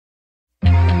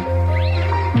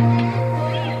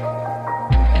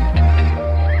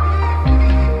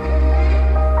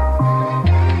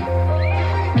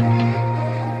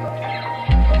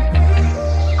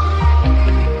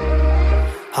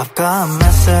보낼까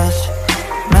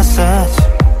message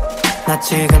나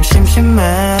지금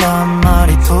심심해란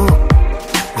말이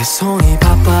내 손이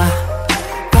바빠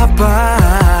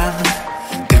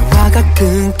대화가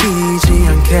끊기지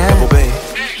않게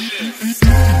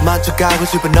만족하고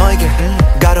싶은 너에게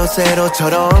가로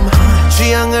세로처럼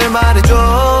취향을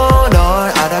말해줘 널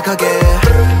알아가게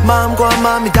마음과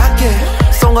마음이 닿게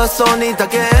손과 손이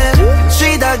닿게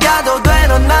쉬다 가도 돼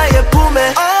넌 나의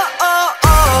품에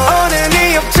오늘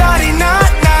네 옆자리 나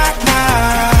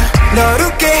널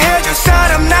웃게 해줄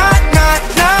사람 나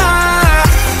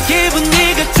기분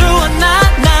네가 좋아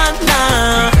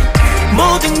나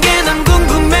모든 게 난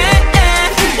궁금해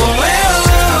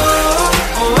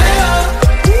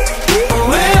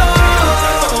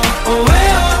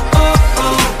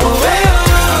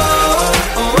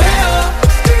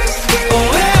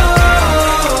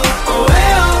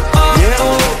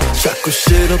자꾸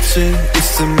실없이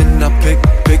있으면 나 픽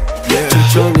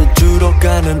천천히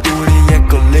줄어가는 우리의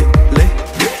걸리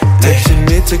택시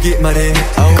밑에 말해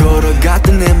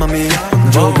걸어갔던 내 맘이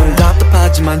조금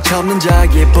답답하지만 참는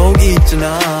자기의 복이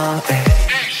있잖아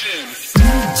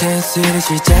제스를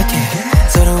시작해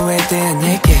서로에 대한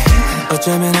얘기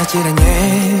어쩌면 아찔한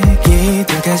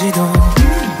얘기들까지도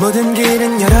모든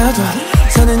길은 열어둬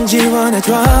선은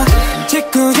지원해줘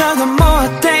직구적은 뭐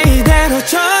어때 이대로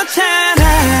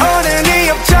좋잖아 오늘 네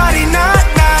옆자리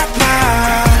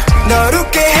널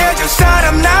웃게 해줄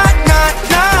사람 나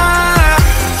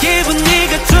기분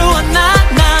네가 좋아 나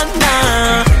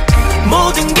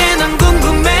모든 게 난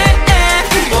궁금해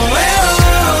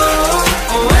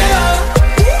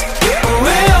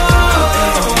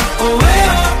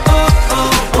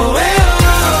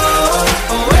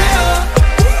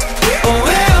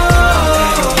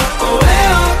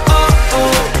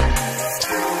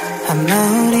아마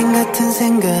우린 같은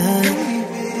생각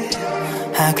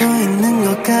하고 있는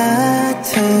것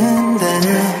같은데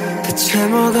대체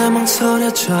뭐가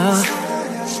망설여져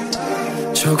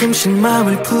조금씩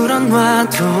마음을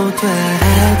풀어놔도 돼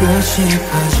알고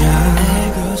싶어져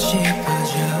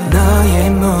너의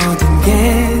모든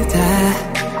게 다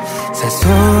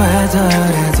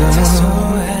사소하더라도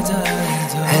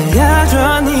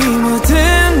알려줘 네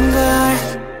모든 걸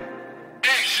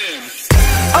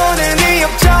오늘 네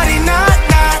옆자리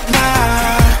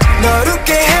널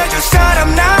웃게 해줄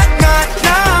사람 나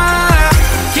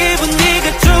기분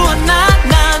네가 좋아 나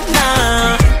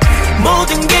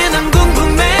모든 게 난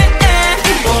궁금해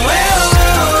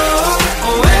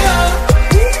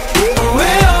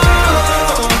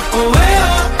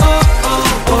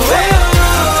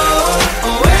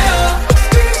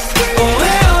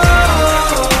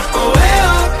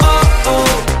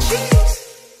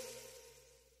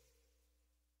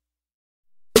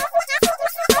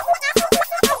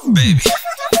Baby,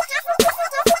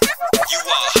 you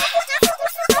are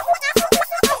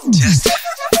just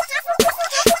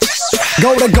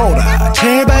고라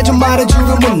제발 좀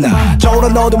말해주면 나 저라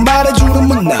너도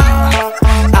말해주면 나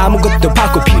아무것도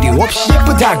바꿀 필요 없이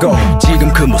예쁘다고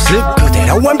지금 그 모습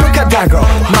그대로 완벽하다고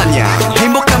마냥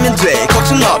행복하면 돼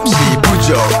걱정 없이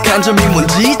부족한 점이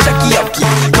뭔지 찾기 없기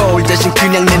거울 대신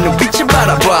그냥 내 눈빛을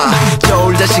바라봐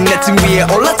저울 대신 내 등 위에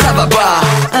올라타봐봐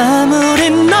아무리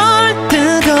널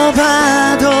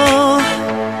뜯어봐도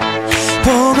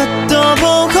보고 또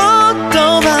보고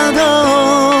또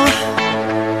봐도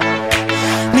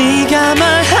네가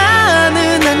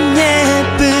말하는 안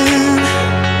예쁜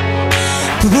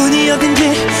부분이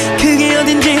어딘지 그게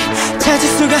어딘지 찾을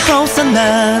수가 없어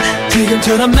난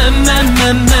지금처럼 맘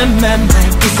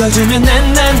웃어주면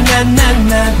난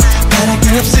바랄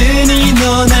게 없으니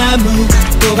넌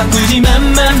아무것도 바꾸지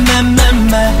맘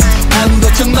아무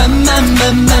걱정 맘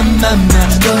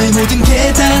너의 모든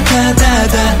게 다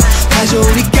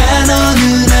가져오니까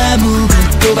너는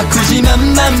아무것도 바꾸지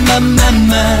맘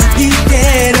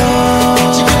이대로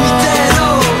지금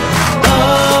이대로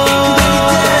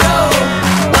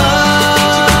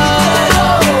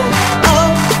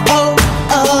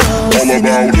all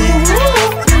about it.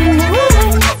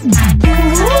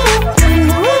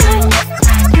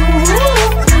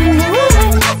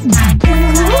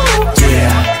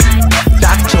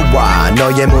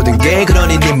 너의 모든 게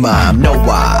그러니 네 맘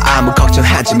너와 아무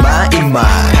걱정하지 마 임마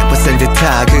 100%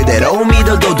 다 그대로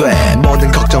믿어도 돼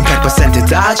모든 걱정 100%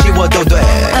 다 지워도 돼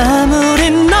아무리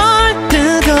널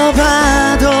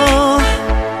뜯어봐도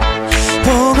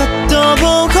보고 또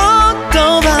보고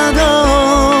또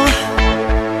봐도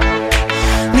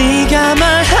네가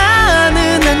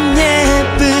말하는 안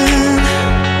예쁜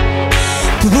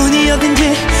부분이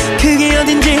어딘지 그게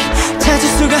어딘지 찾을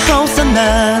수가 없어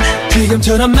난 지금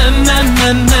지금처럼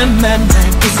맘맘맘맘맘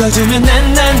웃어주면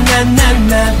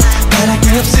난난난난난 바랄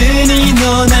게 없으니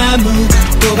넌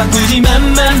아무것도 바꾸지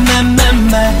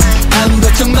맘맘맘맘맘 아무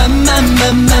걱정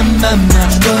맘맘맘맘맘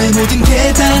너의 모든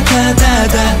게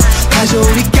다다다다 다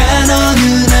좋으니까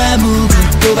너는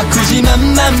아무것도 바꾸지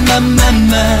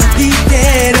맘맘맘맘맘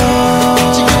이대로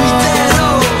지금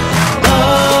이대로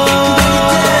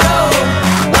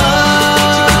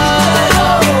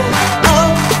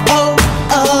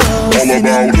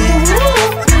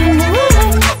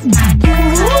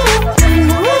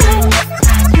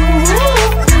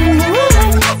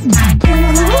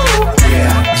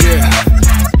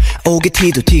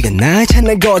오게티도 티가 나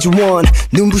찬날 거저원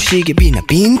눈부시게 빛나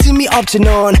빈틈이 없지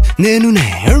넌 내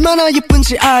눈에 얼마나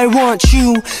예쁜지 I want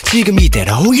you 지금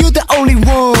이대로 You're the only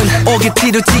one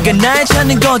오게티도 티가 날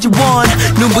찾는 거저원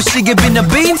눈부시게 빛나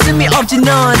빈틈이 없지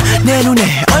넌 내 눈에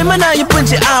얼마나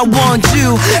예쁜지 I want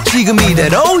you 지금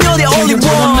이대로 You're the only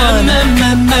one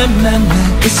맘맘맘맘맘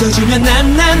웃어주면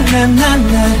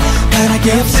난난난난난 바랄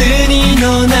게 없으니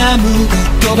넌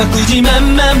아무것도 바꾸지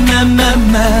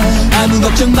맘맘맘맘맘 아무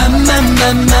걱정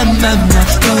맘맘맘맘맘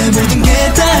너의 모든 게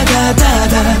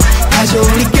다다다다 다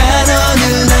좋으니까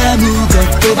너는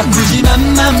아무것도 바꾸지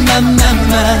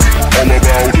맘맘맘맘맘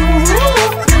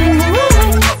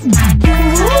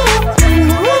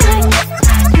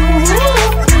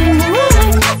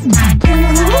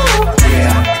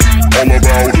All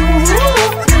about it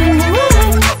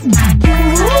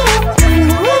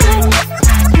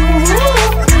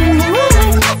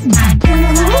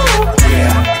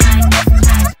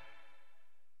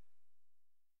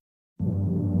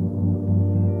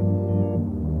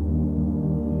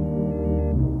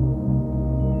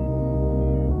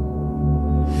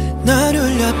널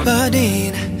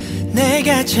울려버린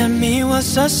내가 참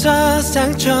미웠었어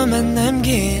상처만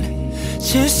남긴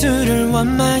실수를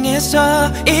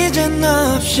원망해서 이젠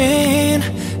너 없인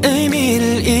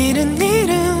의미를 잃은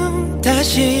이름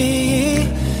다시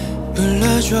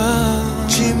불러줘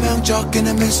치명적인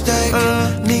mistake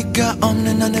네가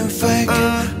없는 나는 fake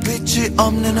빛이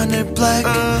없는 하늘 black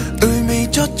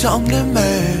의미조차 없는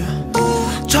매일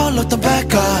철렀던 bad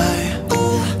guy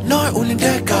널 울린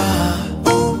대가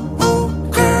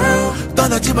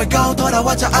떠나지 말고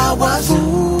돌아와줘 I was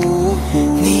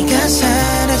네가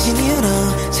사라진 이후로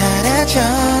사라져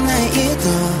나의 이도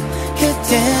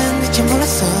그땐 미처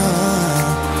몰랐어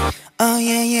Oh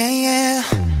yeah yeah yeah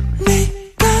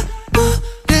네가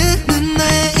부르는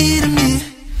나의 이름이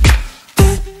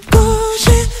듣고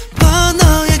싶어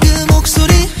너의 그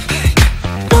목소리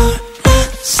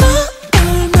몰랐어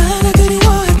얼마나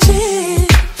그리워할지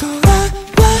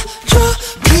돌아와줘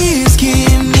Please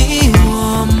give me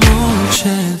one more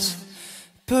chance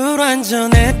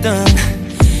불완전했던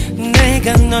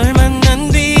내가 널 만난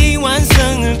뒤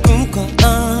완성을 꿈꿔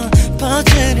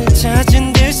퍼즐을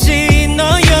찾은 듯이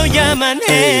너여야만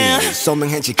해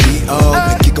선명해진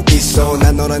기억 느끼고 있어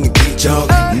난 너라는 기적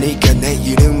네가 내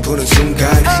이름 부른 순간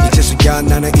이제서야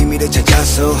나는 의미를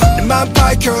찾았어 내 맘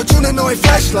밝혀주는 너의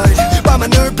flashlight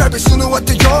밤하늘 별빛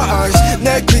수놓았던 your eyes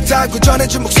내 귀 닫고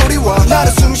전해준 목소리와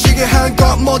나를 숨쉬게 한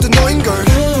것 모두 너인걸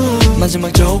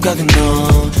마지막 조각은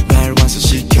너 날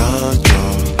완성시켜줘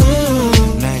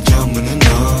나의 전부는 너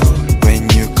When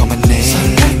you call my name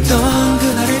설렜던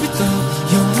그날을 빚도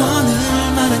영원을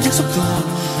말한 약속도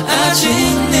아직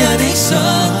내 안에 있어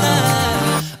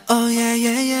Oh yeah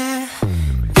yeah yeah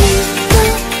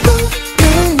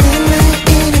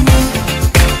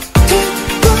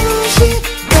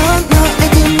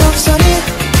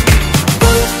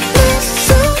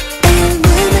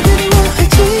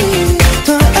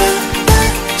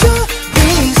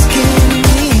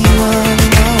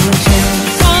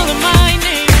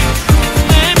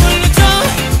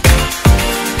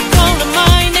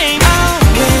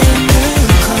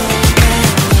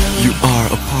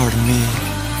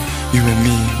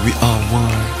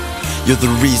You're the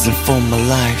reason for my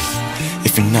life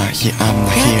If you're not here, I'm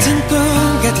not here 같은 꿈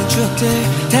같은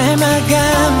추억들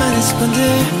닮아가 많은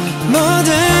습관들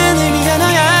모든 의미가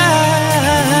너야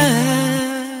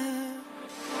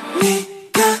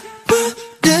네가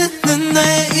부르는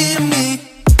나의 이름이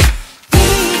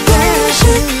네가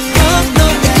싶어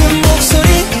너의 그 목소리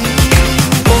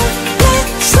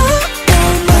몰랐어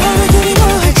얼마나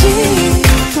그리워할지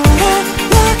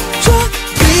돌아와줘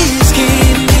Please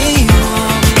give me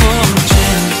one more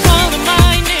chance Call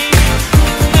my name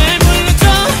날 불러줘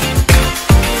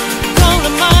Call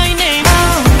my name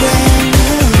Oh when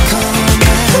you call my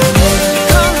name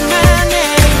Call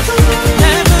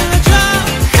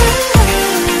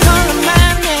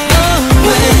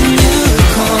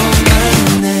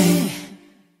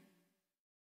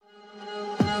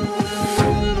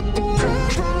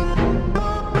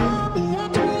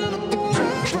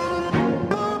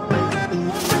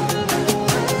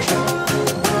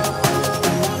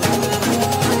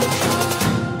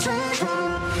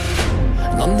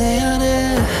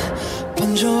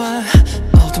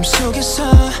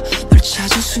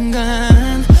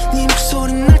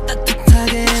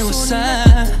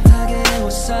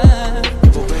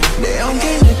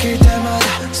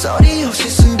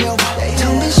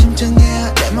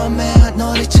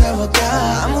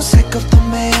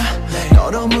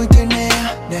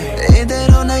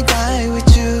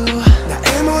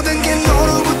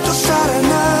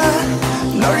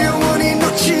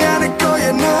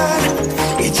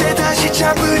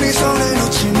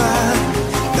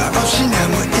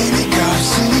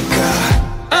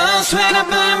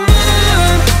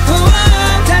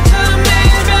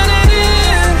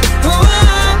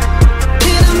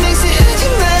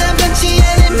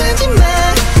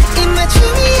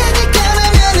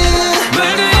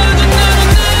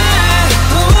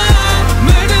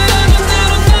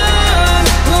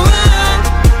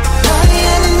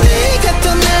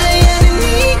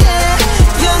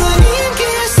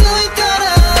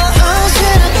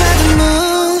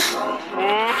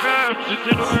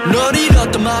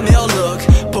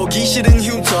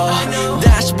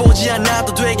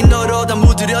나도 되긴 너로 다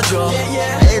무드려줘.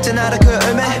 이제 나를 그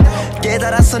의미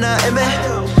깨달았어 나 이미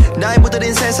나의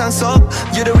무드린 세상 속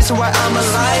You're the reason why I'm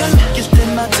alive. 느낄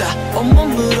때마다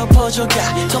온몸으로 퍼져가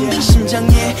덤빈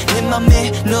심장에 내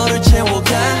맘에 너를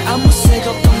채워가 아무 색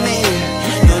없던 매일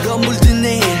너로 물든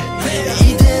내일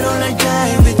이대로 날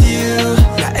die with you.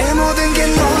 나의 모든 게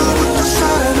너로부터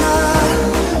살아나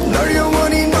널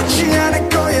영원히 놓지 않을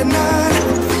거야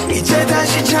난 이제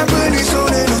다시 잡은 이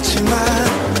손을 놓지만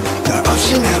널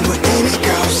없이 아무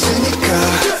의미가 없으니까.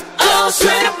 Oh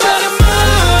straight up out of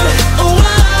moon. Oh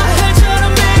해처럼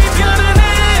매일 변하는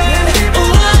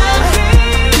Oh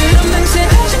그런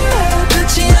맹세하지 마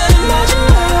끝이 아닌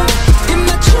마지막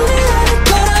입맞춤이 아닐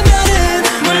거라면은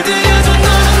물들여줘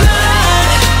너는 날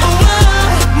Oh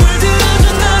물들여줘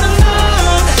너는 넌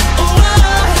Oh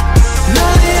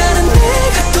너의 아는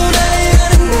내가 또 나의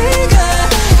아는 내가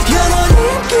영원히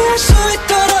함께할 수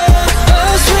있도록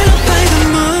Oh straight up by the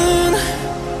moon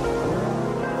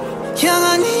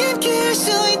영원히 함께할 수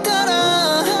있도록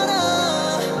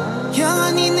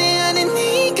영원히 내 안에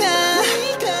네가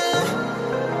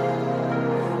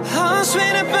Oh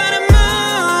sweet up by the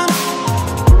moon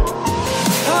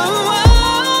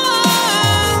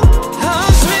Oh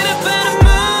sweet up by the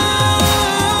moon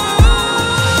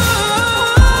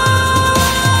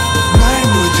날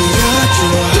물들여줘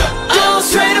Oh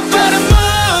straight up by the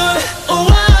moon Oh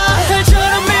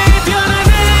해처럼 매일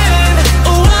변하는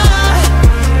Oh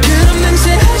그런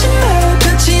맹세하지 마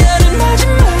끝이 아닌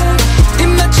마지막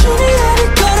입맞춤이 아닐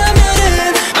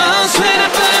거라면은 Oh sweet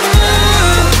up by the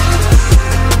moon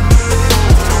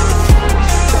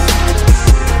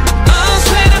Oh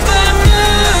sweet up by the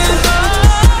moon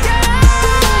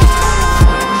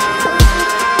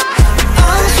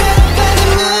Oh sweet up by the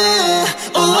moon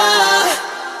Oh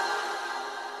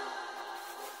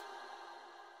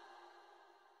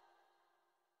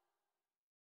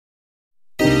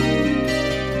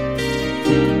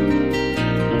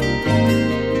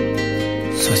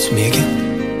So it's me again?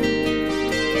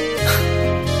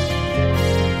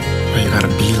 Why you gotta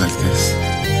be like this?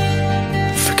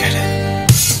 Forget it.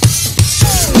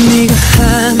 네가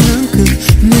하면 끝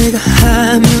내가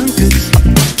하면 끝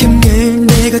어떻게 매일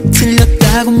내가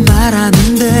틀렸다고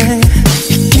말하는데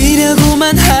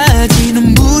이기려고만 하지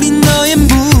눈물이 너의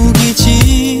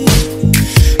무기지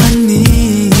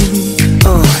아니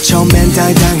처음엔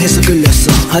당당해서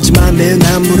끌렸어 하지만 매일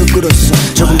난 무릎 꿇었어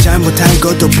조금 잘못한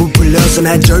것도 부풀려서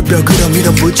날 절벽으로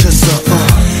밀어붙였어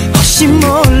혹시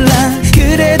몰라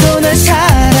그래도 널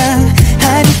사랑하니까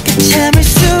참을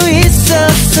수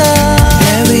있었어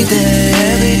Every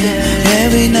day,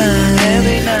 every night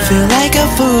Feel like a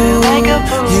fool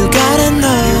You gotta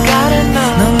know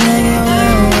넌 내게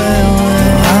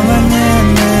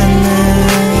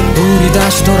우리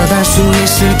다시 돌아갈 수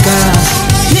있을까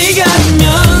네가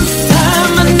하면 다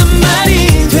맞는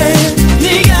말이 돼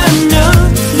네가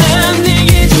하면 난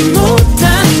이기지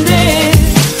못한대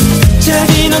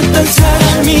자긴 어떤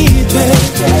사람이 돼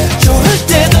좋을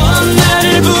때도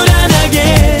나를 불안하게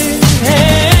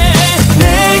해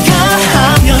내가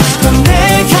하면 넌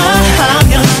내가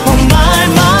하면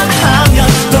말만 하면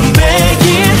넌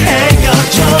매일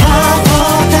헤어져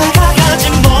다가가지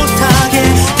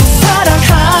못하게 또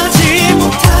사랑하지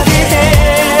못하게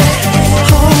해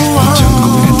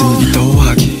전국에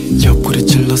더하기 옆구리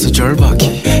찔러서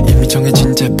절박이 이미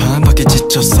정해진 재판 밖에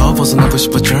지쳐서 벗어나고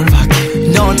싶어 절박이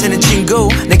너한테는 친구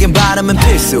내겐 바람은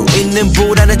필수 있는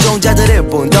불안한 종자들일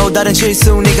뿐 또 다른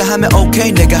실수 네가 하면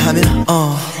오케이 내가 하면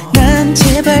난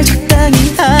제발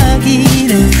적당히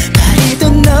하기를 바래도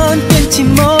넌 끊지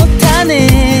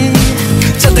못하네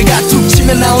자다가 툭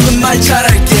치면 나오는 말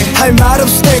잘할게 할 말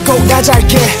없을 때 꼭 나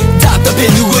잘게 답답해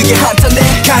누구에게 한탄해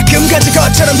가끔 가진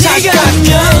것처럼 네가 잠깐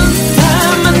하면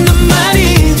다 맞는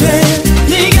말이 돼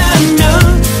네가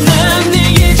하면 난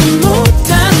이기지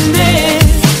못한대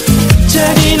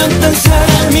자긴 어떤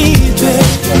사람이 돼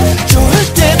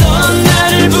좋을 때도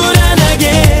나를 불안하게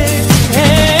해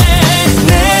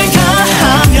내가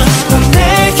하면 넌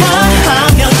내가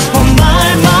하면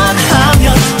말만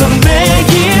하면 넌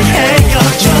매일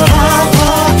헤어져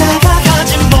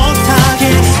다가가지 못하게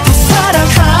또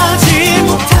사랑하지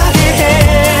못하게 해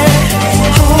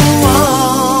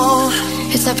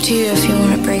It's up to you if you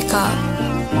want to break up.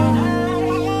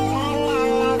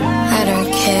 I don't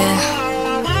care.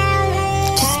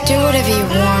 Just do whatever you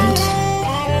want.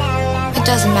 It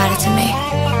doesn't matter to me.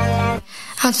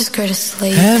 I'll just go to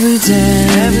sleep. Every day,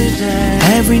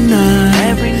 every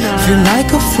night, feel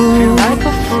like a fool.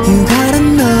 You gotta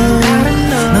know.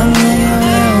 넌 내가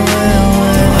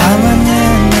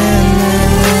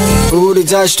우리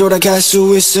다시 돌아갈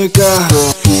수 있을까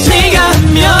네가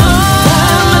하면 다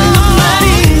맞는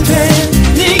말이 돼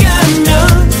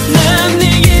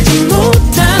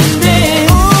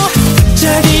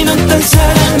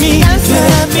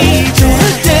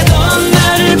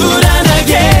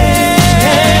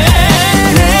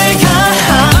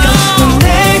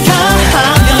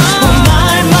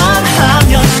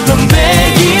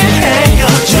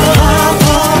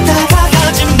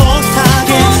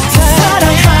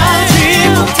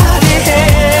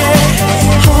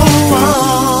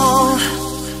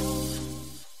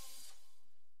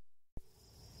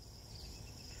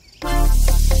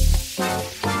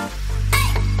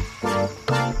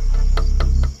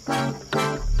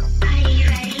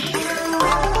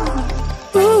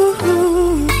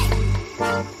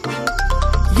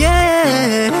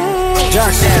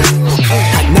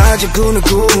낮에 꾸는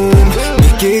꿈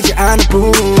믿기지 않을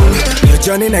뿐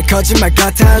여전히 내 거짓말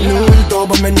같아 눈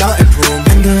떠보면 너의 품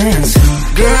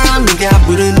Girl 네가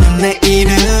부르는 내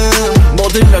이름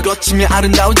모든 걸 거치며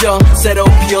아름다워져 새로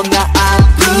피어나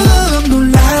I'm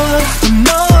놀라워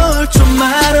뭘 좀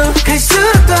알아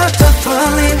갈수록 더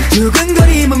falling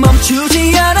두근거림은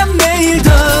멈추지 않아 매일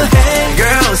더해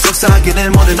Girl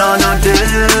속삭이는 모든 언어들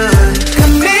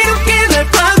감미롭게 날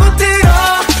파고들어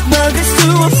막을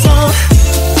수 없어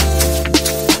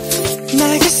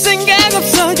나에게 생각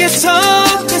없어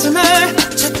계속해서 날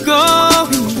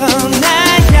찾고 있는 건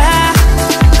나야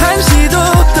한시도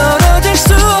떨어질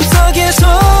수 없어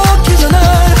계속해서 널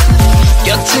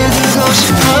곁에 두고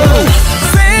싶어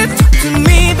Sweet to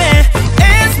me babe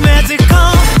It's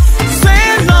magical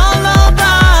Sweet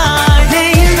lullaby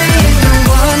매일매일 널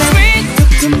원해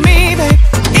Sweet to me babe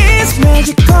It's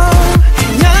magical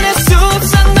연애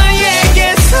숲속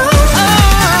너에게서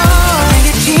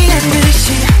내게 지난 듯이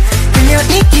그녀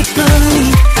이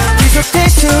기분이 계속될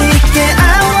수 있게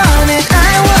I want it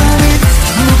I want it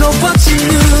무거워진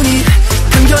눈이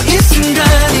감겨 이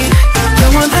순간이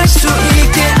영원할 수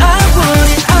있게 I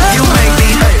want it I You want make it me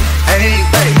hey hey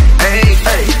hey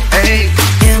hey hey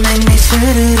You make me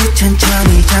스르르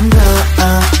천천히 잠겨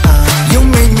You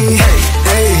make me hey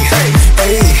hey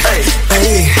hey hey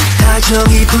hey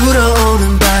다정히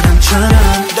불어오는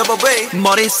바람처럼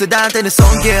머리 쓰다대는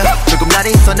손길 조금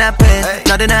날이 손 앞에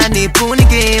나른한 이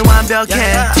분위기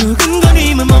완벽해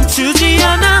두근거림은 멈추지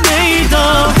않아 매일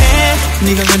더해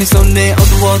네가 가니 손에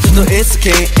어두워져도 it's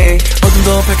okay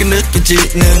어둠도 밝게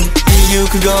느껴지는 이유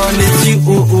그건 it's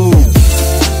you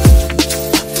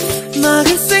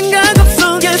막을 생각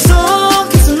없어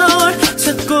계속해서 널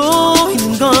찾고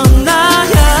있는 건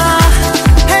나야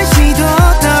한시도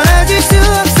떨어질 수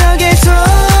없어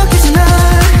계속해서 널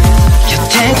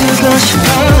곁에 두고 싶어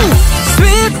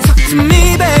Sweet talk to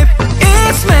me babe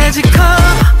It's magical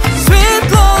Sweet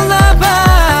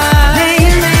lullaby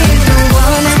매일매일 널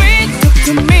원해 Sweet talk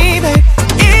to me babe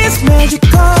It's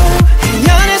magical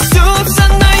연애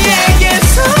숲속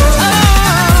너에게서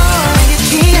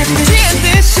취한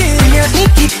듯이 그녀 이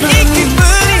기분이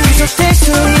계속될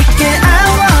수 있게 I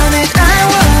want it I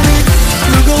want it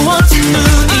무거워진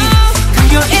눈이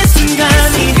감겨 이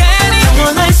순간이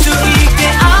영원할 수 있게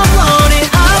I want it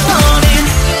I want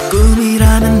it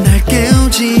꿈이라면 날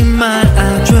깨우지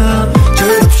말아줘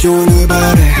끝없이 오늘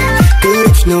바래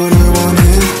끝없이 너를 원해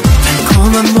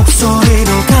달콤한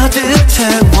목소리로 가득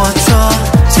채워줘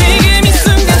지금 이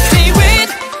순간 stay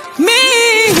with me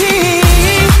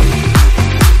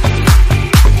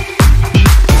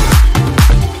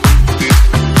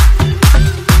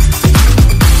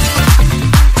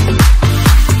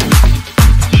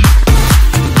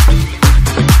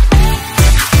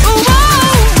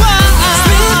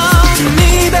Sweet to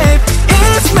me babe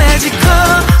It's magical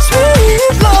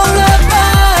Sweet lullaby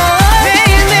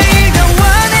매일매일 더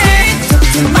원해 Talk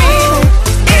to me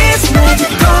It's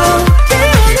magical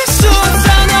깨어날 수 없어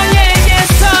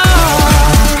너에게서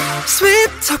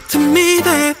Sweet talk to me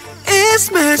babe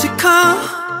It's magical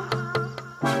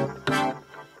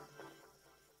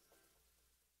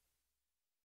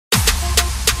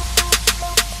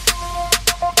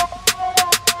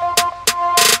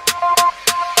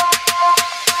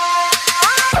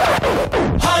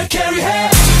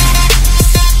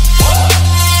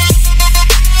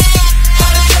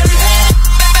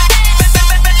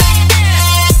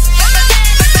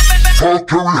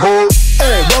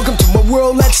Hey, welcome to my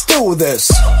world, let's do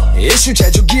this. 이슈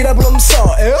제조기라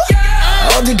부르면서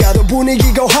어디 가도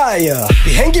분위기가 higher.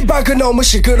 비행기 밖은 너무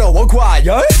시끄러워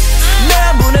과열. 내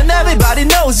안부는 everybody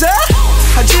knows it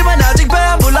하지만 아직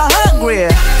배불러 hungry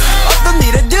어떤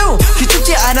일에도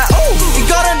기죽지 않아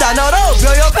이거는 단어로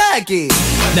표현하기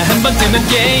나 한 번 뜨면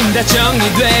게임 다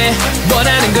정리돼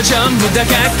원하는 거 전부 다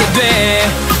갖게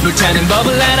돼 불타는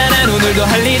법을 알아 난 오늘도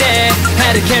할 일에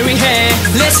하루 carry해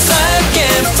Let's fly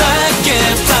and fly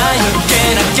and fly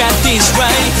again I got this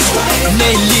right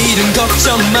내일 일은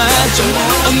걱정 마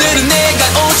오늘은 내가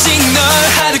오직 널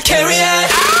하루 carry해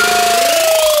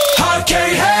하루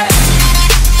carry해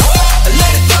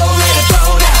Let it go let it go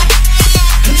now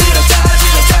흔들었다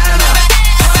나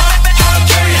하루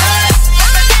carry해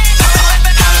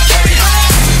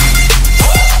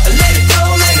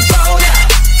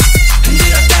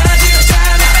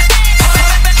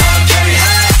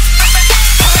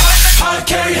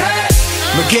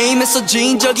게임에서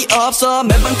진 적이 없어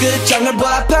매번 끝장을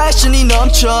봐 패션이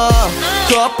넘쳐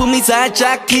거품이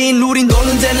살짝 긴 우린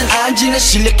노는 데는 안 지는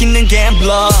실력 있는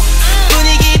갬블러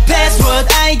분위기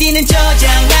패스워드 아이디는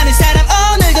저장하는 사람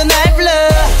오늘도 날 불러.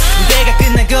 무대가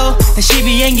끝나고 다시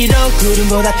비행기로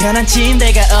구름보다 편한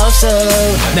침대가 없어.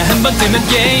 나 한 번 뜨면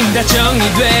게임 다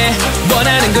정리돼.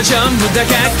 원하는 거 전부 다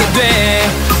갖게 돼.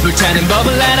 불타는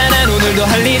법을 알아 난 오늘도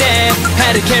할 일에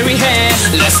하루 캐리해.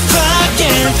 Let's fly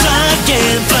and fly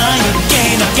and fly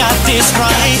again. I got this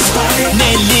right.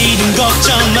 내일은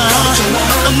걱정 마.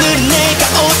 오늘은 내가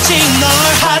오직 널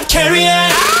hard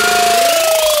carry해.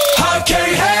 Hard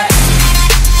carry hey.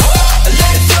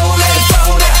 Let it flow, let it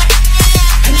flow now.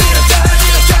 And little da.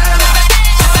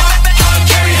 Hard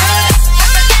carry hey.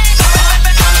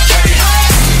 Hard carry hey.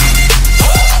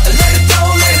 Let it flow,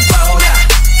 let it flow now.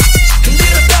 And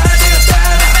little da.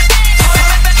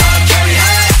 Hard carry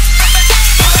hey.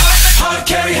 Hard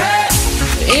carry hey.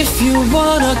 If you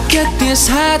wanna get this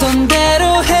하던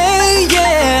대로 해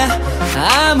yeah.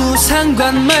 아무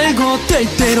상관 말고 될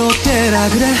대로 되라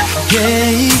그래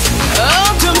yeah.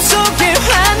 어둠 속에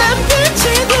환한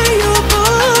빛이 되어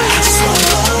boy. I just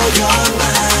wanna blow your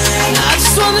mind. I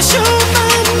just wanna show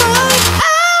my mind.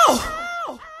 Ow!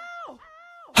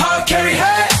 Hard carry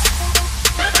hey.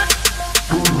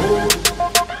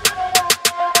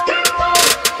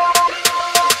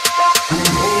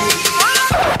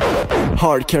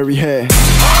 Hard carry 해.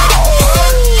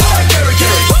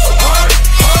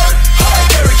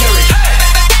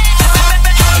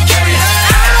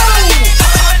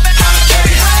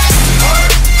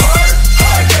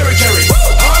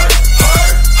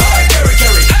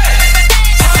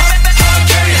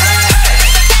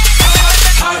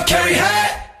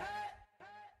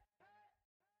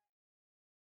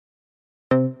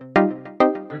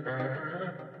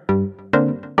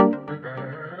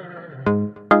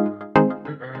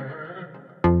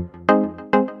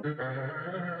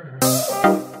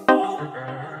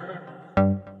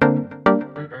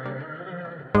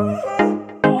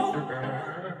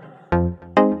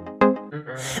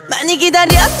 많이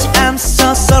기다렸지 I'm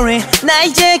so sorry. 나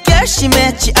이제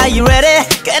결심했지 Are you ready?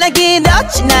 꽤나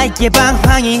길었지 나의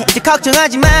방황이. 이제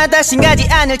걱정하지 마 다신 가지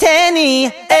않을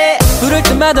테니. 부를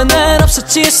때마다 난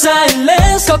없었지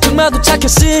silence. 걱정 마도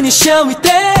착했으니 shall we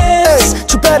dance.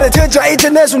 주변에 들자 이제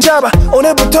내 손 잡아.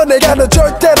 오늘부터 내가 너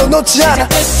절대로 놓지 않아.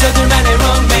 시작했어 둘만의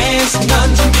romance.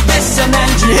 넌 준비됐어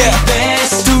난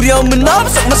준비됐어. 두려움은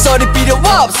없어 모서리 필요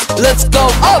없어. Let's go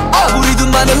up up 우리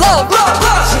둘만의 love.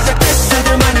 시작했어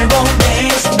둘만의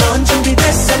romance. 넌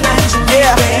준비됐어 난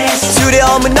준비됐어.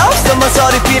 두려움은 없어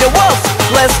모서리 필요 없어.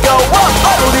 Let's go up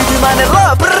up 우리 둘만의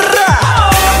love.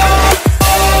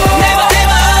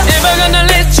 Never gonna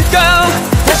let you go.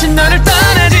 다시 너를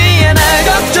떠나지 않아.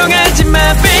 걱정하지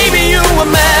마 baby you are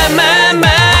my mine.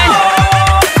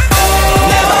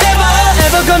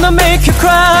 Never gonna make you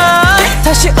cry.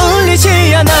 다시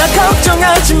울리지 않아.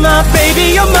 걱정하지 마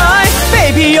baby you're mine.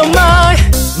 Baby you're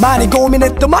mine. 많이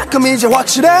고민했던 만큼 이제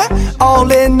확실해.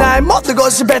 All in 날 모든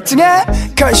것을 배팅해.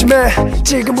 결심해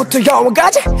지금부터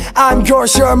영원까지 I'm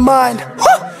yours you're mine.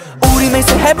 우리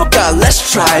맹세해볼까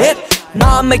Let's try it.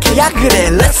 너와 내 계약을 해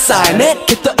Let's sign it.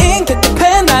 Get the ink get the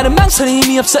pen. 나는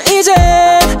망설임이 없어 이제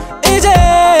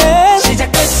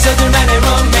시작했어 둘만의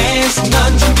romance.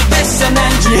 넌 준비됐어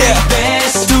난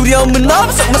준비됐어. 두려움은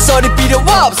없어 모서리 필요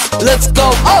없어. Let's go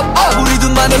up up 우리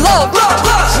둘만의 love.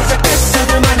 시작했어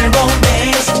둘만의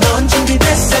romance. 넌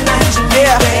준비됐어 난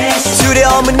준비됐어.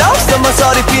 두려움은 없어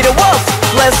모서리 필요 없어.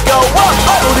 Let's go up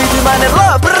up 우리 둘만의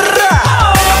love.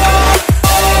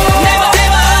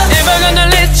 Never gonna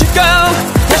let you go.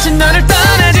 다시 너를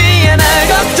떠나지 않아.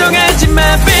 걱정하지 마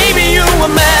baby you are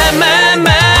my mine.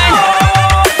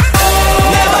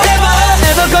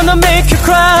 Never gonna make you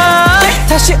cry.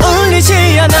 다시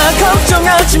울리지 않아.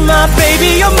 걱정하지 마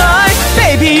baby you're mine.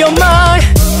 Baby you're mine.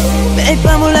 매일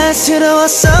밤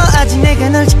혼란스러웠어. 아직 내가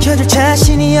널 지켜줄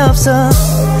자신이 없어.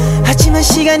 하지만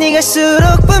시간이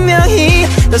갈수록 분명히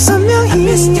더 선명히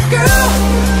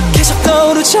계속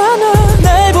떠오르잖아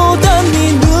날 보던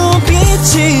네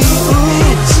눈빛이.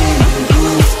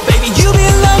 Baby you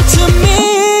belong to me.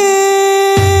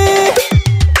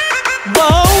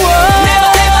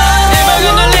 Never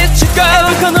gonna let you go.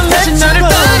 다시 너를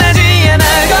떠나지 않아.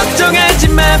 걱정하지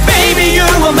마 baby you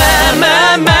are my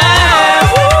mine.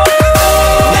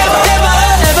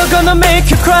 Never gonna make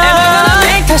you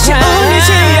cry. 다시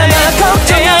울리지 않아.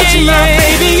 걱정하지 마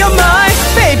baby you're mine.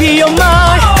 Baby you're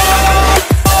mine.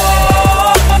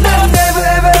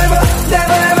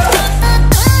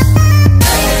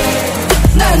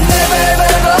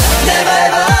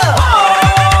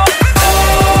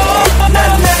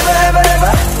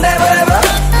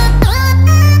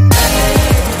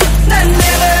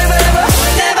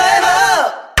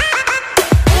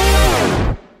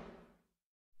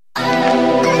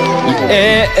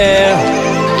 yeah.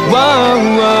 Whoa,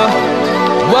 whoa,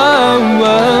 whoa,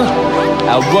 whoa.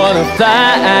 I wanna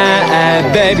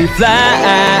fly, baby,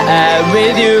 fly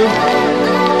with you.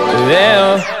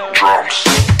 Yeah.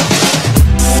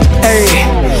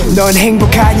 E이, 넌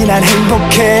행복하니 난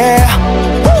행복해.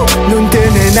 눈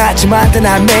뜨는 아침마다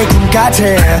난 매일 같아.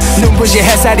 눈부신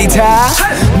햇살이 다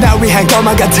나 위한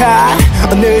것만 같아.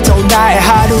 오늘도 나의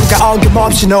하루가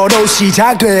어김없이 너로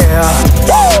시작돼.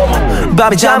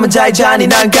 밤에 잠은 잘 자니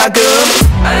난 가끔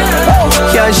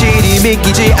현실이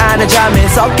믿기지 않아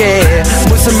잠에서 깨.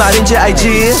 무슨 말인지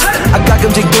알지?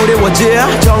 가끔씩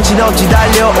두려워져. 정신없이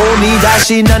달려오니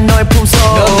다시 난 너의 품속.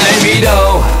 넌 날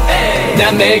믿어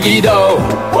난 내 기도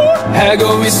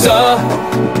하고 있어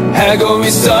하고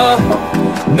있어.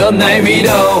 넌 날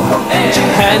믿어 저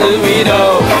하늘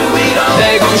위로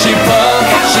날고 싶어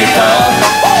싶어.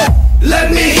 Let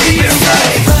me hear you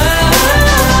say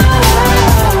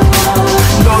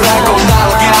너라고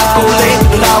날아가볼래.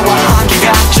 나와 함께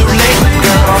가줄래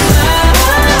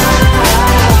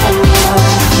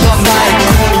넌 나의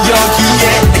꿈이 여기에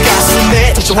내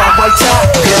가슴에 터져 활짝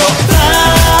girl.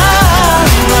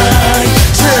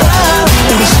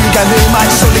 우리 시간을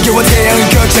마치 솔리기와 태양이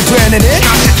격차되는 it.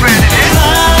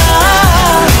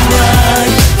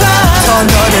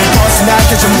 너를 벗어날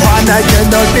때 좀 환하게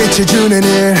널 비춰주는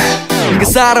일. 그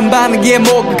사람 반응에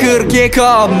뭐가 그렇게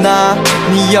겁나.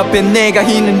 네 옆에 내가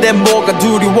있는데 뭐가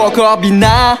두려워 겁이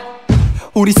나.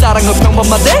 우리 사랑은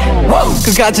평범하대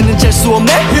그까지는 잴 수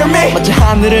없네. Hear me? 마치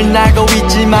하늘을 날고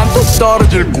있지만 또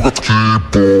떨어질 것 같아.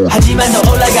 하지만 너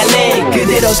올라갈래.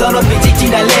 그대로 더 높이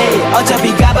직진할래.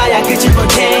 어차피 가봐야 끝을 볼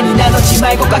테니 나 놓지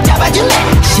말고 꽉 잡아줄래.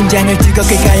 심장을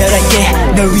뜨겁게 가열할게.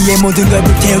 널 위해 모든 걸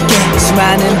불태울게.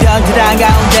 수많은 별들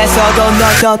한가운데서도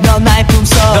너 나의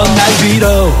품속. 넌 날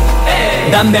믿어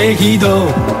난 매일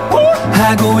기도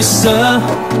하고 있어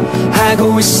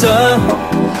하고 있어.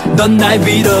 넌 날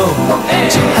믿어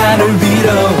저 하늘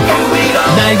위로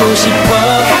날고 싶어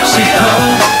싶어.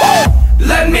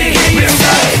 Let me hear you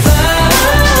say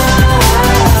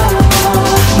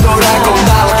너라고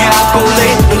날아가볼래.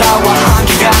 나와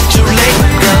함께 가줄래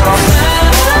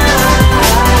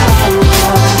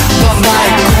넌 나의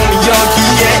꿈이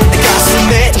여기에 내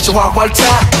가슴에 터져 활짝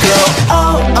girl. Oh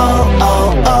oh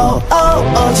oh oh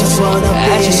oh oh. Just wanna be.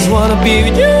 I just wanna be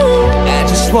with you. I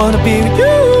just wanna be with you.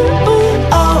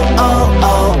 Oh oh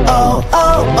oh oh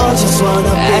oh oh. Just wanna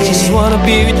be. I just wanna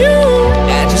be with you.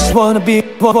 I just wanna be.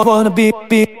 We're gonna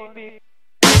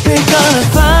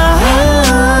fly.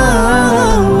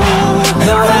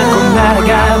 너라고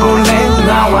날아가볼래.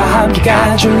 나와 함께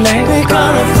가줄래. We're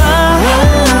gonna fly.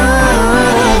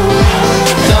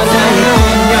 넌 나의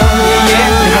운명이에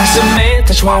내 가슴에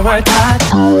다시 활활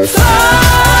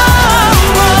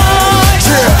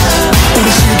우리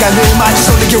시간을 마치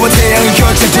솔리기와 태양이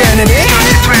격차되는 it.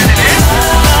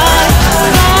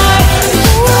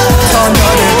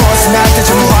 너를 벗어날 때 좀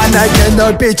환하게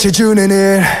널 비춰주는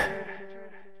일.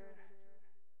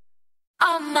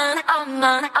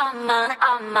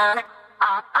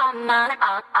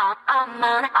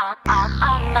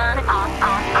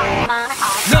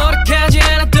 노력하지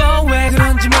않아도 왜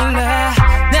그런지 몰라.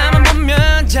 나만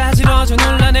보면 자지러져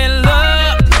놀라. 내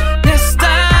love 내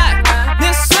style 내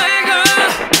swagger.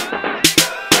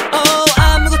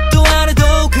 아무것도 안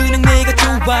해도 그냥 내가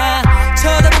좋아.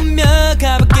 쳐다보면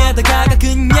가볍게 다가가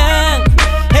그냥.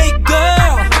 Hey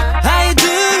girl how you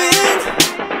doing.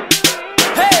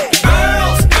 Hey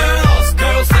girls girls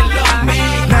girls they love me.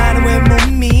 나는 왜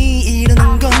몸이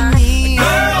이러는 거니.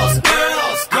 Girls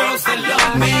girls girls they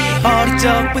love me. 어릴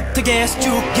적부터 계속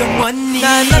쭉 영원히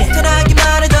난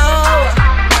나타나기만 해도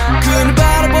그를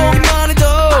바라보기만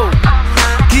해도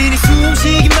그니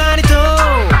숨쉬기만 해도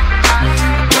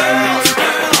Girls,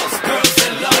 girls, girls,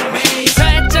 they love me.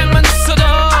 살짝만 웃어도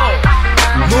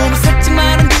몸이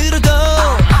살짝만 흔들어도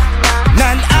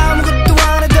난 아무것도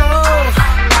안 해도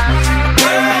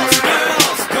Girls,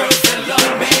 girls, girls, they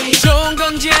love me. 좋은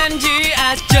건지 아닌지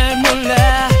아직 잘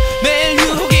몰라. 매일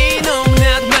유혹이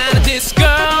너무나도 많아. This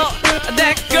girl,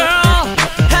 that girl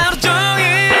하루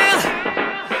종일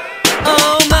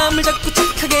마음을 자꾸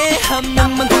착하게 한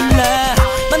명만 골라.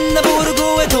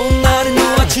 만나보려고 해도 나를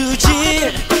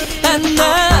놓아주질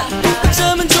않아.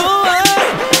 어쩌면 좋아.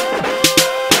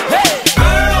 Hey!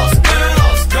 Girls,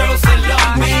 girls, girls, they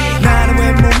love me. 나는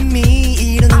왜 몸이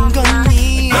이러는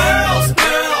거니. Girls,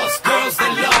 girls, girls,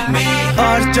 they love me.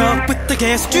 어릴 적부터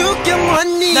계속 쭉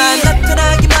영원히 난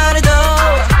나타나기만 해도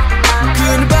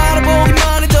그를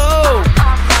바라보기만 해도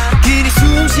그니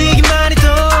숨쉬기만 해도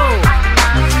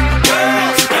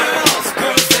Girls, girls,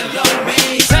 girls, they love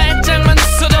me. 살짝만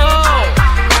웃어도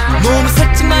몸이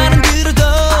살짝만 흔들어도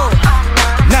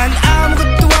난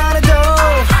아무것도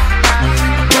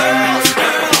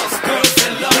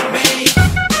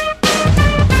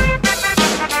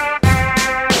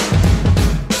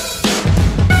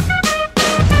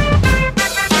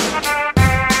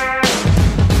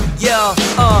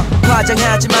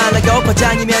화장하지 말라고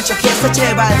과장이면 척했어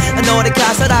제발 노래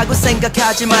가사라고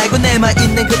생각하지 말고 내 말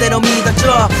있는 그대로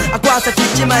믿어줘 과사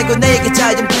듣지 말고 내게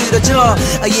잘 좀 들어줘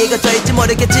이해가 될지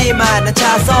모르겠지만 난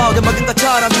차석을 먹은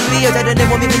것처럼 주위에 다른 내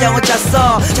몸이 그냥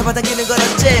얹혔어 잡아당기는 건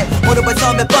어째 오늘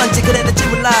벌써 몇 번째 그랬는지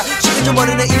몰라 쉽게 좀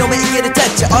모르는 이놈의 이해를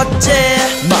대체 어째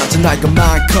맞아 날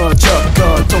것만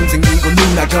커졌건 동생이고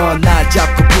누나건 날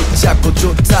잡고 붙잡고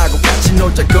좋다고 같이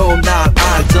놀자고 날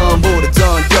알던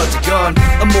모르던 여자건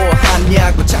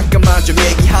뭐하냐고 잠깐만 좀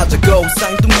얘기하자고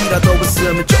쌍둥이라도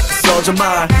있으면 좋겠어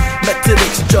정말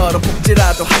매트릭스처럼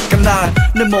복제라도 할까 날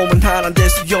내 몸은 하나인데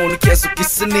수요는 계속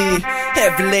있으니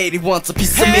Every lady wants a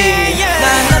piece of me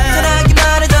난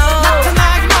나타나기만 해도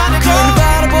그녀를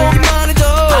바라보기만 해도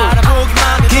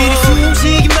길이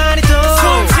숨쉬기만 해도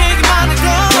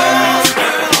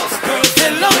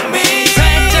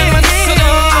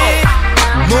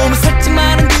몸을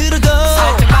살짝만 흔들어도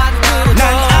난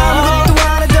아무것도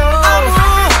안 해도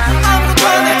아무것도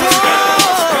안 해도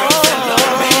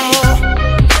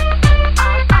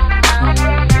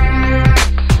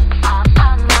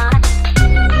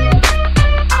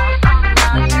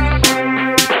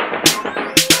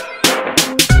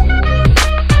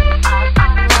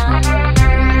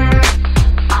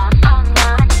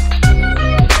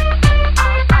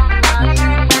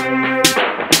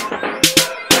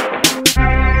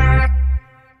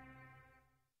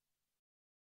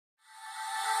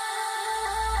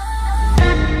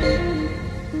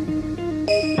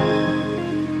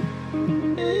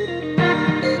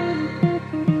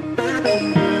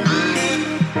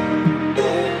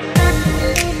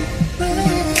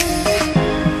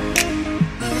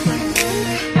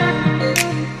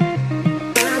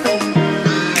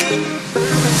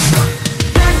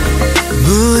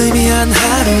무의미한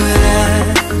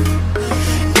하루에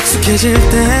익숙해질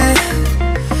때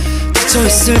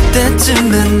지쳐있을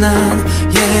때쯤에 난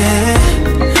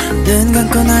눈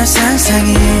감고 널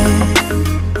상상해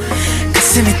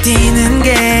가슴이 뛰는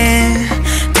게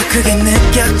더 크게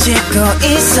느껴지고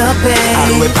있어 babe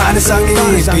하루의 반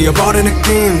이상이 비어버린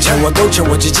느낌 채워도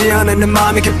채워지지 않은 내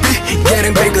맘의 깊이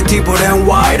Getting bigger, deeper and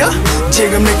wider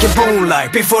지금 느껴본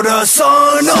like before the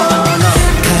sun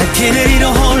갈 길을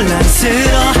잃어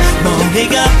혼란스러워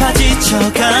머리가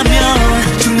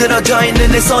파지쳐가면 축 늘어져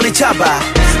있는 내 손이 잡아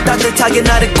따뜻하게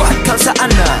나를 꽉 감싸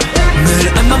안아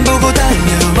늘 앞만 보고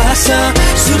달려와서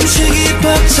숨쉬기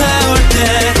벅차올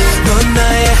때 넌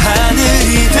나의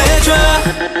하늘이 돼줘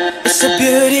It's a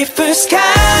beautiful sky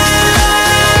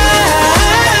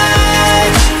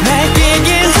날뛰길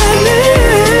하늘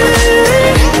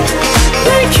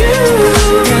Like you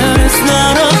Girl it's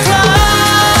not a flaw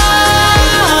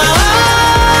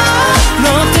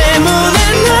너 때문에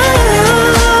난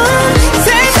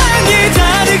세상이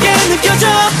다르게 느껴져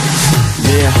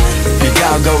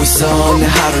비가 오고 있어 내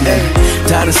하루는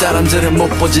다른 사람들은 못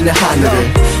보지 내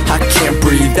하늘을 I can't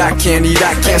breathe, I can't eat,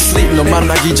 I can't sleep 너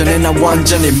만나기 전에 난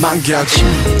완전히 망가짐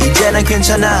이제는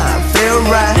괜찮아 feel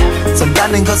right 손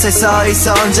닿는 곳에 서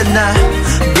있어 언제나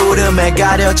구름에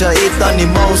가려져 있던 네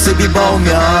모습이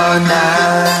보면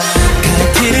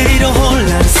갈 길을 잃어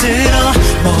혼란스러워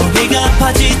머리가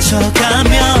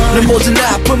파지쳐가면 내 모든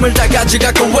아픔을 다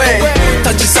가져가고 왜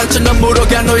단지 상처는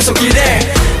물어가 너의 손길에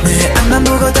내 앞만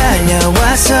보고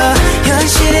달려와서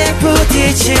현실에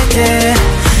부딪힐 때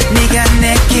네가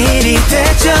내 길이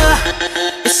되죠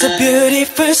It's a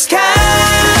beautiful sky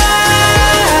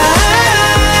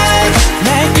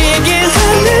날뛰길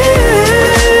하늘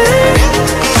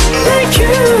Like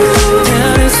you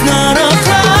There is not a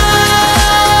flaw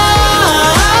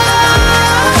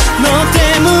너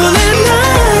때문에 난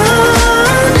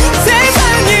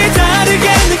세상이 다르게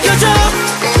느껴져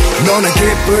너는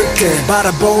기쁠 때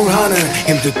바라볼 하늘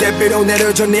힘들 때 비로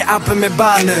내려줘 네 아픔의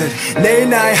바늘 내일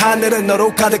나의 하늘은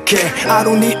너로 가득해 I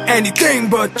don't need anything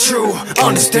but you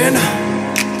Understand?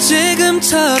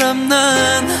 지금처럼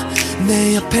난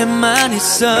내 옆에만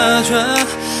있어줘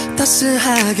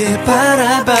따스하게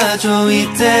바라봐줘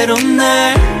이대로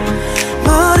날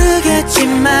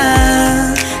모르겠지만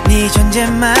네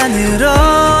존재만으로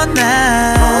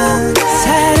난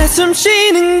살아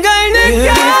숨쉬는 걸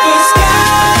느껴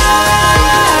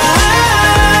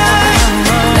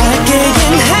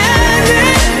날개긴 하늘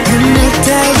눈을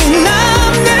따윈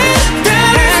없는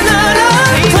There is not a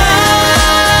cloud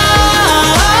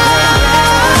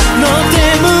너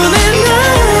때문에 난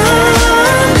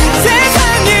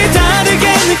세상이 다르게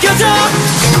느껴져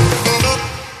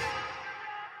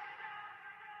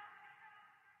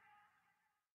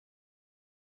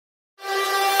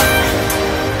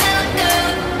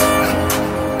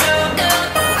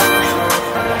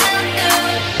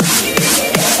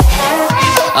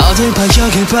어딜 봐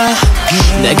여길 봐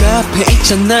내가 앞에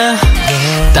있잖아.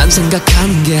 딴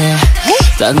생각하는 게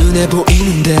다 눈에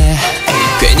보이는데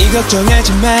괜히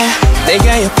걱정하지 마.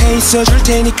 내가 옆에 있어줄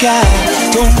테니까.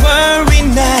 Don't worry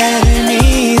나를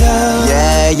믿어.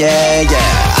 Yeah yeah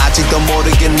yeah 아직도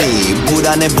모르겠니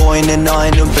불안해 보이는 너의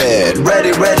눈빛.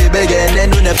 Ready ready begin 내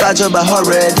눈에 빠져봐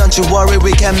hurry. Don't you worry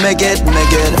we can make it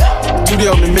make it.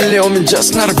 두려움이 밀려오면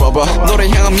just 나를 봐봐. 너를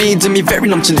향한 믿음이 very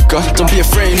넘치니까. Don't be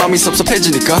afraid 마음이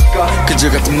섭섭해지니까. 그저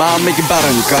같은 마음이길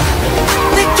바라니까.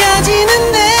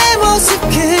 느껴지는 내 모습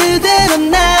그대로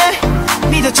날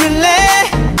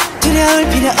믿어줄래. 두려울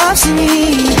필요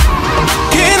없으니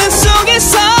그 눈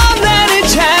속에서 나를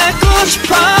찾고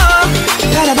싶어.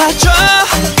 바라봐줘.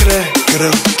 그래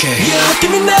그렇게 You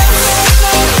give me now.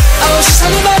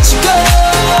 시선을 맞추고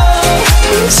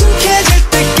익숙해질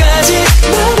때까지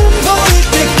너를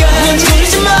보일 때까지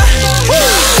돌리지 마.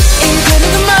 이대로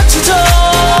눈 맞춰줘.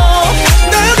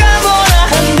 누가 뭐라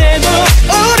한데도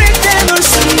우릴 떼놓을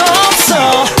순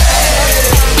없어.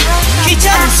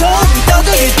 귀찮은 소리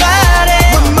떠들길 바래.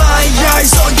 When my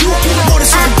eyes on you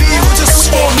머릿속에 비워져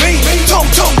for me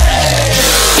통통.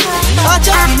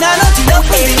 어차피 난 어디 너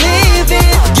believe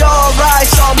it. You're right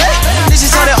so man 네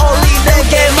시선에 only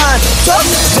내게만 줘.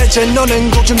 대체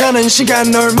너는 걱정하는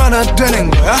시간 얼마나 되는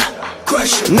거야?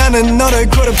 나는 너를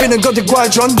괴롭히는 것들과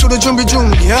전투를 준비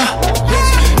중이야.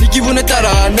 네 기분에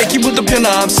따라 내 기분도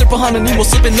변함. 슬퍼하는 네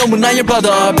모습에 너무나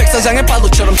열받아. 백사장의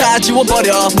파도처럼 다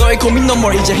지워버려. 너의 고민 no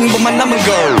more 이제 행복만 남은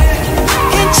걸.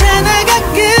 괜찮아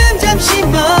가끔 잠시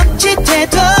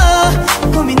멈칫해도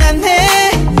고민 안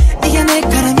해. 네가 내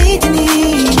거라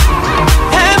믿으니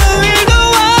아무 일도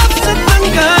없었던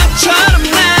것처럼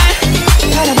날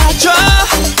바라봐줘.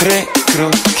 그래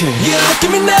그렇게 You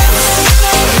give me now.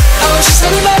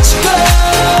 시선을 맞추고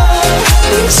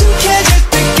익숙해질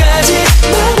때까지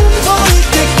너를 보일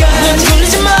때까지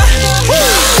돌리지 마.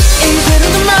 이대로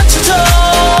눈 맞춰줘.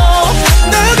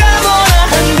 누가 뭐라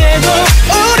한데도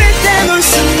우릴 떼놓을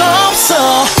순 없어.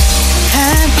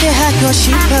 함께 하고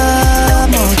싶어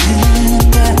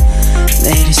모든 걸.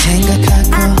 내일을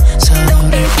생각하고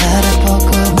서로를 바라보고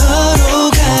너로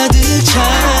가득 찬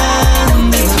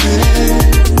내 맘을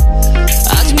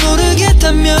아직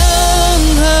모르겠다면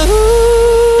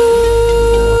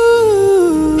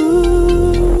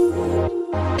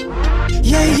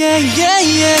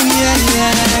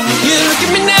You look at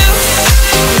me now.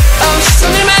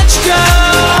 시선을 맞추고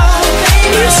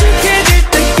익숙해질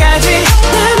때까지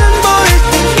나만 보일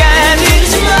때까지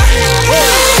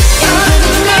이대로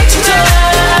눈 맞춰줘.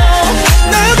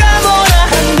 누가 뭐라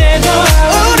한데도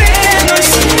우릴 떼놓을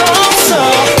순 없어.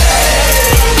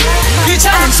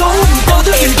 귀찮은 소리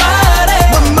떠들길 바래.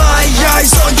 When my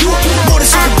eyes on you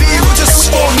머릿속에 비워져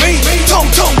for me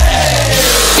통통.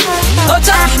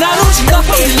 어차피 난 오직 너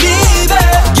believe it.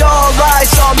 You're right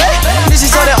so man 네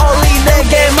시선에 only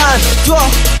내게만 줘.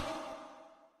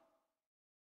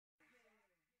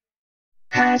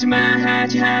 하지마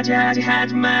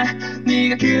하지마.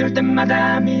 네가 그럴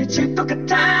때마다 미칠 것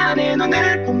같아. 내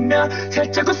눈을 보며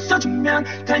살짝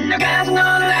웃어주면 달려가서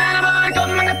너를 알아볼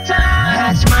것만 같아.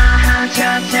 하지마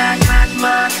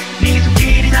네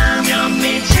손길이 닿으면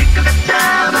미칠 것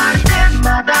같아. 말할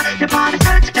때마다 내 발을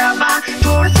살짝 잡아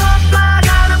돌아서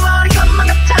쏴가는 것만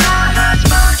같아.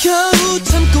 하지마. 겨우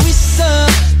참고 있어.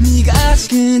 네가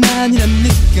아직은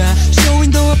아니랍니까.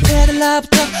 쇼윈도우 앞에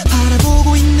나부터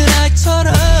바라보고 있는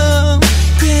아이처럼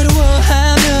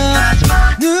괴로워하며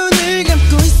눈을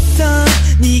감고 있어.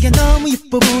 네가 너무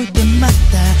예뻐 보일 때마다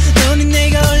너는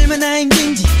내가 얼마나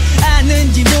힘든지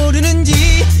아는지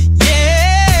모르는지.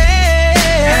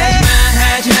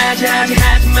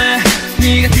 하지마.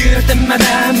 네가 그럴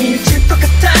때마다 미칠 것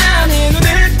같아. 내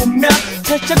눈을 보며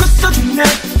살짝 웃어주면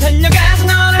달려가서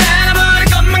너를 알아볼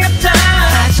것만 같아.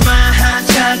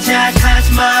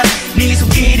 하지마 네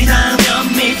손길이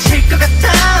닿으면 미칠 것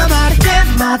같아. 말할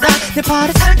때마다 내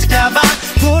발을 살짝 잡아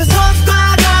돌아서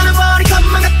쏴가는 머리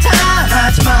것만 같아.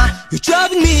 하지마. You're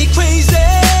driving me crazy.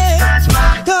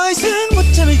 하지마. 더 이상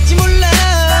못 참을지 몰라.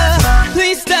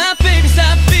 Please stop baby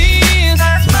stop it.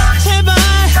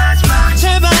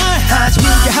 제발 하지마.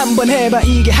 네가 한번 해봐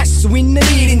이게 할 수 있는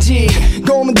일인지.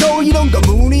 고민도 이런 거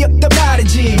문이 없단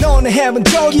말이지. 너는 해본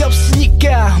적이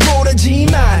없으니까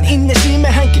모르지만 인내심에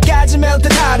한계까지면 다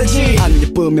다르지. 안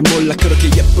예쁘면 몰라 그렇게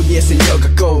예쁘게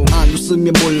생겨갖고 안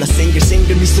웃으면 몰라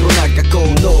생글생글 미소로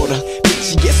나가고 놀아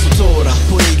미치겠어 돌아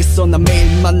보이겠어 나 매일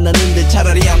만나는데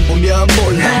차라리 안 보면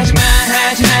몰라. 하지마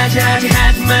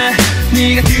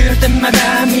네가 그럴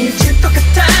때마다 미칠 것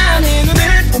같아. 내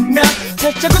눈을 보며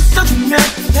살짝 웃어주면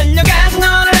달려가서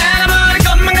너를 알아볼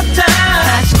것만 같아.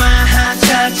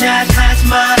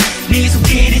 하지마 네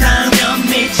손길이 닿으면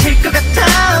미칠 것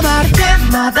같아. 말할 때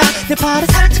내 발을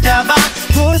살짝 잡아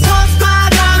돌아서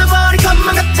가버릴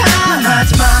것만 같아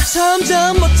하지마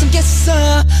점점 못 참겠어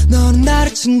너는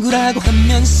나를 친구라고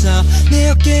하면서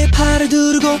내 어깨에 팔을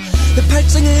두르고 내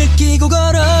팔짱을 끼고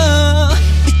걸어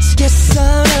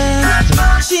미치겠어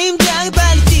난 심장이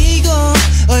빨리 뛰고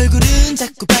얼굴은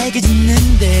자꾸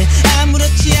빨개지는데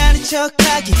아무렇지 않은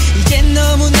척하기 이젠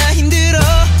너무나 힘들어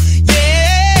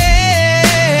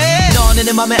yeah. 너는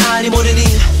내 맘에 아니 모르니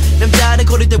남자는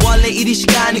고를 때 원래 이리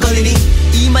시간이 걸리니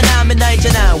이만하면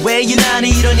나있잖아 왜 유난히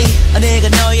이러니 내가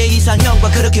너의 이상형과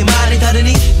그렇게 많이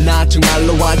다르니 나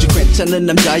정말로 아주 괜찮은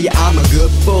남자야 I'm a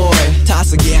good boy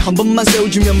타성에 한 번만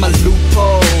세워주면 my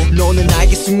loophole 너는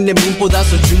나에게 숙내 문보다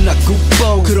서준나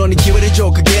굿보 그러니 기회를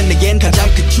줘 그게 내겐 가장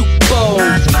큰 축복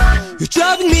You're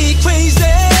driving me crazy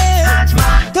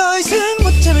더 이상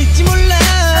못 참을지 몰라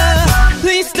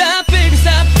Please stop baby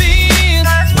stop it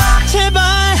제발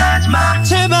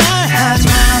제발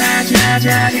하지마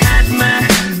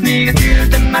네가 들을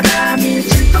때마다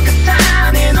미칠 것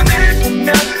같아 내 맘을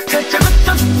보면 살짝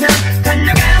웃어주면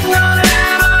달려가는 너를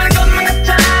알아버릴 것만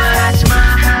같아 하지마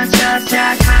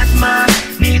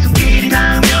네 손길이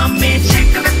닿으면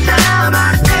미칠 것 같아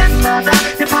말할 때마다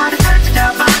내 발을 살짝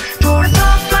잡아 돌아서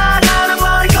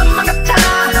알아버릴 것만 같아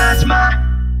하지마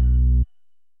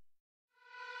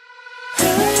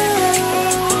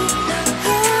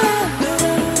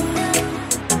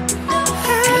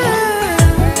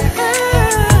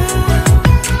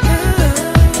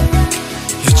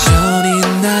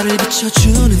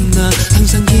비춰주는 너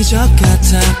항상 기적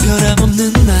같아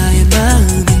변함없는 나의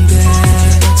마음인데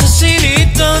자신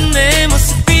있던 내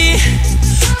모습이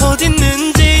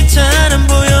어딨는지 잘 안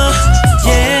보여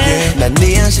yeah. 난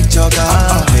네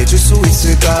안식처가 해줄 수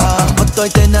있을까 어떨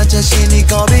때 나 자신이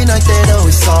겁이 날 때도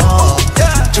있어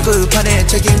조급한 내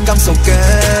책임감 속에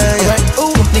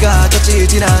네가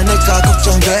젖지진 않을까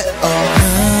걱정돼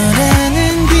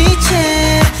너라는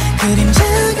빛에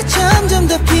그림자가 점점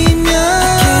더 피면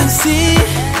I can't see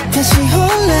다시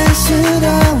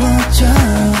혼란스러워져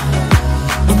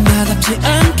나답지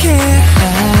않게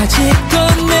아직도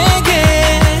내게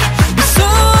미소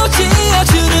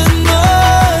지어주는 널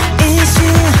이제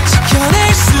지켜낼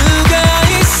수가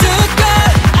있을까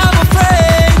I'm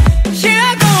afraid Here I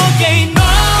go again no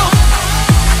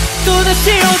또다시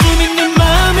어둠이 내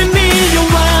맘에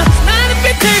밀려와 나는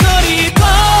비틀거리고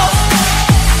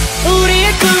우리의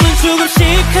꿈은 조금씩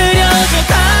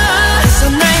흐려져가 그래서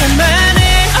나야만의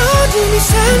어둠이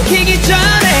삼키기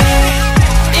전에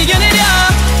이겨내려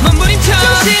몸부림쳐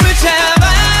중심을 잡아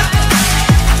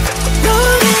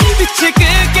너의 빛을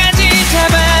끝까지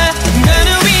잡아 너는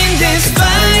win this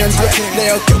fight 내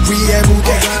어깨 위에 무게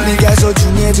네가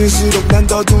소중해질수록 난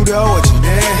더 두려워지네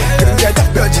그림자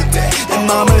딱 펴질 때 내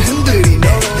맘을 흔들리네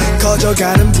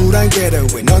커져가는 불안개를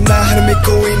왜 넌 나를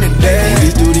믿고 있는데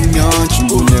우리 둘이면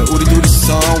충분해 우리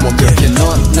둘이서 완벽해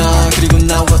너와 나 그리고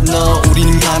나와 너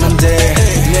우리는 하나인데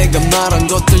내가 말한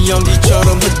것들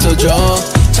연기처럼 흩어져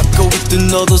잡고 있던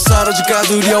너도 사라질까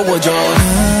두려워져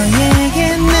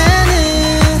너에게 나는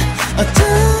어떤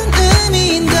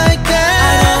의미인 걸까 I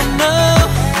don't know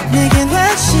내겐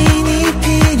확신이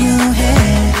필요해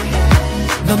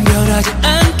넌 변하지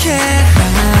않게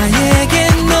나에게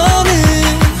너는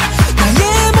나의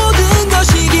모든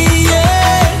것이기에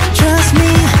Trust me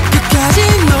끝까지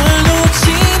널 놓진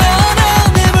않아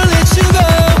Never let you go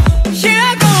Here I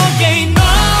go again no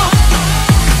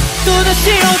또다시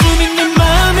어둠이 내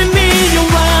맘에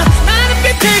밀려와 나는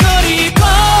비틀거리고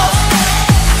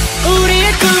우리의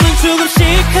꿈은 조금씩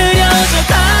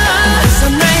흐려져가 그래서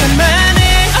나야만의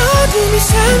어둠이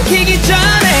삼키기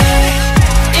전에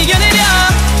이겨내려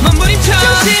몸부림쳐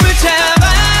중심을 잡아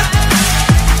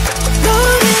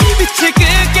너의 빛을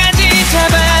끝까지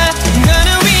잡아 너는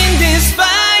win this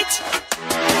fight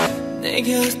내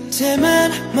곁에만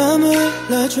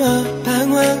머물러줘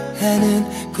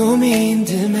방황하는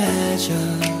고민들마저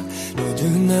모두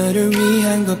너를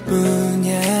위한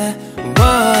것뿐이야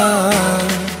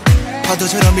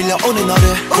파도처럼 밀려오는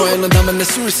너를 과연 넌 다 만날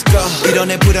수 있을까 이런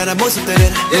내 불안한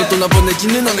모습들은 널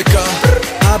떠나보내지는 않을까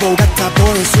바보 같아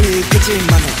보일 수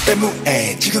있겠지만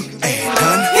때문에 지금의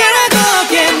넌 Here I go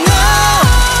again no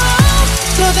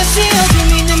또다시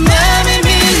어둠이 내 맘에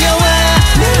밀려와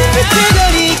나를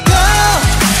비틀거리고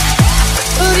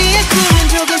우리의 꿈은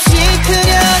조금씩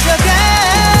흐려져가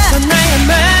그래서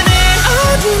나야만의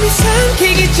어둠이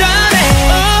삼키기 전에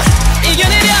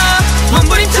이겨내려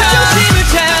몸부림쳐 중심을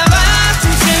잡아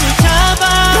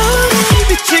너의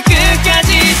빛을 끝까지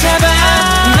잡아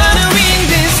너는 win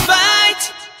this fight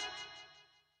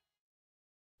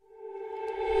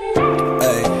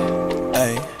Ay,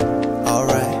 ay,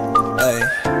 alright, ay,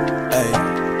 ay,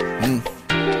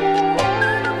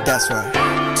 that's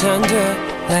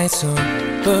나의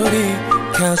손불이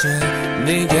켜져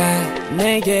네가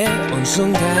내게 온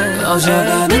순간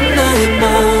꺼져가는 나의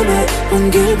마음에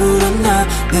온길 불었나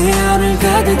내 안을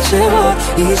가득 채워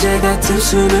이제 같은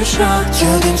숨을 쉬어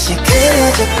조금씩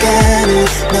그려져가는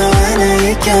너와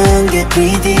나의 경계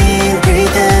Breathe in,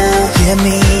 breathe out, hear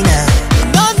me now.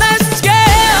 넌 날 숨게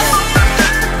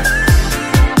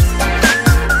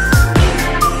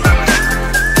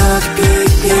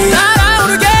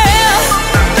날아오르게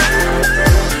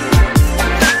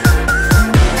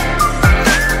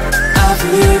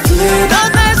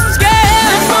넌 날 숨게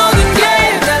내 모든 게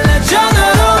달라져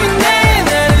너로 인해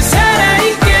나를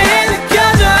살아있게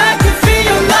느껴져 I can feel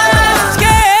your love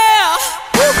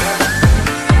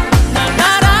날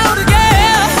날아오르게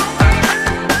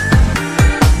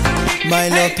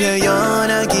말로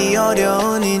표현하기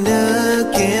어려운 이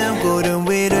느낌 구름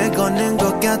위를 걷는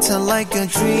것 같아 like a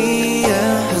dream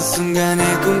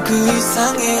한순간의 꿈 그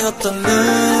이상의 어떤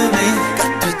의미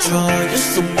같아져 You're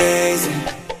so amazing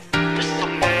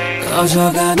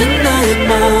꺼져가는 나의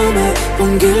마음에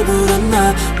온길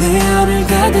불었나 내 안을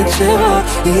가득 채워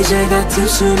이제 같은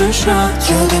숨을 쉬어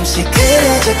조금씩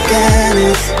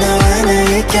그려져가는 너와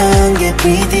나의 경계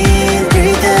Breathe in,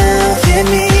 breathe out, hear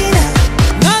me now.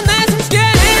 넌 날 숨게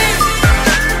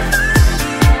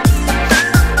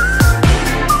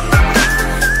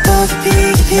더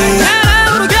깊이 깊이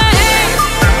날아오르게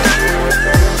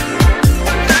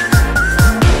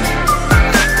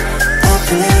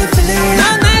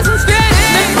넌 날 숨게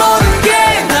내 모든 게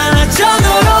달라져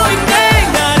너로 인해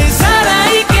나를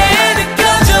살아있게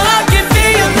느껴져 I can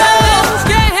feel your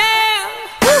love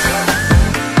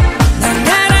날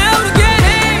날아오르게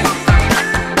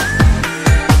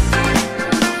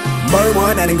뭘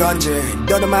원하는 건지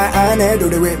너는 말 안 해 Do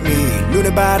it with me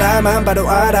눈에 바라만 봐도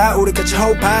알아 우리 같이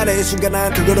호흡하는 이 순간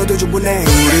난 그걸로도 충분해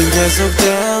우린 계속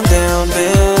down down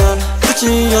down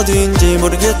끝이 어딘지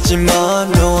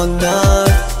모르겠지만 너와 난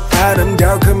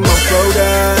아름다운 그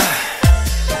무엇보다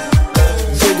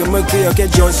지금을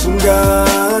기억해준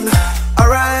순간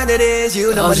Alright it is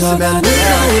you 너만 있으면 꺼져가는 돼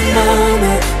나의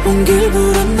마음에 온길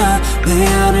불었나 내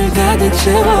안을 가득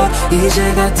채워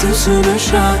이제 같은 숨을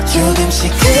쉬어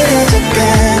조금씩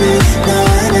그려져가는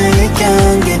너와 나의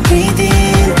경계 Breathe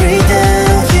in, breathe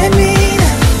out, hear me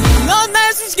now. 넌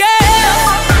날 숨게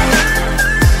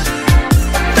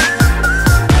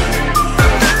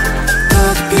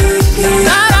더 깊이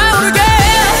날아오르게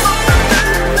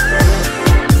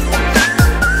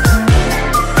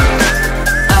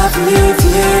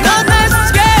넌 날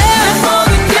숨게 내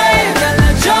모든 게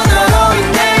달라져 너로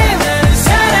인해 나를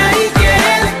살아있게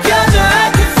느껴져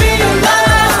I can feel your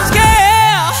love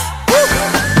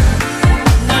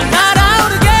날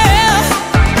날아오르게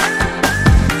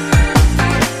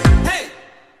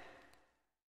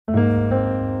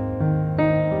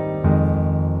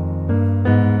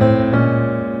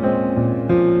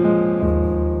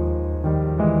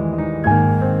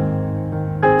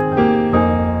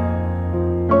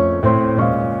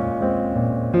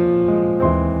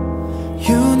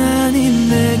유난히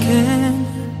내겐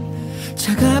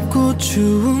차갑고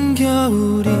추운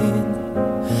겨울인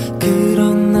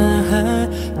그런 날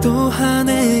또 한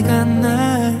해가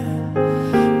날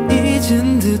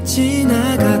잊은 듯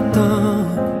지나갔던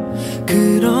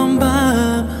그런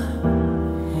밤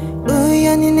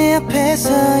우연히 내 앞에 서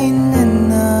있는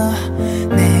너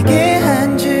내게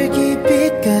한 줄기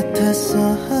빛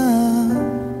같았어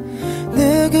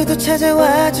누구도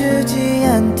찾아와 주지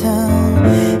않던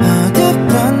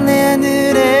어둡던 내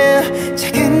하늘에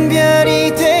작은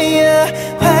별이 되어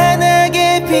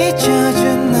환하게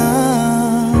비춰준 너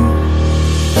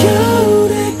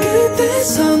겨울의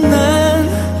끝에서 난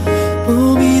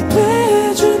봄이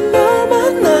돼준 널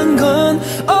만난 건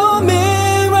Oh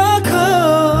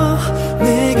miracle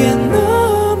내겐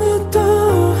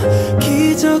너무도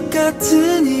기적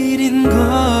같은 일인걸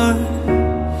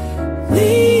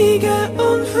네가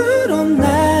온 후로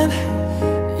난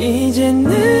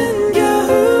이제는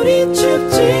겨울이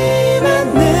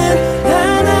춥지만은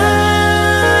않아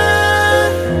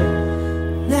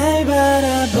날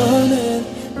바라보는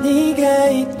네가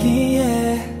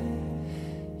있기에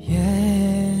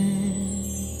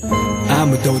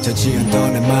아무도 자지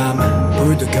않던 내 맘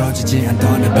불도 꺼지지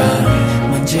않던 내 밤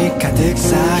먼지 가득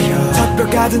쌓여 턱뼈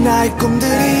가득 나의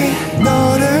꿈들이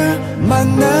너를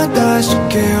만나다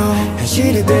싶게요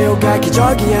현실이 되어가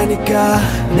기적이 아닐까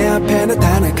내 앞에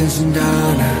나타난 큰 순간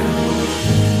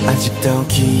아직도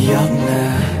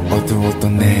기억나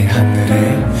어두웠던 내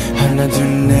하늘에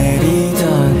하나둘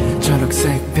내리던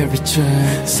초록색 별빛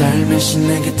빛을 살며시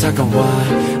내게 다가와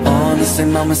어느새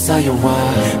맘에 쌓여와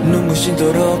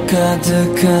눈부시도록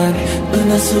가득한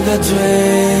은하수가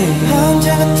돼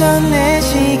혼자 걷던 내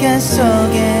시간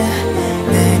속에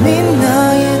내민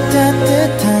너의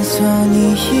따뜻한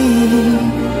손이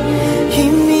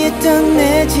희미했던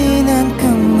내 지난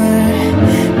꿈을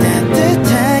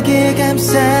따뜻하게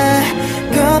감싸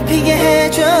꽃피게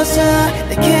해줘서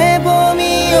내게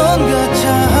봄이 온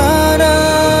것처럼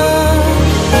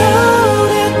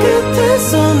겨울의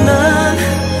끝에서 난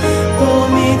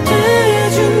봄이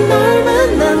돼준 널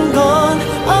만난 건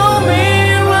a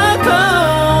miracle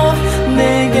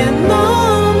내게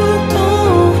너무도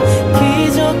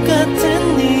기적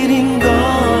같은 일인걸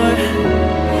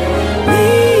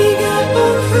네가 온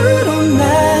후로 난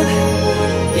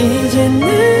이제는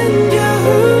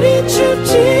겨울이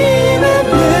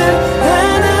춥지만은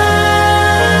않아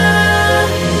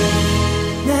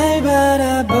날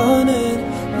바라보는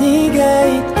네가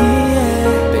있기에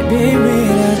Baby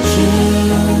without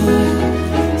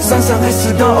you 상상할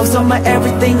수도 없어 my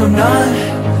everything or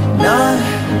none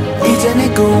이제 내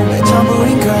꿈의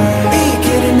전부인걸 이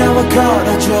길을 나와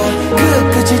걸어줘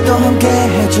끝까지 또 함께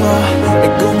해줘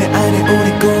내 꿈의 안에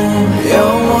우리 꿈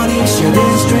영원히 share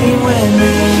this dream with me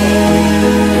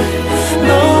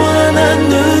너와 난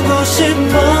누고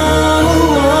싶어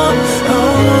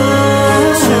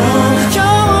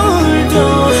겨울도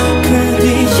그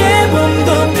뒤에 봄도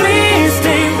Please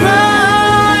stay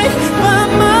right by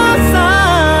my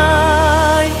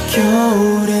side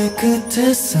겨울의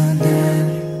끝에서 난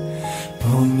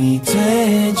봄이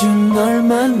돼준 널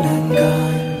만난 건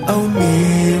Oh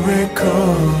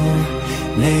miracle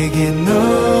내게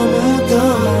너무도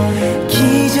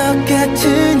기적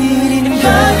같은 일인가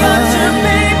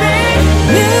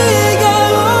네가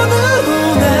온 후로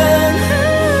난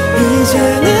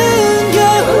이제는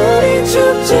겨울이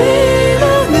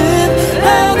춥지만은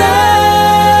않아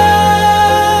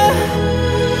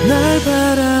날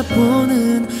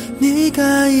바라보는 네가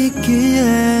있기에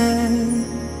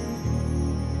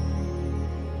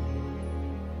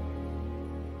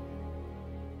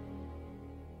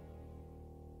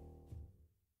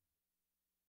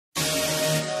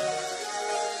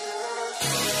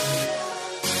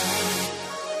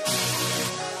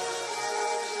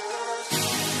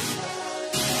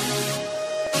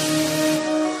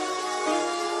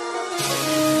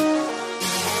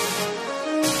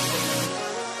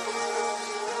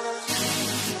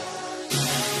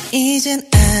이젠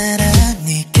알아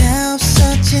네가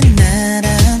없어진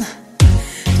나란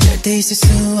절대 있을 수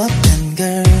없단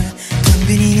걸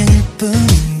텅빈 인형일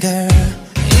뿐인 걸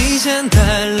이젠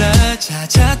달라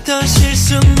찾았던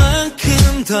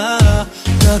실수만큼 더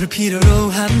너를 필요로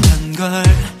한단 걸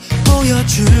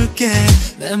보여줄게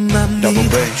내 맘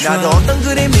믿어줘 나도 어떤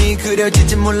그림이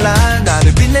그려질지 몰라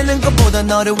나를 빛내는 것보다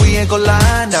너를 위해 골라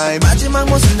나의 마지막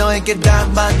모습 너에게 다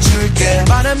맞출게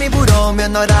바람이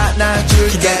불어오면 널 안아줄게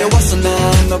기다려왔어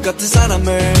난 너 같은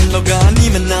사람을 너가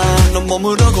아니면 난 너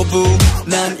머무러 거부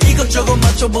난 이것저것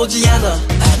맞춰보지 않아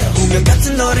운명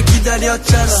같은 너를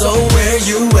기다렸잖아 So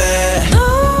where you at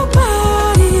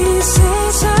Nobody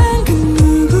세상 그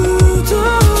누구도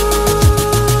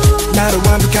나를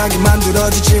완벽하게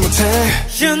만들어주지 못해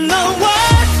You know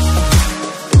what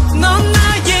넌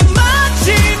나의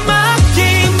마지막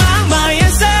희망 My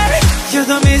answer You're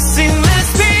the missing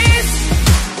last piece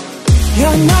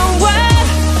You know what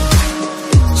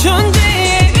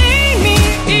존재의 의미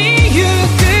이유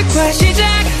끝과 시작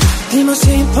The most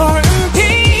important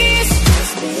piece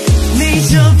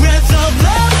Need your breath of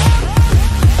love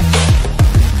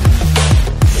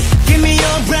Give me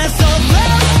your breath of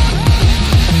love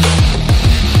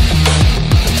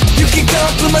You can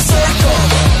complete my circle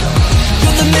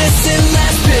You're the missing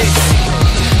last piece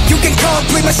You can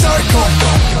complete my circle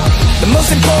The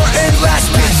most important last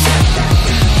piece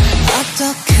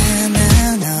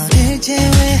어떡하나 너를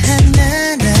제외한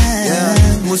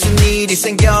나는 무슨 일이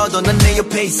생겨도 난 내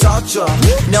옆에 있어줘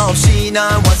너 없이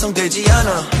난 완성되지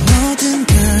않아 모든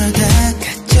걸 다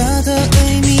가져도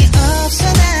의미 없어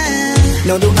난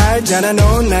너도 알잖아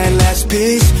넌 나의 last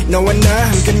piece 너와 나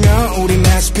함께면 우리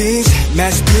masterpiece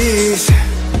masterpiece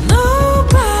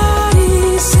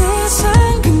Nobody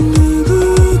세상 그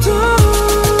누구도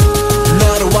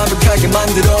나를 완벽하게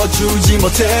만들어주지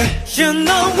못해 You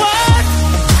know what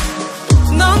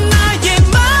넌 나의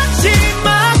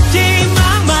마지막 희망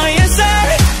My answer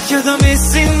You're the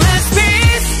missing last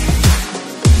piece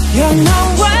You know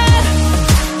what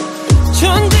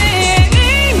존재의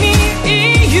의미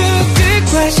이유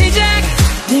끝과 시작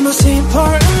The most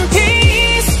important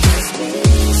piece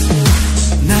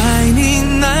나의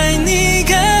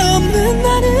네가 없는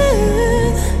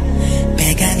나는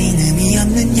배가 네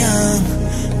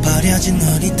젖은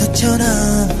놀이터처럼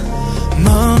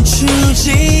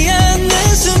멈추지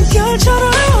않는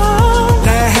숨결처럼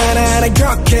나 하나하나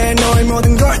격해 너의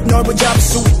모든 걸 널 붙잡을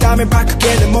수 있다면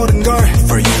바꾸게 내 모든 걸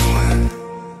For you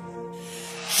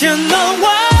You know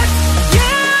what You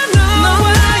know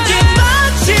what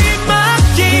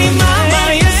마지막이 맘마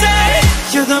You say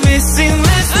You're the missing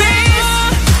last piece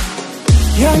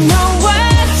You know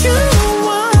what you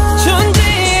want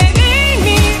존재의 의미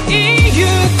이유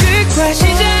끝과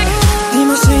시작 네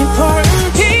most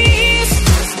important piece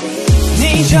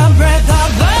Need your breath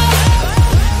of love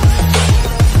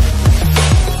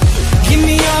Give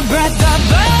me your breath of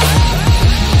love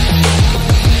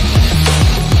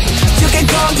You can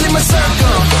complete my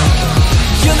circle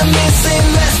You're the missing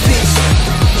last piece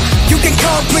You can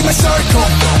complete my circle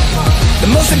The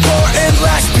most important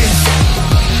last piece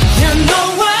You know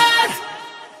what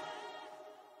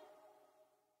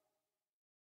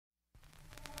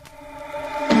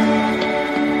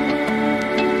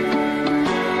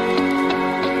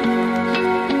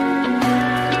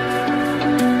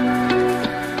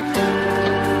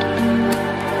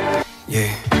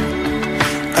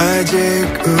아직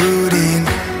우린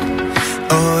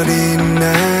어린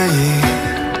나이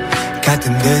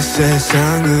같은데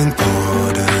세상은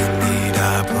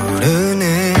어른이라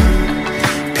부르네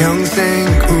평생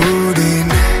우린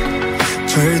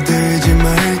철들지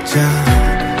말자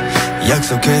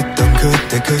약속했던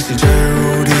그때 그 시절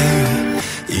우리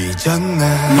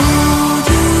잊었나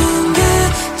모든 게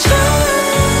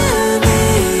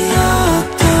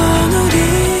처음이었던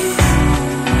우리에겐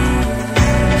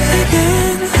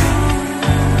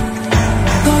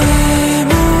너의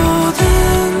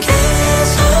모든 게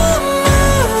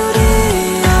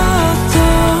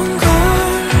선물이었던 걸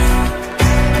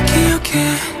기억해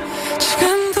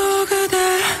지금도 그댈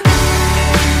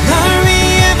널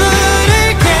위해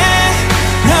부를게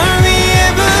널 위해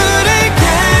부를게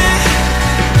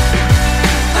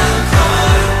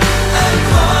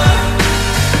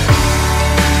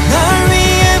널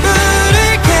위해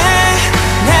부를게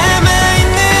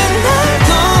남아있는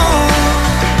날도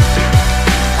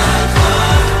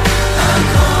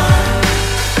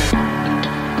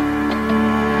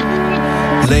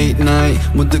Late night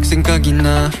문득 생각이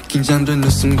나 긴장된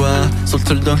웃음과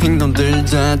서툴던 행동들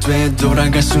다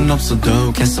되돌아갈 순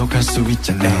없어도 계속할 수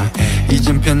있잖아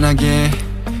이젠 편하게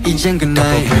이젠 good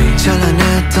night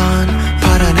찬란했던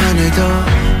파란 하늘도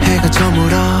해가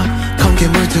저물어 검게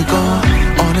물들고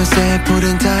어느새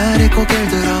푸른 달이 고개를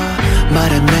들어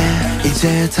말했네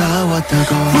이제 다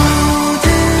왔다고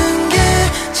모든 게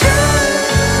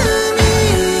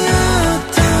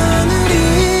처음이었던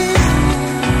우리에겐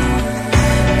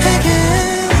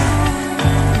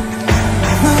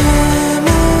너의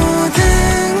모든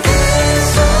게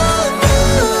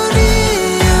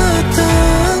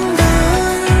선물이었던 걸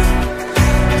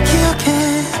기억해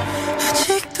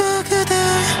아직도 그댈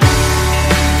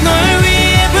널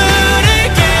위해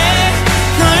부를게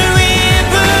널 위해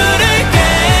부를게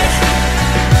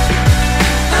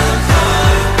널 위해 부를게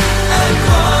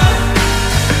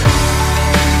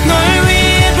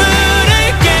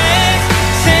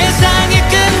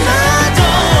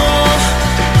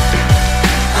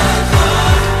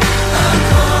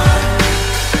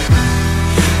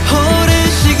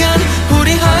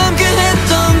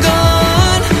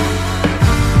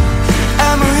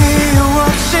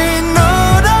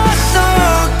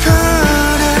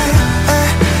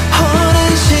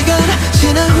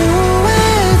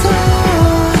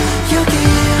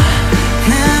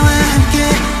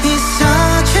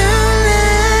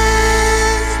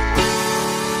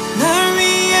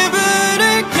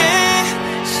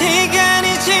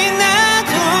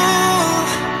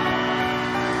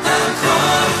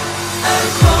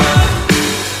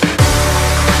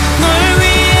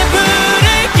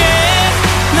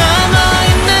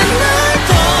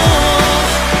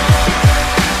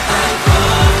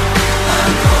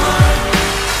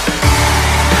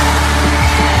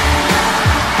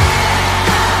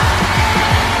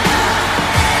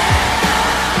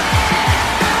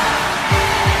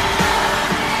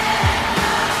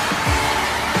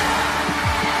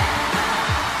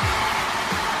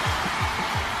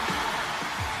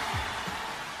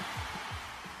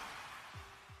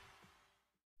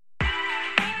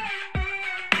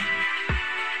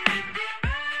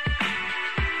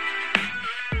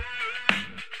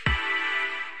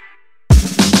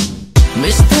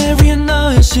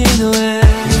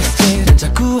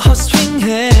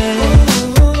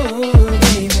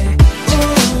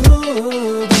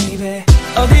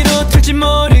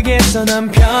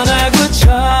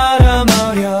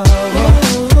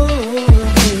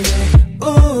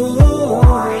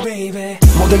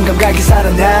모든 감각이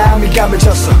살아나 미감을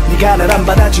줬어 네가 날 안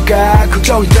받아줄까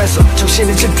걱정이 됐어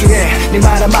정신을 집중해 네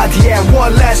말 한마디에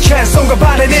One last chance 손과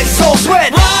발은 it's so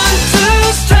sweat One, two,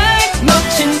 strike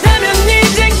놓친다면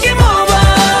이제 game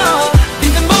over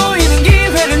빈틈 보이는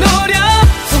기회를 노려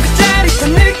손끝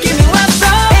짜릿한 느낌이 왔어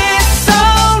It's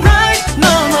alright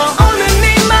너무 오늘 네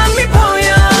맘이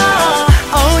보여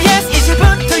Oh yes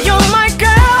이제부터 you're my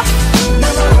girl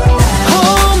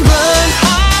Home run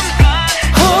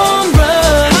Home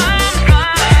run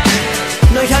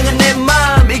널 향한 내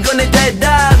맘 이건 내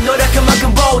대답 노력한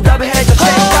만큼 보답을 해줘 제발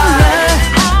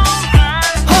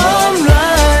Home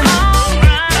run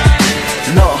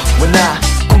너와 나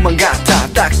꿈만 같아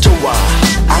딱 좋아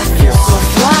I feel so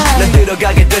fly 난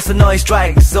들어가게 돼서 너의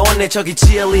strike zone 저기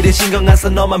cheerleader 신경 안 써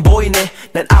너만 보이네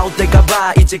난 out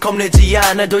될까봐 이제 겁내지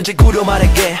않아 돌직구로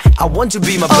말할게 I want you to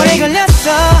be my 오래 baby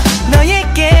걸렸어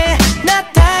너에게 나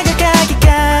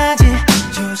다가가기까지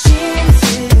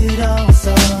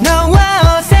조심스러웠어 너와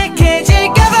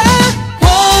어색해질까봐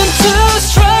One, two,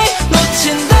 strike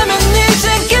놓친다면 이제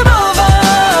game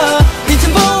over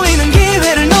빈틈 보이는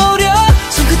기회를 노려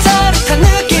손끝 짜릿한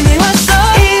느낌이 왔어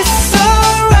It's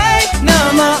alright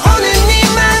너무 오늘 네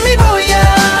맘이 보여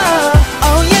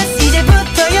Oh yes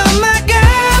이제부터 you're my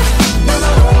girl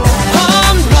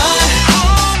Home run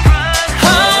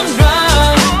Home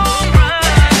run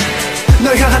널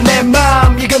향한 내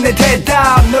맘 이건 내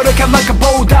대답 노력한 만큼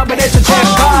보답을 해줘 제발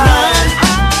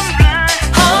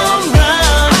Home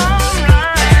run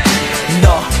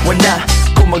너와 나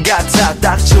꿈만 같아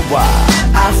딱 좋아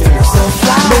I feel so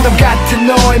fly 매너 같은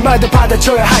너의 말도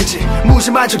받아줘야 할지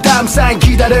무심한 다음 사인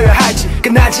기다려야 할지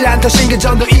끝나지 않던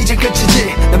신경전도 이제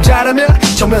끝이지 남자라면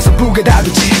정면서 부가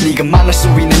답이지 네가 만날 수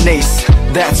있는 ace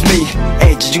That's me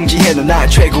애지중지해 너 나의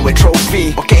최고의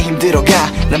트로피 어깨 힘들어가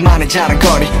나만의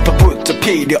자랑거리 밥부터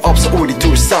필요 없어 우리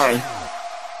둘 사이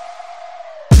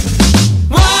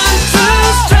One,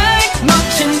 two, strike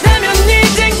놓친다면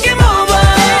이제 game over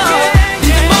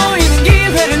빈틈 보이는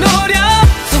기회를 노려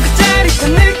손끝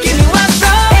짜릿한 느낌이 왔어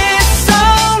It's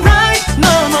alright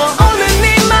너무 오늘 네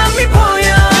맘이 보여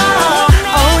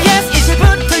Oh yes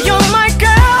이제부터 you're my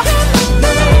girl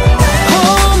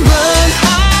Home run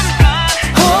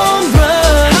Home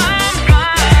run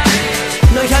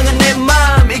널 향한 내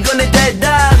맘 이건 내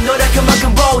대답 노력한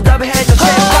만큼 보답을 해줘 제발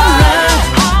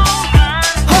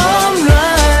Home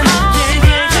run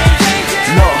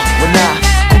너와 나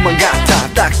꿈만 같아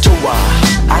딱 좋아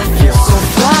I feel so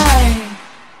fly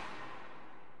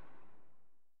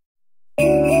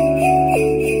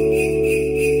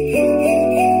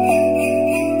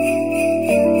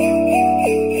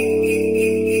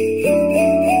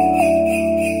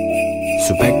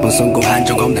수백 번 성공한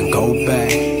적 없는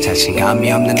고백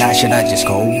자신감이 없는 I should I just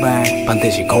go back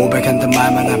반드시 고백한단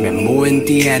말만 하면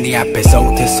무인디에 네 앞에서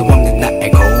웃을 수 없는 나의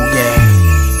고개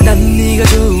난 네가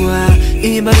좋아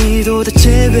이 말이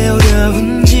도대체 왜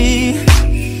어려운지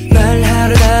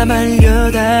말하려다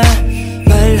말려다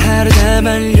말하려다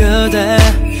말려다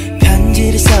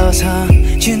편지를 써서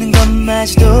주는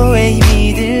것마저도 왜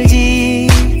힘이 들지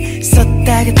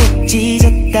썼다가 또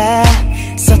찢었다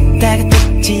썼다가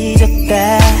또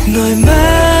찢었다 너의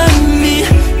마음이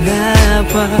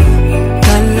나와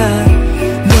달라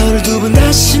너를 두 번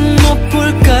다신 못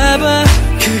볼까봐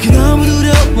그게 너무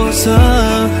두려워서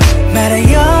말할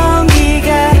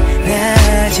용기가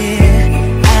나지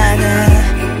않아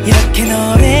이렇게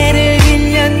노래를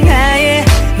빌려 나의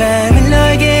마음을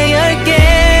너에게 열게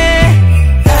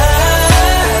I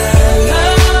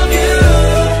love you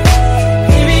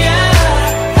baby I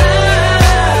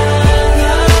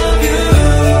love you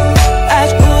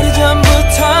아주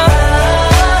오래전부터 I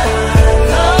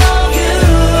love you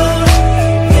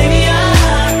baby I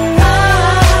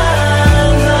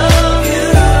love you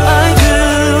I do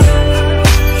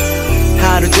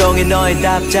하루 종일 너의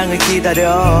답장을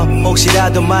기다려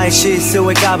혹시라도 마의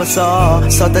실수할까봐서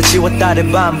썼다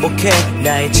지웠다를 반복해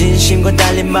나의 진심과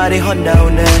달린 말이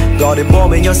헛나오네 거리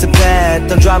보면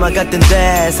연습했던 드라마 같은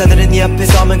대사들은 네 앞에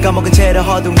서면 까먹은 채로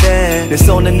허둥대 내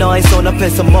손은 너의 손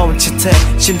앞에서 멈칫해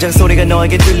심장 소리가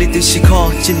너에게 들리듯이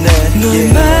커지네 너의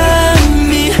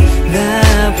마음이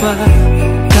나와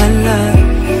달라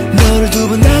너를 두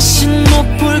번 다신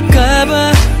못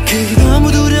볼까봐 그게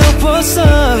너무 두려워서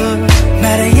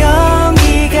말할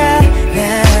용기가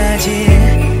나지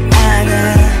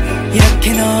않아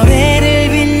이렇게 노래를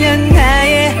빌려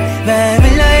나의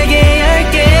마음을 너에게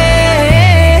열게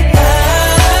I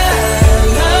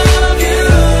love you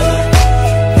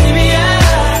baby I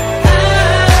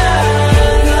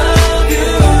love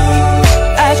you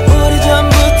아주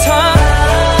오래전부터 I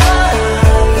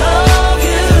love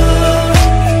you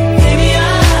baby I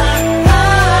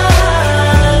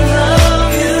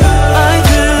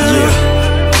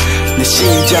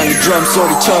드럼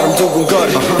소리처럼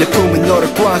두근거려 내 품에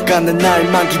너를 꽉 안는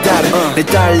날만 기다려 내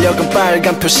달력은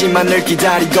빨간 표시만을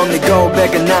기다리고 내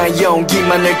고백은 나의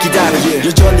용기만을 기다려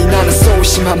여전히 나는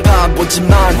소심한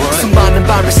바보지만 수많은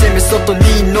밤을 새면서 또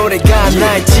네 노래가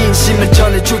나의 진심을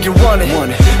전해주길 원해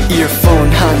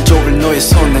이어폰 한 쪽을 너의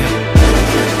손에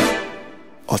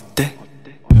어때?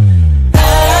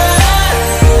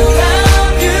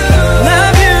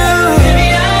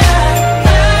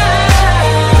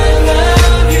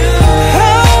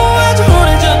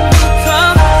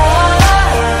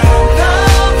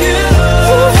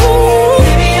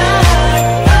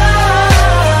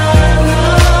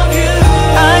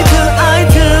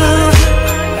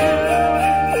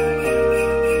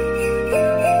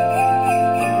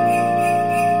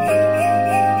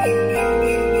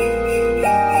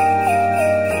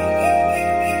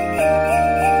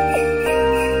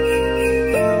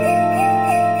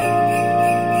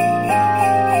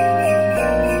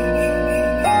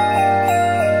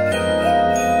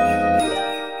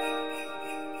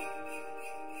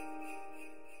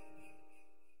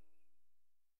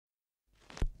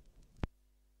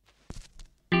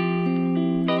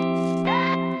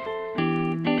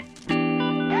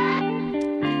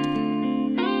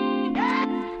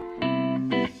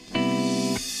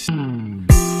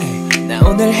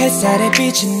 오늘 햇살에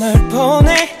비친 널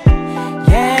보내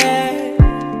yeah.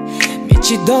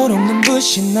 미치도록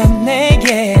눈부신 넌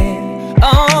내게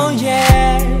oh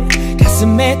yeah.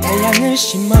 가슴에 태양을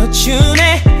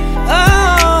심어주네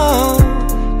oh.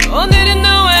 오늘은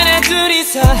너와 나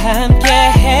둘이서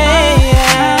함께해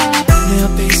내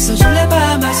옆에 있어줄래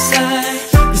by my side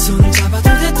네 손을 잡아도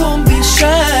돼 don't be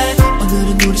shy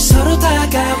오늘은 우리 서로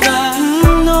다가와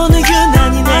오늘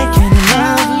유난히 내게는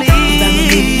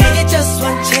lovely Just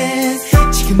one chance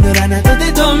지금 널 안아도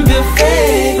돼 Don't be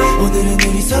afraid 오늘은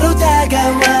우리 서로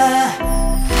다가와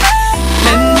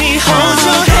Let me hold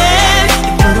your hand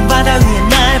이 푸른 바다 위에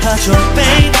날 봐줘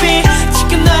baby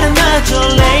지금 널 안아줘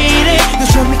lady You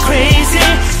drive me crazy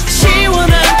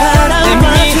시원한 바람 Let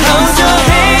me hold your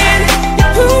hand 이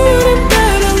푸른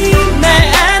바다 위에 날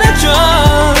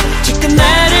안아줘 지금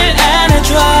나를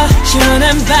안아줘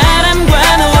시원한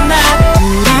바람과 너와 나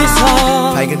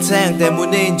둘이서 밝은 태양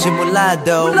때문인지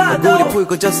몰라도 얼굴이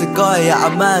붉어졌을 거야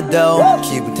아마도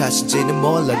기분 탓인지는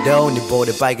몰라도 네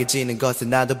볼에 빨개지는 것을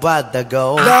나도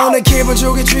봤다고 나 오늘 기분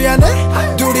좋게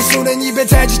취하네 둘이 손은 입에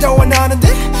대지도 않았는데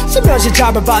스며시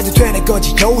잡아봐도 되는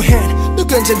거지 Go ahead 너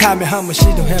괜찮다면 한번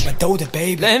시도해봐도 돼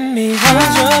baby Let me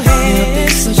hold your hand 네 옆에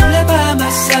있어줄래 by my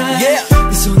side yeah.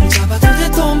 네 손을 잡아도 돼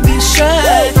don't be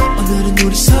shy 오늘은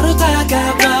우리 서로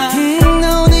다가와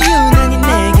너 오늘 유난히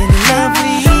내게는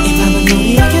lovely 이 밤은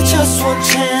우리에게 just one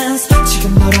chance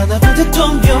지금 널 안아도 돼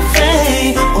don't be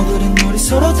afraid 오늘은 우리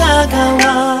서로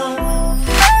다가와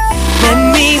Let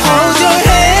me hold your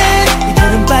hand 이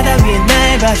푸른 바다 위에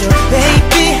날 봐줘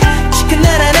baby 지금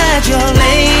날 안아줘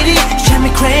lady You drive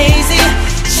me crazy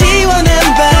시원한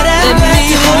바람 Let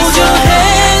me hold your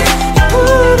hand 이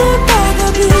푸른 바다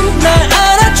위에 날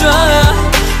안아줘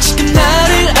지금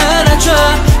나를 안아줘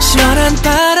시원한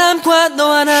바람과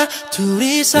너와 나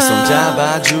둘이서 내 손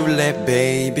잡아줄래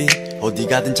baby 어디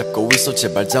가든 잡고 있어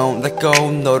제발 don't let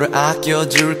go 너를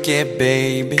아껴줄게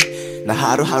baby 나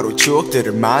하루하루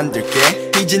추억들을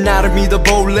만들게 이제 나를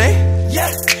믿어볼래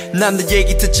남들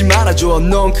얘기 듣지 말아줘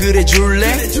넌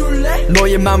그래줄래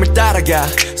너의 맘을 따라가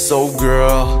So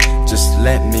girl just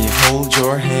let me hold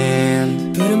your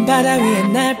hand 푸른 바다 위에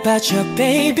날 봐줘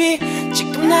baby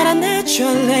지금 날 안아줘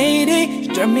lady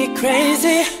You drive me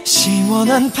crazy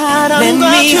시원한 바람과 Let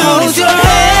me hold your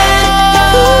hand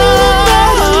푸른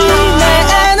바다 위에 날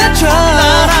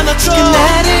안아줘 지금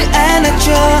나를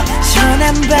안아줘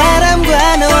시원한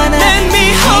바람과 너와 나 Let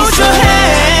me hold your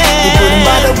hand 이 푸른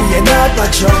바다 위에 날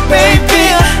봐줘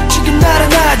baby 지금 날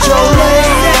안아줘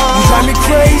lady You drive me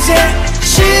crazy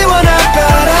시원한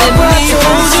바람과 Let me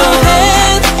hold your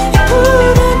hand 이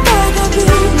푸른 바다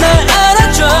위에 날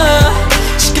안아줘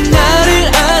지금 나를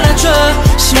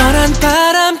안아줘 시원한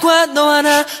바람과 너와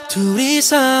나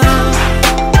둘이서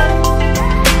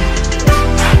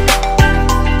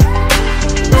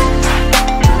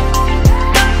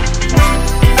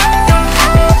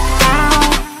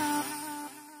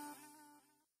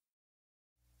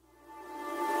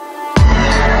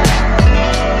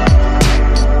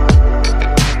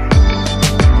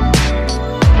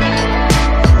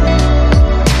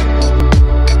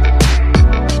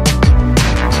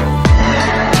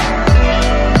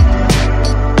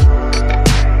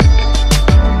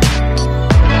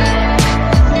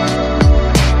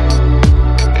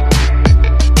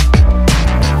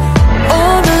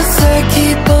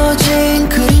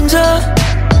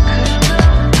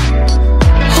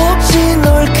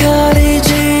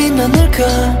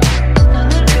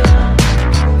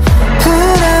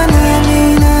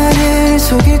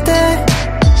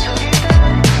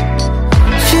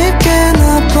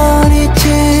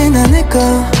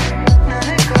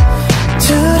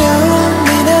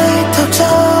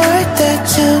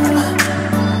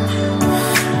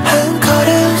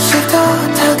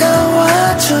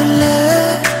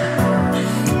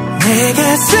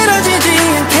내게 쓰러지지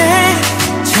않게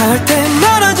절대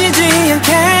멀어지지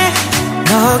않게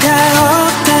너가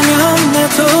없다면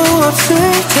나도 없을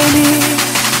테니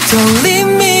Don't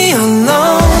leave me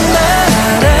alone 날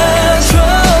알아줘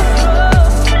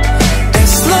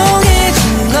As long as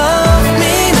you love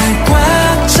me 날 꽉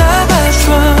잡아줘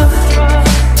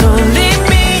Don't leave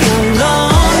me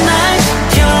alone 날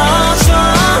지켜줘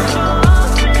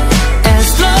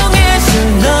As long as you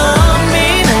love me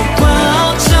날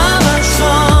꽉 잡아줘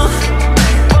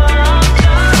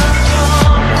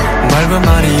말과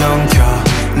말이 엉켜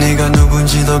네가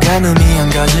누군지도 가늠이 안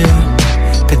가지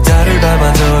페달을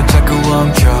밟아도 자꾸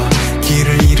엉켜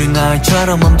길을 잃은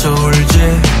아이처럼 멈춰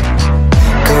울지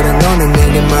그래 너는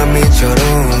내게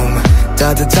맘이처럼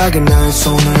따뜻하게 날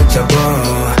손을 잡아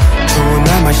추운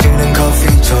날 마시는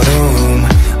커피처럼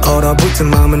얼어붙은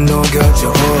맘은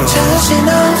녹여줘 자신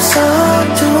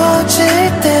없어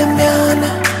두어질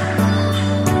때면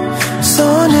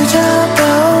손을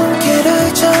잡아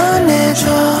길을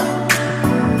전해줘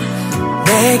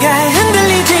내가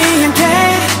흔들리지 않게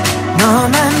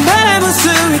너만 바라볼 수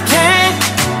있게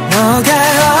너가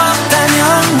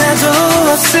없다면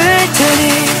나도 없을 테니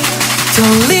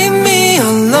Don't leave me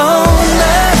alone 날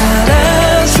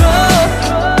알아줘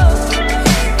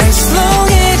As long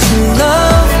as you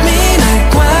love me 날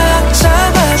꽉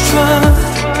잡아줘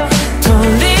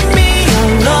Don't leave me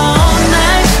alone 날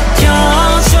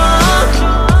지켜줘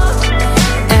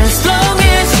As long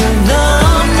as you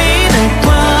love me 날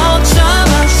꽉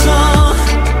잡아줘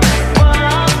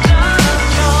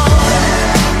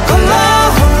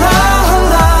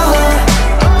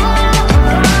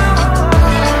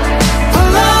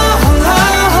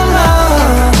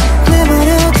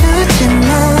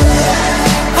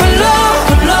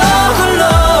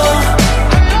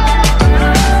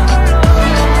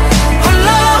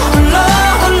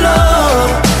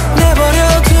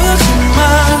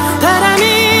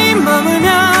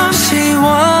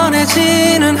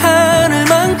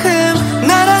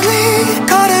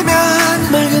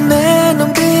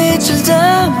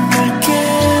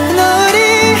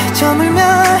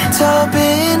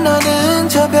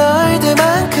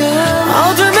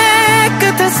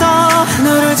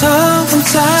너를 더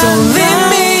품자 Don't leave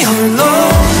me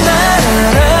alone 날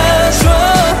알아줘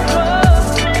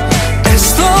As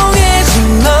long as you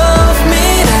love me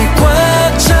날 꽉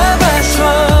잡아줘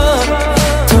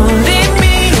Don't leave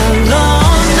me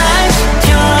alone 날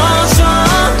지켜줘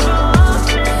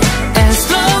As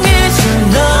long as you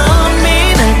love me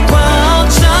날 꽉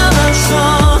잡아줘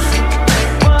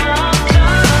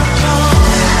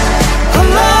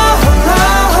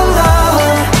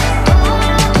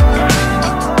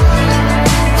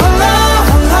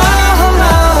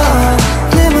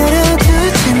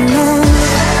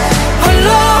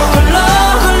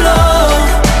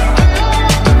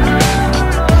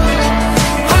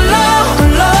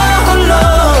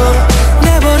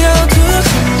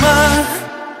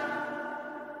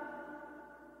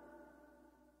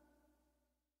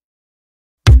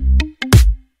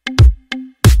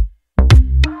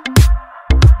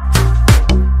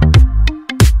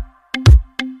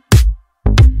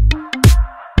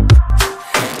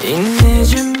이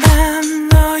늦은 밤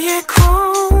너의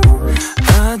코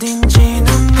어딘지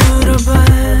넌 물어봐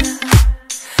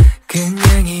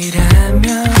그냥이라면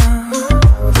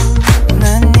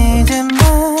난 이제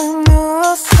막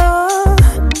누워서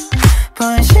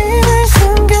본심을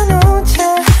숨겨놓은 채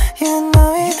You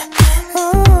know it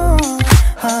Oh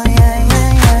yeah yeah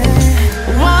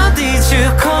yeah Why did you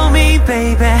call me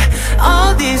baby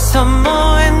어디서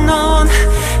뭐해 넌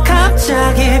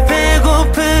갑자기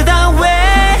배고프다 왜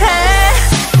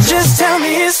Just tell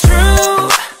me it's true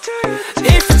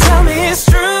If you tell me it's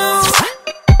true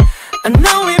I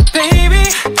know it baby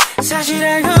사실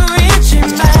알고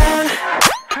있지만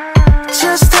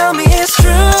Just tell me it's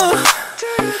true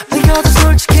네가 더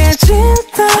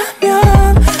솔직해진다면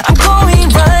I'm going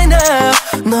right now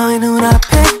너의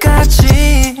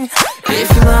눈앞에까지 If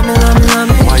you love me, love me, love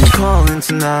me Why you calling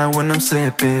tonight when I'm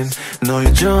sleeping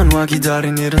너의 전화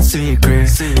기다린 이런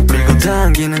secret 밀고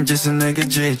당기는 짓은 내게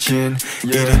지친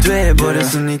일이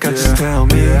돼버렸으니까 just tell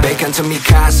me 백한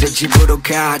터미카세 집으로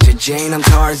가지 Jane I'm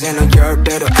Tarzan 너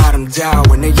 10배로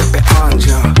아름다워 내 옆에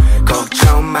앉아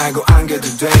걱정 말고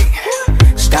안겨도 돼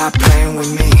Stop playing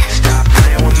with me Stop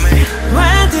playing with me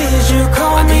Why did you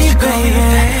call me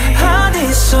baby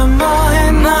어디서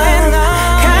뭐해 너의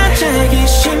갑자기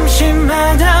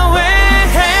심심하다 왜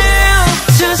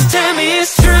Just tell me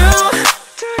it's true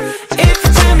If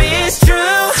you tell me it's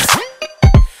true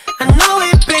I know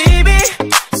it baby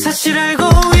사실 알고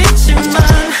있지만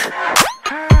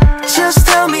Just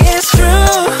tell me it's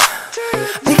true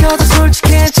네가 더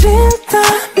솔직해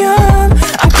솔직해진다면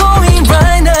I'm going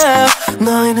right now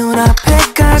너의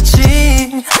눈앞에까지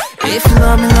If you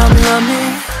love me, love me, love me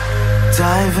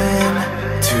Dive in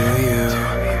to you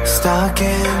Stuck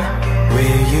in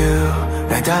with you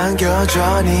날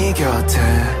당겨줘 네 곁에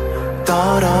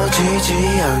떨어지지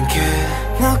않게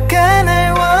너가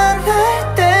날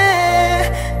원할 때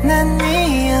난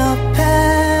네 옆에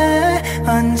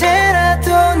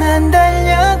언제라도 난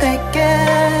달려갈게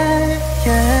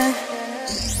yeah.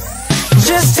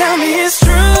 Just tell me it's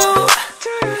true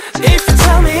If you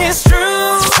tell me it's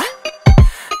true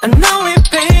I know it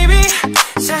baby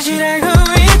사실 알고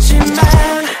있지만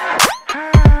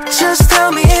Just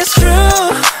tell me it's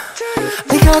true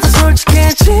네가 더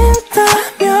솔직해진다면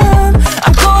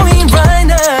I'm going right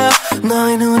now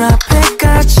너의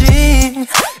눈앞에까지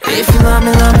If you love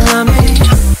me, love me, love me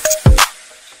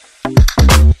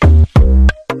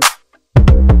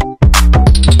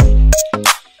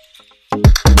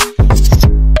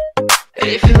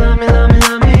If you love me, love me,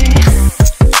 love me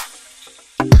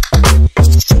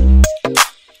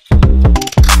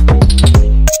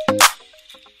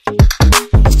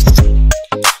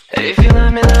If you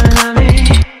love me, love me, love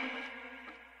me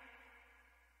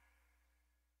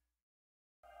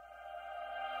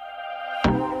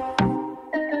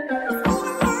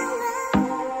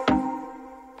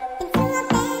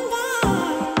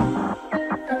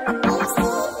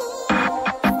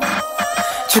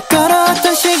쭉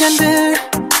걸어왔던 시간들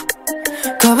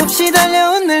겁없이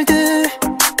달려온 날들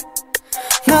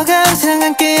너가 항상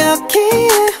함께였기에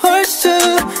올 수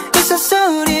있었어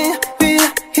우리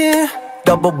We're here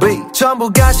Double B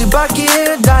전부가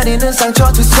뒤바퀴를 다니는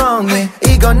상처투성이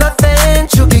이건 nothing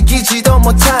죽이기지도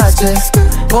못하지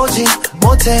보지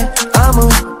못해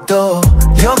아무도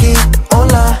여기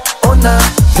올라온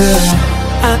나들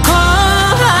I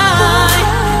call high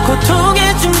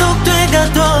고통에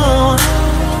중독돼가도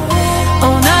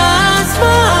Oh not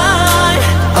smile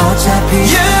어차피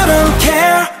You don't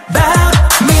care about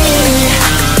me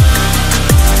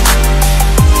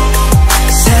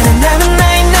살아남은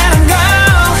나의 나란 걸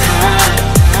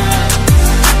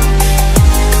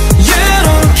You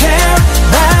don't care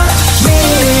about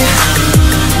me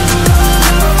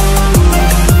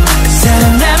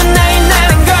살아남은 나의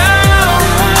나란 걸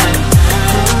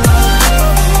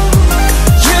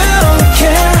You don't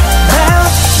care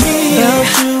about me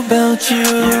About you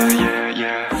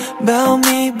About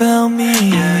me, about me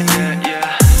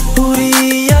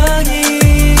우리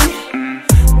이야기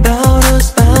About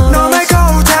us, about us 너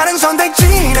말고 다른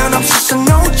선택지 난 없었어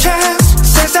no chance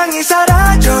세상이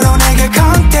사라져도 내게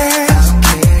contest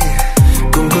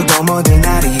꿈꾸던 모든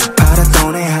날이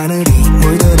파랗던 내 하늘이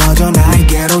물들어져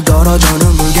나에게로 떨어져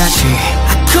눈물같이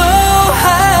Go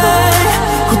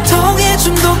high 고통에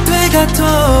중독돼가도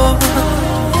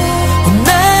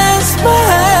난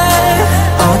smile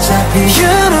어차피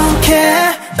You don't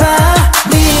care about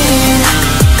me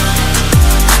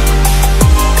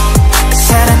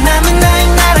살아남은 나의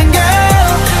나란 걸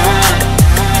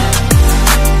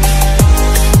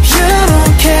You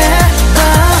don't care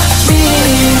about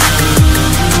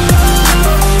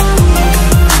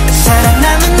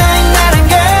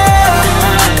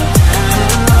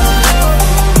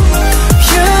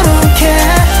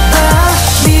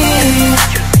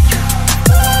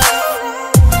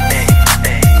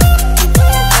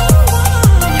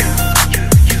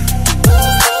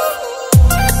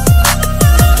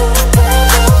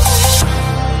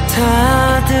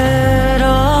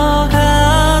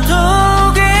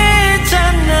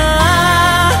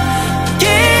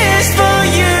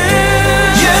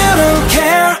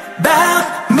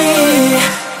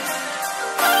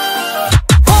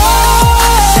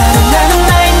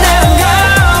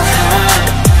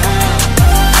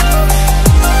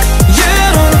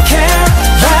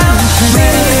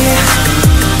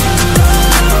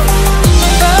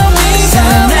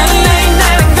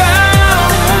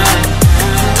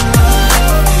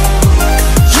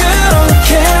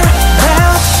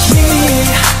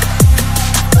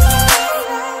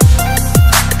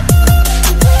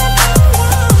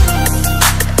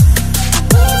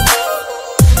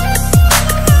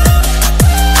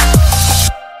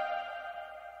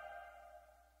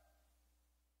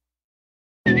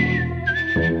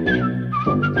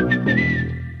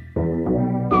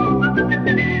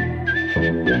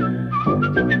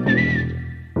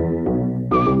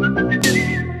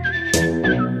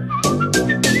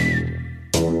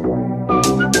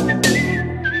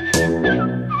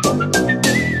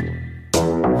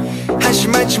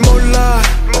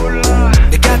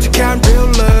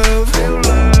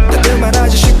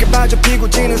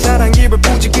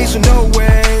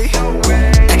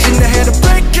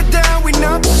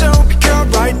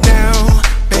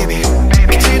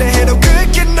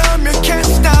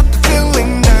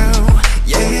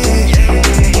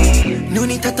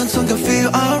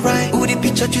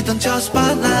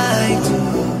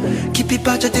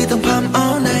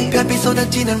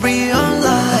쏟아지는 real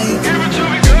life.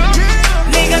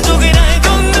 네가 독이라 해도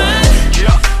난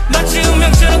마치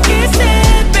운명처럼 kiss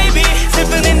it baby.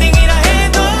 슬픈 엔딩이라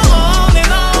해도 on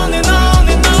and on and on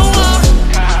and on.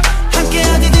 함께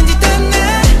어디든지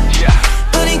닿네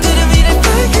우린 그룹 이래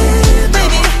fly it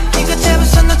baby. 이거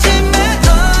잡아서 놓지 마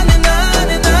on and on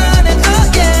and on and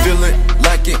on yeah. Feel it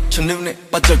like it 첫눈에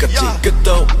빠져갔지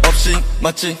끝도 없이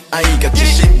마치 아이같이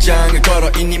심장을 걸어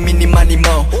이니 미니 마니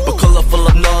모 But colorful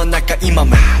of 넌 아까 이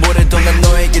맘에 뭐래도 난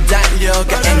너에게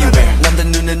달려가 anywhere 남들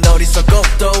눈은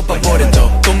어리석어도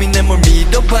바보래도 고민해 뭘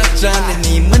믿어봤자 내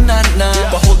님은 안나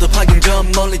But hold up 하긴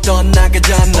좀 멀리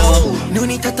떠나가잖아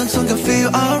눈이 탔던 순간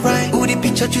feel alright 우리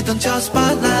비춰주던 저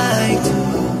spotlight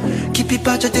깊이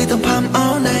빠져들던 밤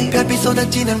all night 별빛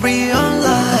쏟아지는 real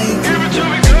life.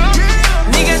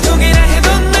 네가 독이라 해도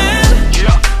난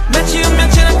마치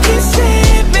운명처럼 kiss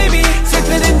it baby.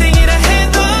 슬픈 엔딩이라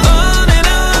해도 on and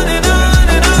on and on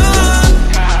and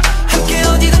on. 함께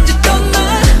어디든지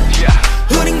떠나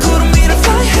우린 구름 위를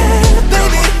fly high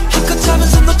baby. 힘껏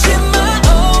잡아서 놓지 마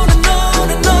on and on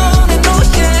and on and on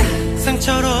yeah.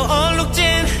 상처로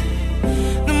얼룩진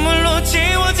눈물로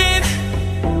지워진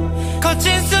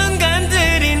거친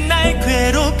순간들이 날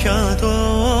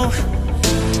괴롭혀도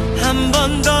한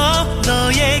번 더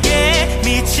너에게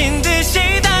미친 듯이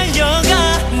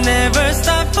달려가 Never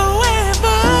stop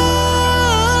forever.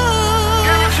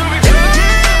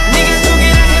 네가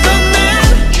독이라 해도 난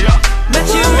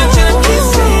마치 운명처럼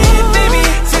kiss it baby.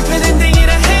 슬픈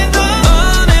엔딩이라 해도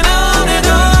on and on and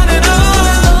on and on.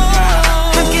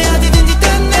 함께 어디든지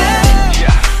떠나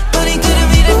우린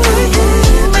그룹 이래 fly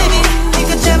high baby. 이거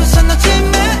잡아서 놓지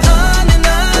마 on and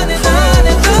on and on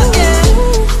and on yeah.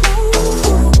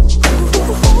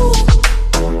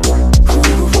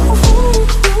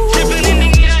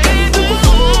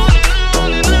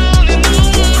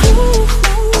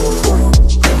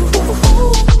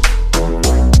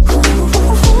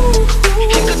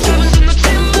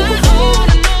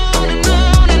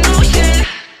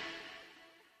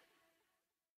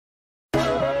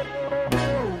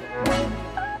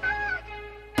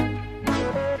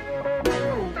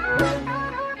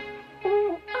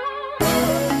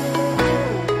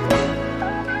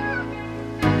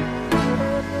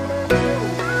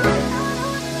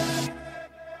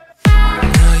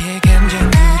 너의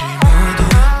감정들을 모두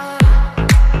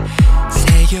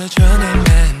새겨줘 내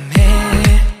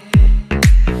맘에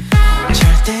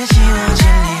절대 지워질 일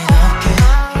없게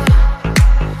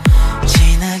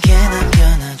진하게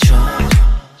남겨놔줘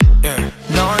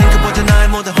넌 그보다 나의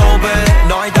모든 호흡에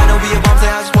너의 단어 위에 밤새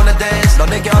I just wanna dance. 넌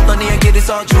내게 어떤 이야기를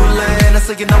써줄래 나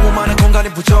쓰기 너무 많은 공간이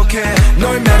부족해.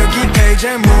 너의 매력이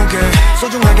페이지의 무게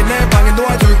소중하게 내 방에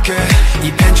놓아둘게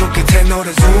이 펜초 끝에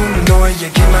노래 zoom 너의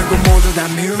얘기 말고 모두 다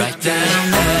mute Right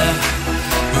down now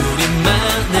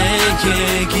우리만의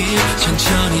얘기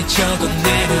천천히 적어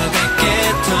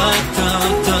내려갈게 더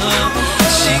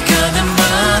시간은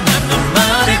많아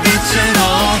너만의 빛으로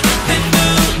내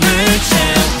눈을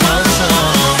채워서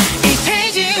이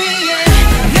페이지 위에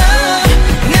너,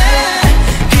 나,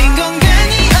 빈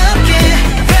공간이 없게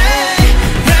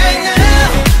right now.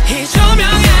 이 조명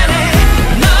아래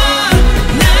너,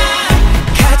 나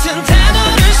같은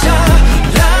단어를 써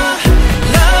love,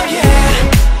 love yeah.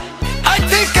 I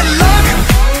think I love you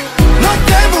너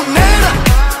때문에 나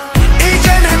이젠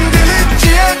흔들리지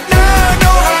않아 너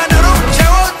하나로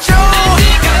채워줘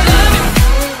네가 love you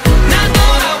난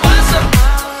돌아왔어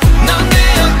넌 내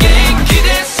어깨에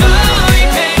기댔어 이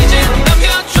페이지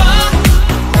넘겨줘.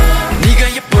 네가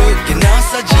예쁘게 나온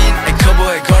사진에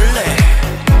커버에 걸래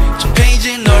저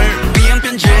페이지 널 위한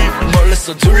편지를 몰래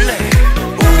써둘래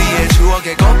우리의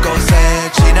추억의 곳곳에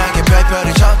진하게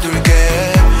별표를 쳐둘게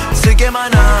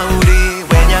쓰게만 하 우리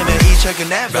왜냐면 이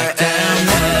책은 never Right down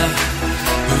end. now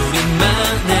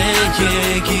우리만의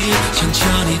얘기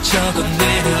천천히 적어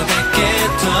내려갈게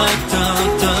더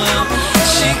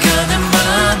시간은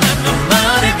많아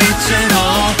너만의 빛으로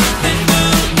내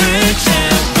눈을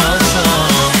채워서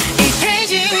이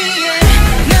페이지 위에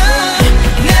너,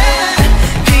 나,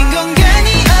 빈 공간이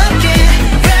없게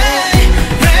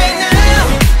right now.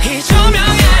 이 조명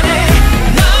아래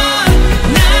너,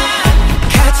 나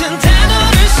같은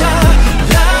단어를 써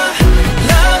love,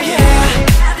 love yeah.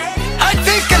 I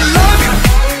think I love you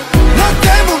너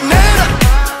때문에 나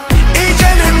이젠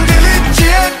흔들리지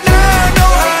않아 너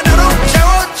하나로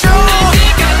채워줘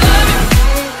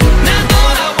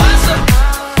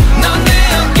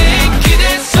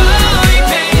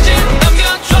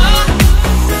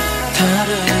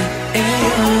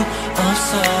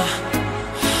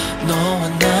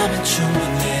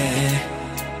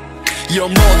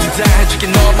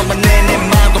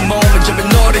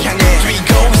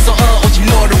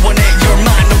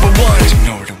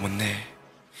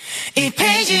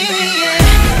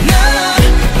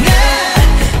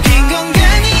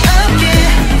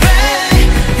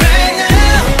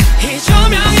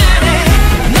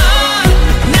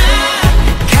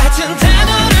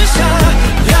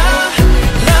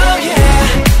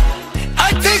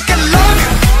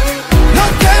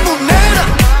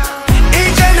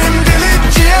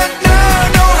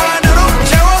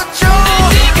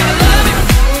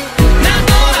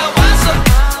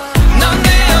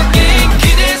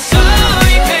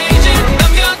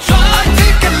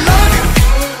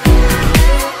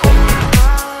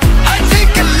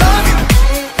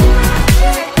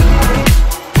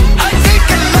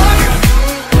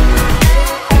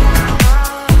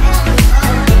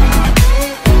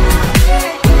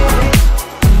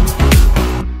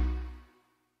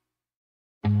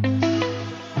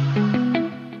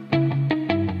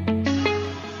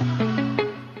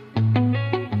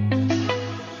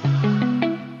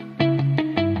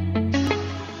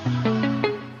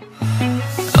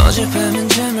어젯밤은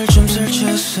잠을 좀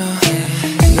설쳤어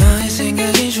너의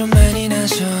생각이 좀 많이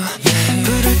나서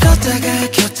불을 껐다가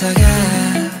켰다가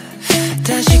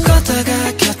다시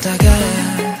껐다가 켰다가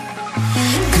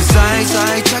그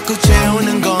사이사이 자꾸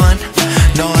재우는 건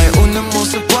너의 웃는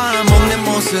모습과 먹는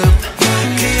모습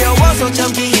귀여워서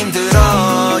참기 힘들어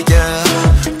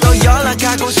yeah. 또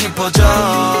연락하고 싶어져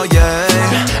yeah.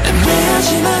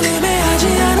 애매하지만 애매하지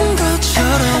않은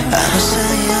것처럼 아무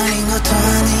사이 아닌 것도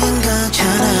아닌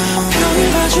것처럼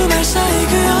평일 봐주 말 사이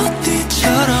그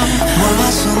어디처럼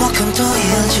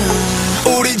월화수목금토일주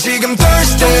우리 지금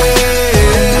Thursday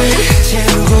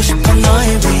채우고 싶어 너의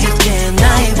weekend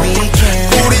나의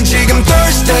weekend 우린 지금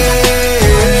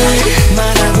Thursday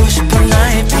말하고 싶어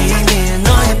나의 비밀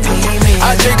너의 비밀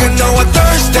아직은 너와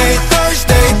Thursday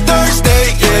Thursday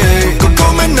Thursday yeah.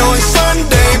 꿈꾸면 너의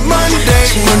Sunday Monday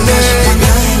Monday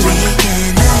나의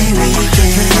weekend 나의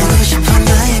weekend 말하고 싶어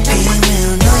나의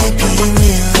비밀 너의 비밀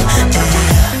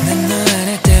난 너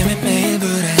하나 때문에 매일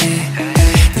불안해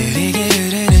느리게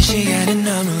흐르는 시간은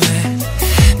너무해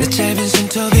내 짧은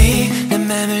손톱이 내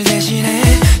맘을 대신해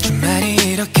주말이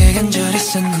이렇게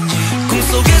간절했었는지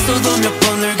꿈속에서도 몇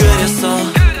번을 그렸어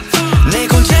내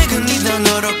건책은 네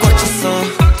단어로 꽉 찼어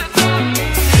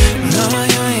너와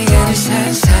여행하는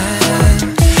산산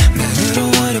맘으로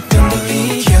월요병도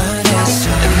이겨냈어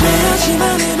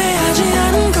애매하지만 애매하지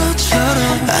않은 것처럼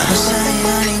아무 사이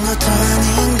아닌 것도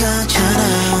아닌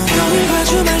것처럼 평일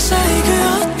봐주 말 사이 그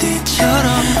어디처럼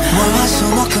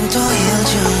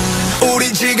월화수목금토일주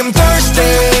우리 지금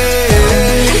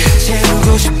Thursday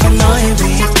채우고 싶어 너의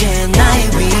weekend 나의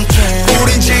weekend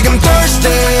우린 지금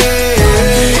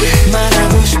Thursday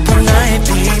말하고 싶어 나의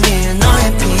비밀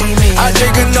너의 비밀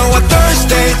아직은 너와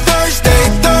Thursday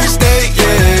Thursday Thursday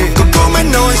yeah.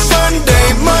 꿈꾸면 너의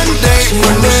Sunday Monday 채우고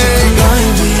Monday 싶어 너의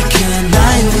weekend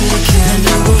나의 weekend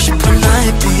나누고 싶어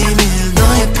나의 비밀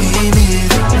너의 비밀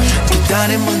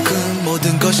기다린 만큼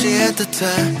모든 것이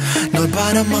애틋해 널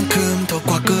바란 만큼 더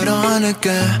꽉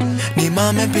끌어안을게 네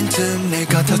맘의 빈틈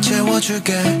내가 더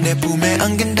채워줄게 내 품에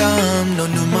안긴 다음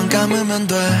넌 눈만 감으면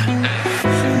돼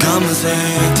검은색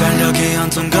달력에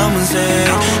한통 검은색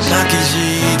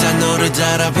바뀌지 다 너를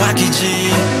따라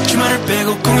바뀌지 주말을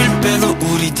빼고 공일 빼도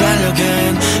우리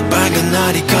달력엔 빨간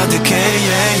날이 가득해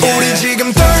yeah, yeah. 우리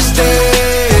지금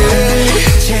Thursday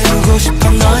채우고 싶어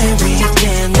너의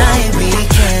weekend 나의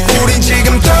weekend 우린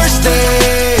지금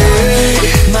Thursday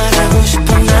말하고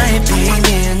싶어 나의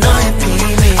비밀 너의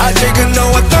비밀 아직은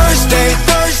너와 Thursday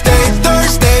Thursday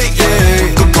Thursday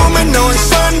yeah. 꿈꾸면 너의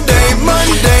Sunday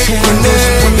Monday 채우고 Monday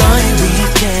싶어 너의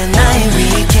weekend 나의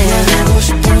weekend 나누고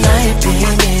싶어 나의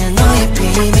비밀 너의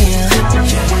비밀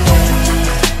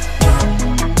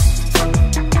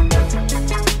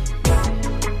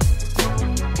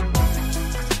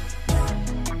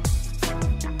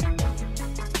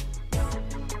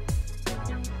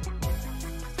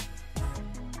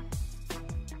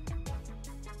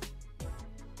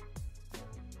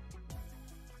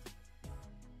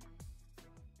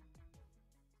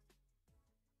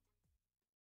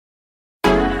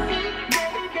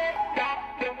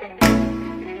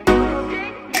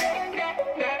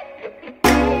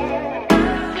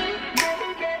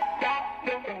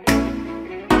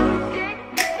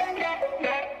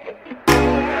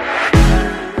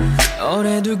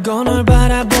오래 두고 널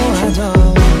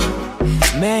바라보아도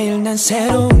매일 난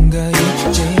새로운 거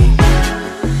있지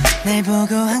날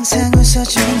보고 항상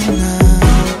웃어주는 너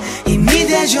이미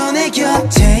대줘 내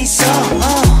곁에 있어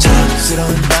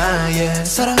자랑스러운 나의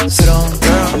사랑스러운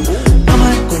girl 너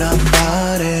말고 난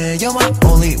바래 You're my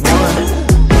only one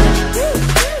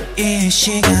이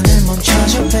시간을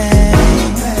멈춰줘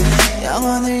babe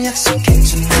영원을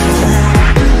약속했잖아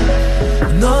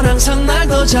넌 항상 날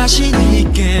더 자신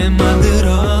있게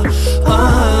만들어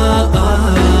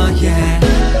yeah.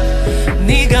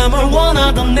 네가 뭘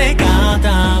원하던 내가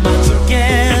담아줄게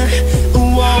yeah.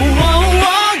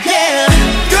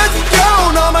 Good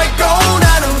girl 너말 go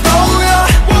나는 보여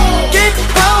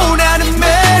기뻐 나는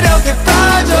매력에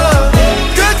빠져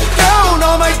Good girl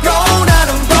너말 go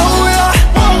나는 보여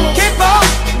기뻐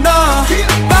너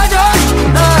빠져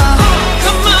나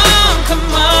Come on,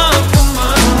 come on, come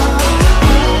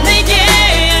on 내게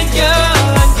안겨,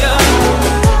 안겨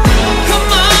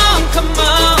Come on, come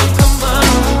on, come on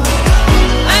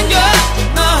안겨,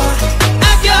 너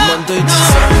안겨 Monday to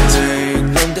Sunday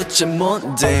넌 대체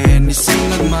뭔데 네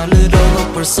생각만으로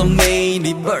벌써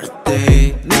매일이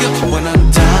birthday 네가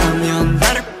원한다면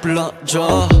나를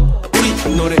불러줘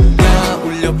우리 노래가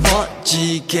울려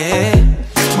퍼지게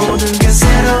모든 게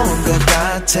새로운 것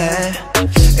같아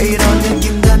이런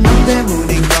느낌 다 너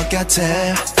때문인 것 같아 같아.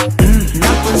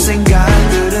 나쁜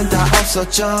생각들은 다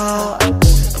없어져.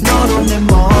 너로 내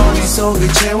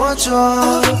머릿속을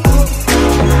채워줘.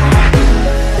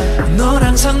 널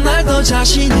항상 날 더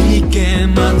자신 있게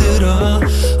만들어.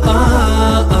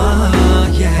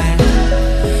 yeah.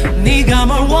 네가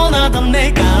뭘 원하던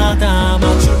내가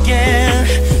담아줄게.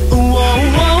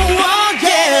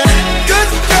 yeah.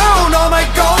 Good girl 너말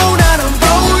go 나는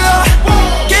보여.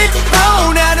 Keep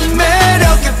on 나는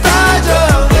매력에 빠져.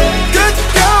 Good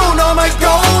girl 너말 go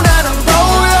나는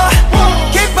보여.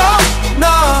 Keep on 너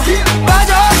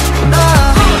빠져 너.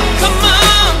 Come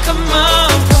on, come on,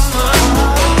 come on.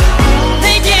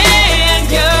 내게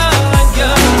안겨, 안겨.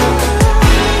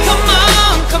 Come on,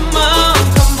 come on,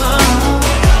 come on.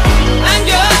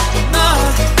 안겨, 너,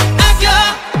 안겨,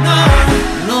 너.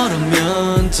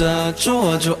 너라면 다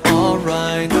좋아져,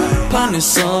 alright.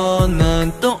 밤에서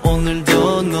난 또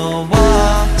오늘도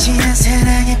너와 지난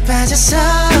사랑에 빠졌어.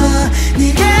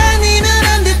 네가 아니면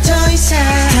안 돼 더 이상.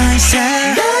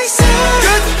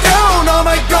 Good girl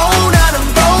너말 go 나는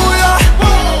보여.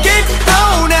 Keep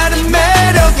on 나는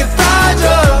매력에 빠져.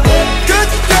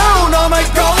 Good girl 너말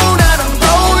go 나는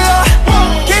보여.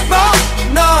 Keep on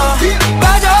너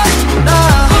빠져 너.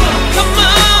 Come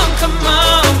on, come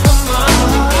on, come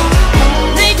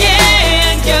on. 내게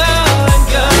안겨,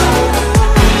 안겨.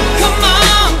 Come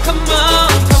on, come on,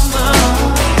 come on.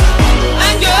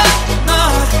 안겨, 너,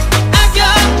 안겨,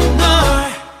 널.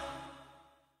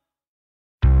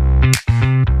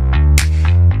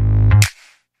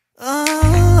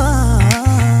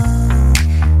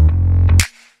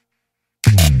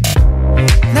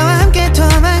 너와 함께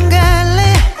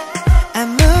도망갈래.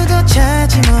 아무도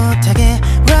찾지 못하게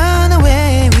Run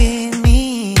away with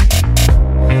me.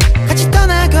 같이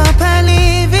떠나고파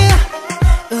Leave it.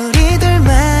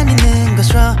 우리들만 있는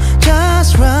곳으로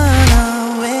Just run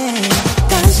away.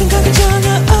 다른 생각은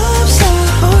전혀 없어.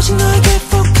 오직 너에게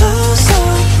focus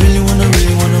on. Really wanna,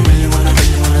 really wanna, really wanna,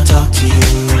 really wanna talk to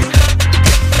you.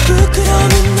 부끄러운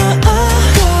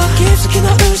너 깊숙이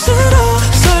넣을수록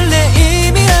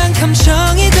설레임이란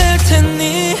감정이 될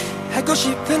테니. 하고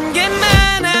싶은 게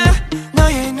많아.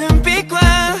 너의 눈빛과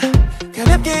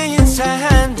가볍게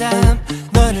인사한담.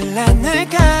 너를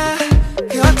안을까.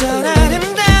 그 어떤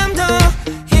아름담도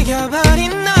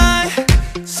이겨버린 널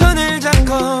손을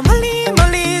잡고 멀리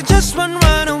멀리 just wanna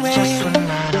run away.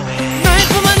 나의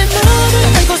품 안에 너를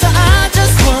안고서 I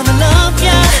just wanna love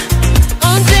ya.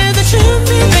 언제든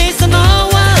준비돼 있어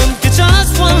너와 함께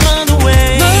just wanna run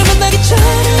away. 널 만나기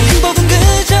전에 행복은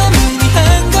그저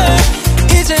무의미한 걸.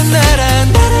 이제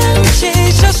나랑 같이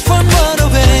just wanna run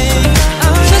away.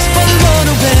 Just wanna run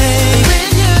away.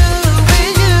 With you.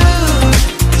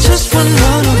 Just wanna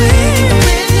run away.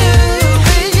 With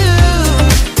you.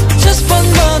 Just wanna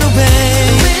run away.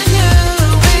 With you.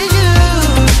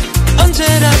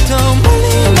 언제라도 멀리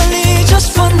멀리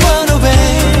just wanna run away.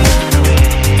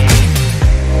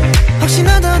 혹시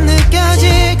너도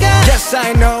느껴질까? Yes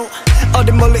I know.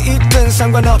 어디 멀리 있든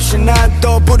상관없이 난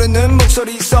또 부르는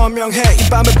목소리 선명해. 이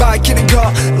밤을 밝히는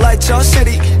거 Light your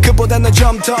city. 그보다 너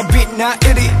좀 더 빛나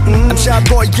이리. I'm shy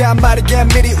boy 야 말하게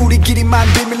미리 우리끼리만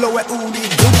비밀로 해 우리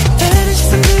둘이. 다른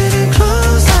시선들을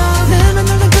close up. 나만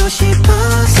널 보고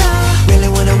싶어서 Really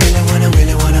wanna, really wanna,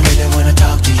 really wanna, really wanna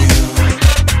talk to you.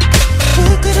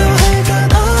 부끄러워할 건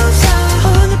없어.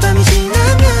 오늘 밤이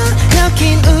지나면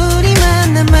여긴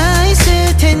우리만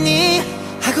남아있을 테니.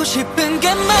 하고 싶은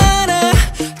게 많아.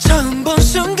 처음 본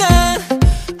순간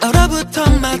얼어붙어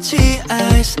마치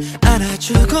아이스.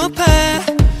 안아주고파.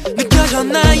 느껴져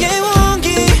나의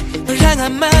온기. 널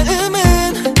향한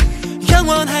마음은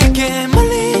영원할게.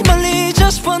 멀리 멀리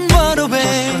just one word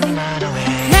away.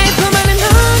 나의 품 안에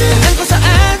너를 안고서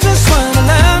I just wanna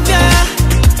love ya.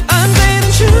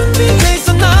 언제든 준비돼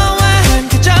있어 너와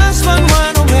함께 just one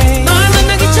run away. 널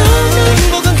만나기 전에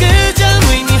행복은 그저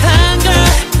무의미한 걸.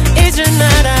 이제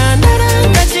나랑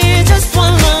같이 just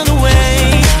one run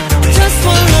away. Just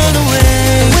one run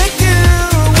away. With you.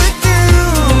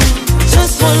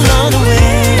 Just one run away.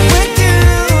 With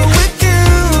you.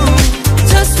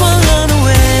 Just one run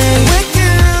away. With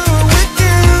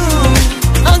you.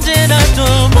 언제라도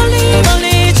멀리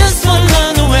멀리 just one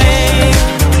run away.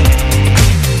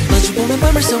 마주보면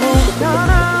밤을 새워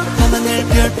밤하늘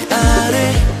별빛 아래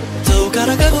더욱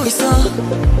알아가고 있어.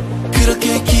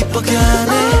 그렇게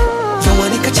기뻐가네.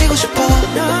 영원히 갇히고 싶어.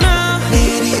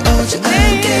 내일이 오지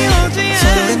않게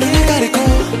서로의 눈을 가리고.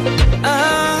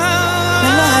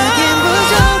 말로 하긴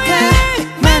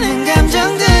부족한 많은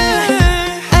감정들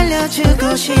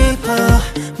알려주고 싶어.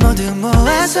 모두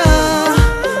모아서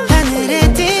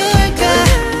하늘에 띄울까.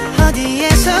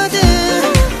 어디에서든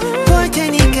볼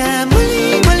테니까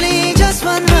멀리 멀리 just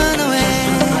one run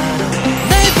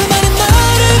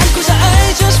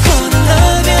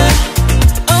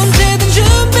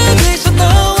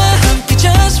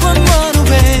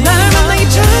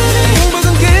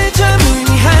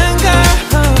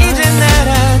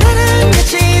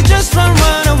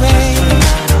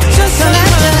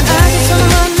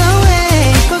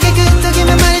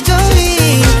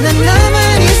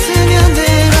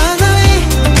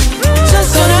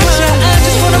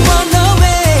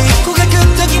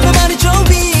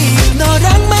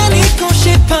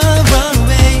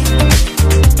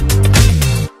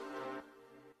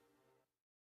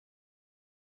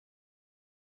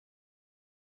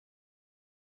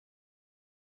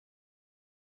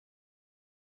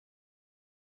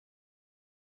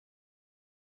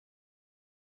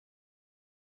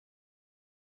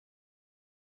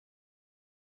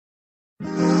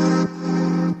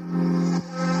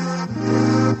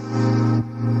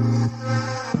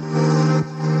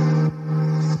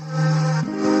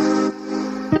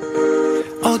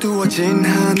흐린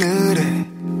하늘에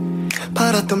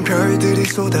파랗던 별들이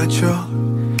쏟아져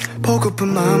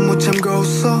보고픈 마음 못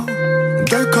참고서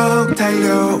덜컥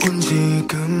달려온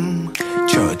지금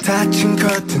저 닫힌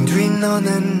커튼 뒤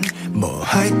너는 뭐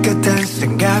할까 딴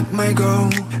생각 말고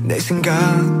내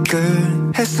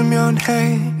생각을 했으면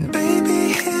해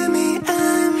Baby hear me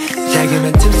I'm here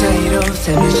자그만 틈 사이로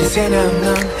살며시 새나온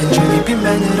넌 한 줄기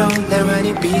빛만으로 날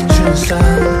환히 비춘 선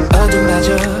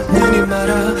어둠마저 눈이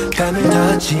멀어 밤을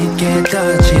더 짙게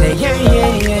떠지네 yeah,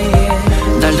 yeah, yeah,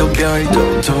 yeah. 달도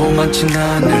별도 도망친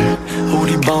하늘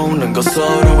우리 보는 거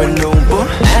서로의 눈볼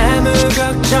아무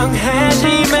걱정하지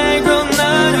말고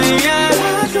너를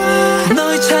열어줘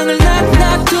너의 창을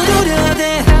낙낙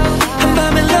두드려대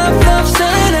한밤에 love love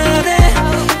serenade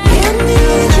I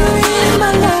need you in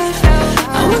my life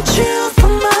I want you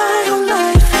for my whole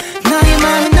life 너의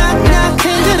마음을 낙낙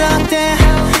흔들었대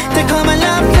달콤한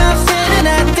love love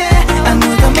serenade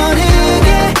아무도 모르게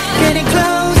getting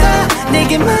closer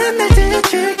내게만 날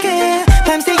들려줄게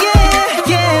밤새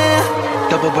yeah yeah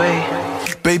Double way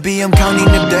Baby I'm counting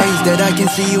the days that I can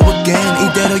see you again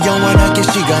이대로 영원하게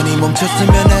시간이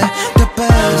멈췄으면 해 The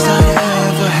best I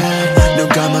ever had 눈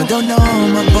감아도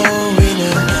너만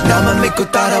보이네 나만 믿고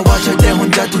따라와 절대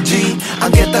혼자 두지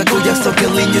않겠다고 약속해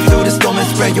Lead you through the storm and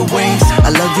spread your wings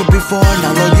I love you before and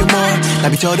I love you more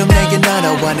나비처럼 내게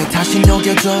날아와 내 다시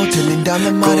녹여줘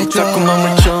들린다면 말해줘 꼭 자꾸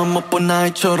맘을 처음 못 본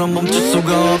아이처럼 멈출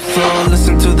수가 없어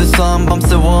Listen to the sun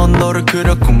밤새워 너를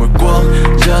그려 꿈을 꿔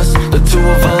Just the two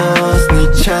of us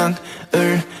네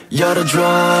창을 열어줘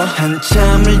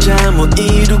한참을 잠 못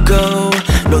이루고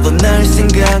너도 날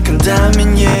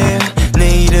생각한다면 yeah 내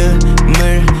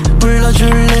이름을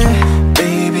불러줄래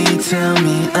Baby tell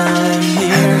me I'm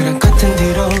here 하늘은 커튼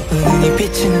뒤로 은은히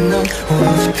비치는 넌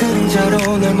오로지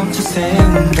그림자로 널 멈춰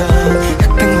세운다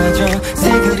흑백마저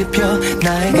색을 입혀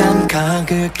나의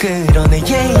감각을 끌어내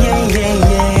yeah yeah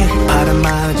yeah yeah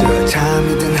바람마저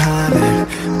잠이 든 하늘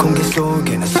공기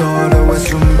속에는 서로의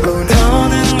숨뿐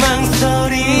더는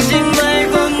망설이지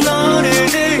말고 너를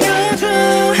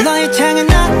들려줘 너의 창을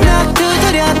낙낙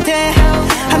두드렸대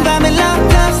한밤에 love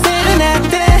love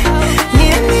serenade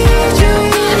Yeah I need you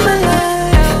in my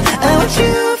life I want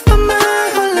you for my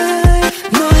whole life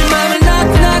너의 맘을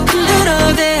낙낙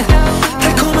흔들어대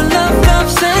달콤한 love love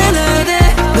serenade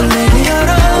널 내게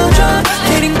열어줘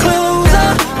Getting closer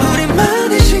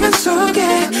우리만의 시간 속에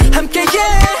함께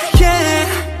yeah yeah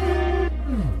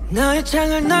너의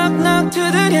창을 knock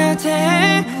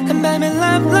두드려대 한밤에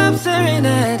love love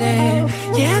serenade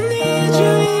Yeah I need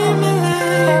you in my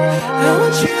life I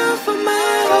want you for my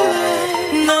whole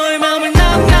life 너의 맘을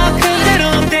knock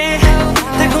흔들어대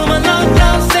달콤한 love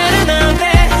love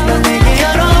serenade 널 내게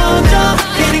열어줘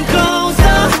Getting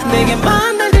closer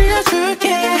내게만 날 들려줄게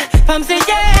밤새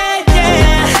yeah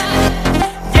yeah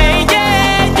Yeah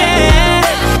yeah yeah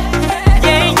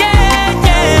Yeah yeah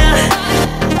yeah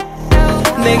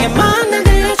내게만 날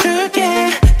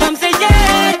들려줄게 밤새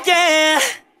yeah yeah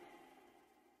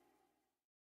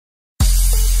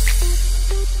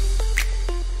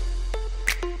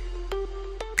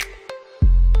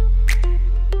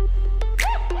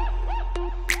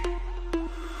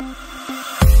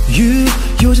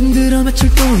요즘 들어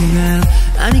며칠 동안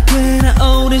아니 꽤나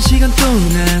오랜 시간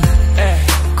동안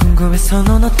궁금해서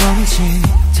넌 어떤지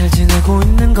잘 지내고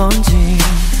있는 건지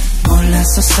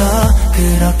몰랐었어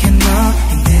그렇게 너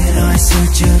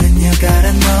힘들어했을 줄은 you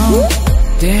gotta know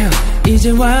Damn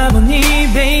이제 와보니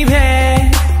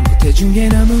baby 못해준 게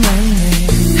너무 많네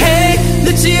Hey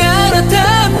늦지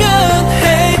않았다면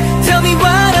Hey tell me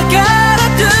what I gotta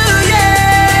do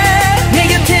yeah 내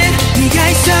곁엔 네가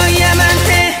있어야만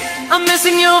해 I'm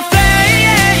missing your face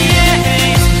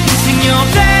Missing your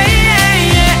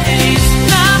face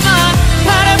나만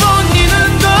바라본 네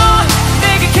눈도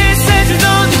내게 키스해주던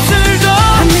입술도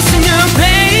I'm missing your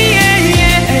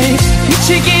face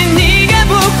미치긴 네가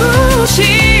보고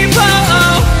싶어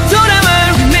돌아와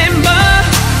remember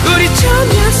우리 첫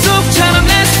약속처럼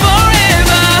last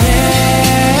forever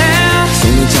yeah.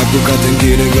 손을 잡고 같은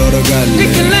길을 걸어갈래 We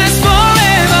can last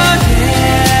forever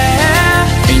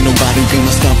yeah. Ain't nobody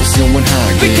gonna stop us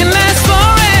영원하게 We can last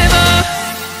forever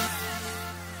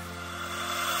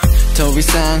더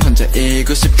이상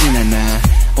혼자이고 싶진 않아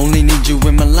Only need you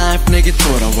in my life 내게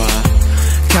돌아와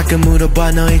가끔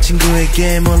물어봐 너의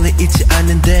친구에게 멀리 있지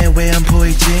않는데 왜 안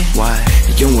보이지? Why?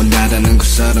 영원하다는 그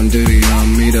사람들이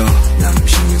안 믿어 남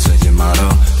신경 쓰지 말어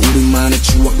우리만의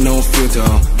추억 no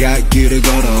filter 갈 길을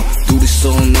걸어 둘이서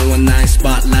너와 나의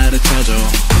스팟라이트를 쳐줘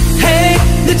Hey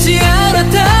늦지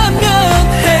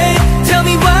않았다면 Hey tell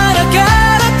me what I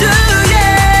gotta do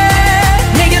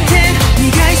yeah 내 곁엔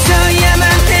네가 있어야만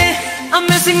해 I'm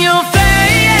missing your face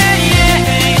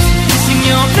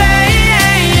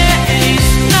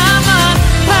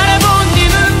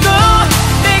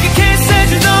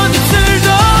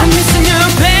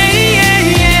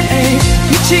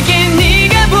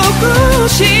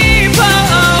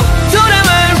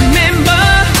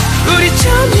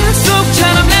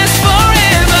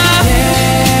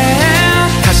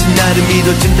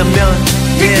믿어준다면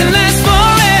We can last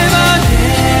forever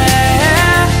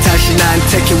yeah. 다시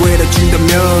나한테 기회를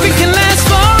준다면 We can last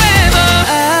forever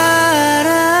알아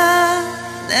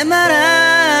내 말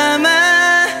아마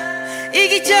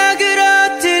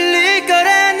이기적으로 들릴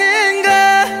거라는 거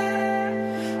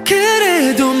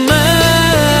그래도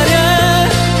말야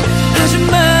아주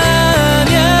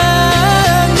마냥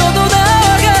너도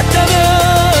나와 같다면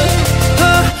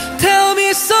Tell me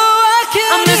so I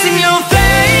can I'm missing your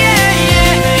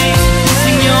face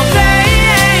Missing your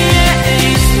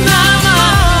face 나만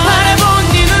바라본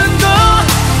네 눈도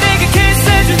내게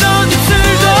키스해주던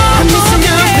입술도 I'm missing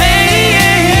your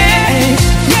face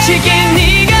미치게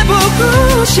네가 보고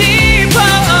싶어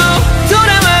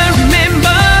돌아와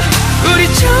remember 우리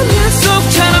처음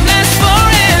약속처럼 last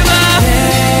forever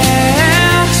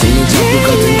yeah. 손잡고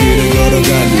같은 길을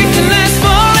걸어갈래 We can last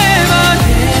forever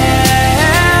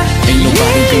yeah. Ain't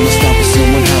nobody gonna stop us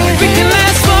someone high We can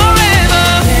last forever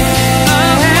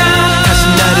yeah. 다시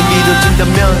나를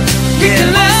믿어준다면 We can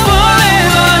last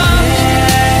forever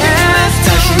yeah.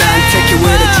 다시 나한테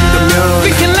기회를 준다면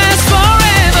We can last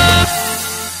forever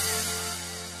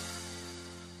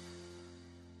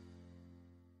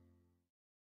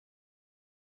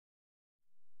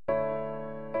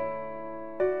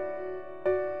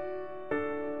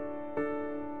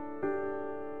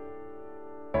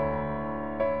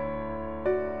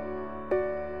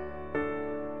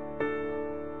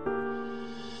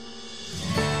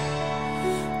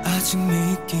아직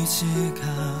믿기지가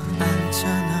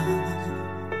않잖아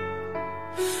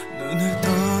눈을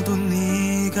떠도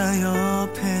네가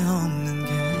옆에 없는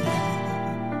게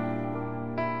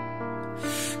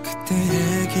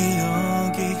그때의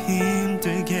기억이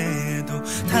힘들게도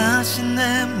다시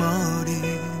내 머리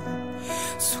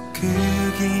속 그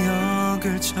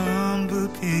기억을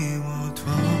전부 비워둬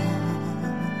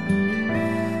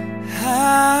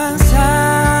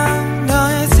항상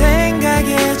너의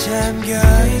생각에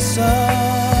잠겨있어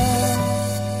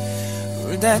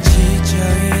울다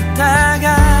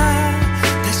지쳐있다가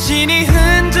다시 네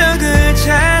흔적을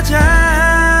찾아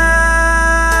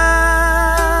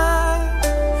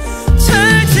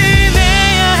잘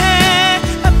지내야 해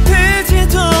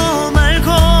아프지도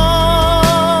말고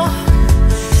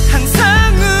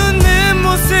항상 웃는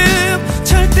모습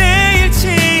절대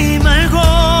잃지 말고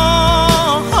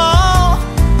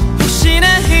혹시나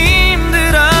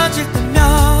힘들어질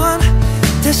때면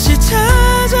다시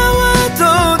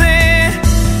찾아와도 돼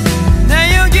나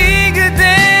여기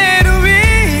그대로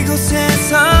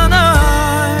이곳에서 널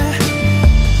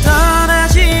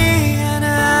떠나지 않아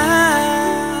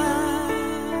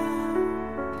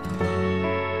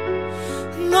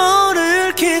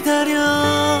너를 기다려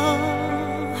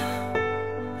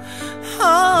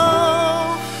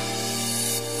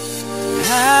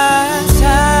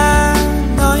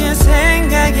항상 너의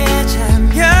생각에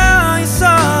잠겨있어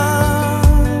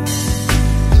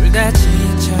울다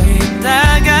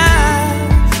지쳐있다가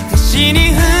다시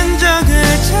네 흔적을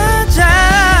찾아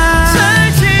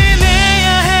잘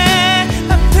지내야 해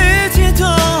아프지도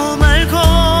말고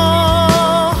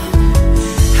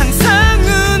항상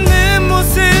웃는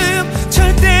모습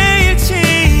절대 잃지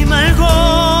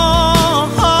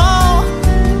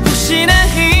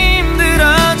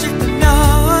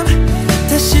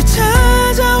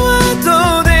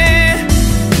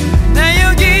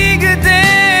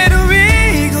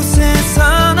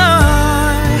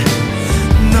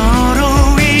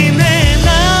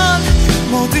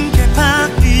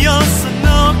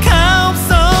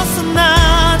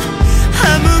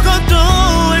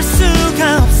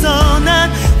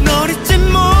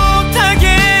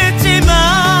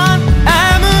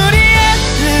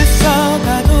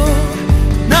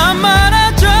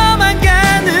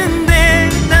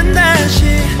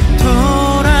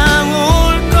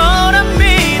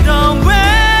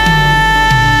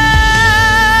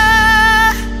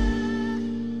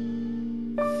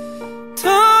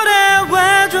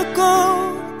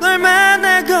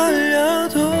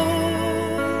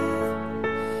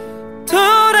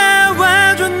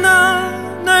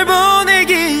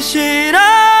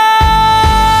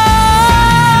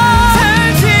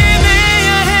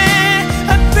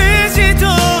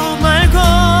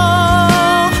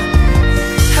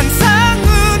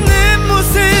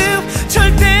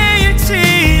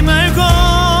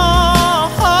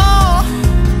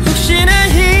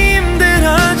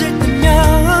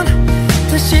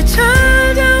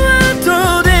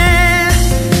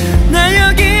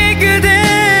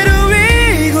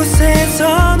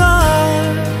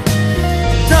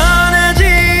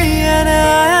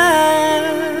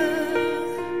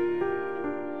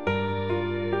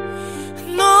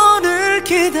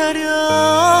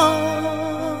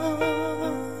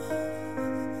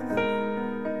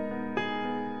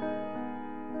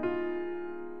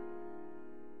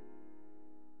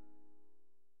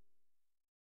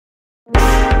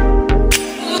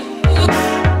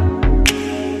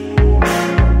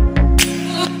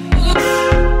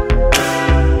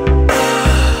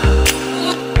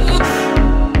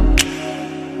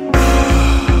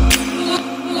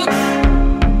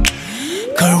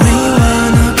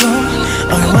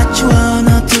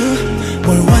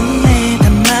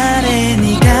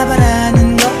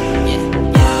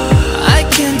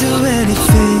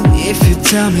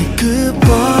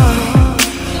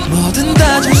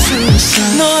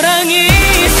너랑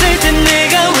있을 땐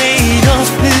내가 왜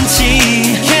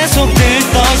이러는지 계속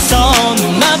들떠서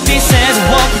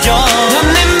눈앞빛에서 워크죠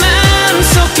넌 내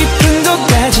맘속 깊은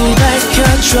곳까지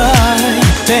밝혀줘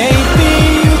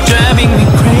Baby you're driving me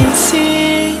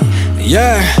crazy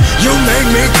Yeah, you make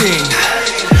me think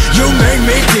You make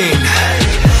me think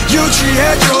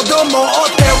유지해줘도 뭐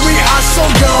어때 We are so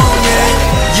young yeah.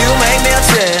 You make me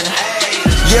sin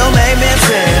You make me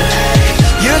sin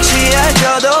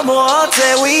유지해줘도 뭐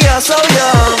어때 We are so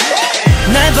young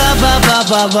날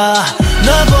봐봐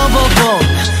널 보고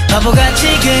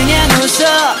바보같이 그냥 웃어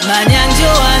마냥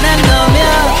좋아 난 너면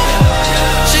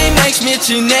She makes me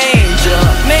teenager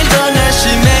매일 더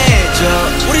날씬해져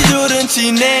우리 둘은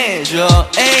teenager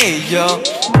에이요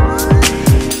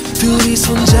둘이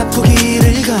손잡고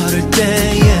길을 걸을 때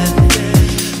yeah.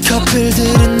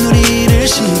 커플들은 우리를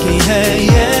시기해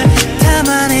yeah. 다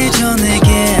말해줘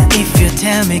내게 If you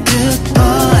tell me good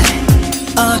boy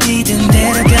어디든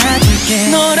데려가 줄게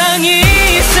너랑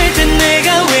있을 땐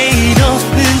내가 왜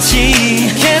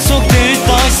이러는지 계속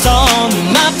들떠서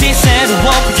눈앞빛에서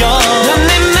워크죠 넌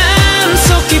내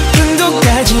맘속 깊은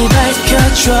곳까지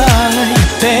밝혀줘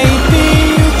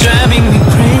Baby you're driving me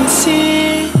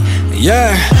crazy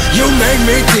Yeah, you make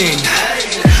me think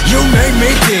You make me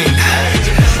think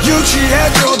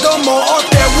유지해줘도 뭐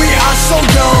어때 We are so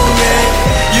young yeah.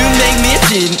 You make me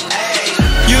teen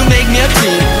You make me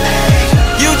teen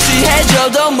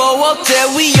유지해줘도 뭐 어때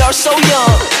We are so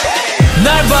young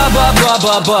날 봐봐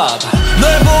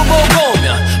널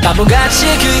보면 바보같이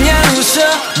그냥 웃어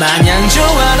마냥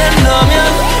좋아 난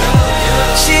너면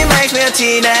She makes me a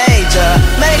teenager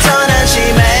매일 더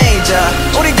난심해져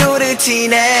우리 둘은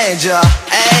teenager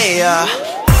에이야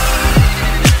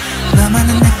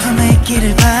너만은 내 품에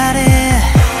있기를 바래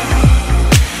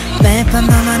매일 밤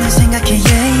너만을 생각해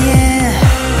yeah, yeah.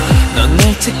 넌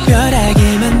날 특별하게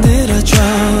만들어줘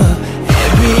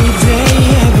Every day,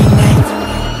 every night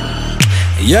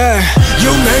Yeah,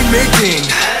 you make me think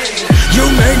You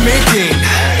make me think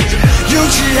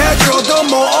유지해줘도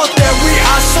뭐 어때 We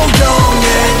are so young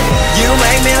yeah. You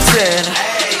make me sin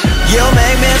You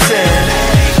make me sin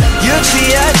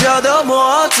유지해줘도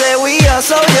뭐 어때 We are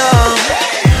so young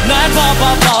날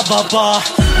봐봐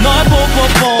널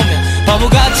보면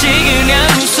바보같이 그냥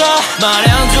웃어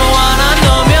마냥 좋아 난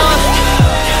너면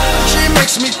She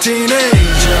makes me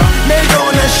teenager 매일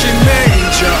더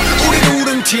날씬해져 우리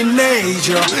둘은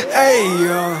teenager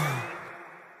에이요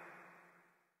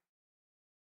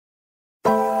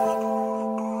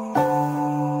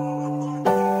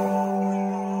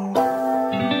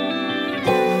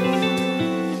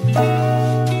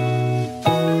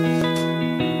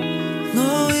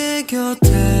너의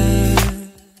곁에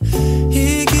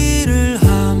이 길을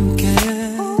함께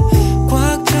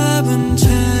꽉 잡은 채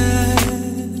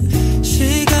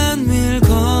시간 밀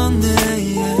건네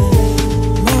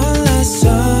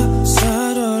몰랐어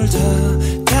서로를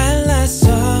더 달랐어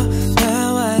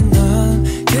나와 넌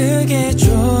그게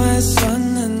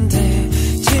좋았었는데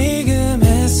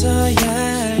지금에서야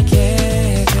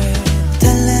알게 돼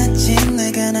달라진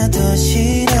내가 나도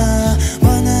싫어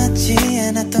원하지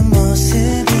않았던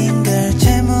모습인걸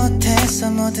잘못했어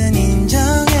뭐든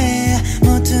인정해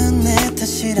모두 내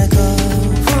탓이라고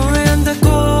후회한다고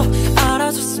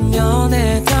알아줬으면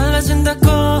해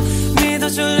달라진다고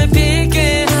믿어줄래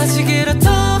빌게 아직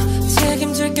이렇다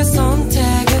책임질게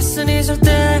선택했으니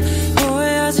절대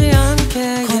후회하지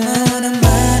않게 고마워란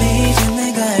말이 이제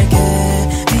내가 알게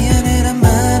미안해란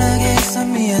말하겠어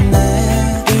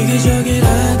미안해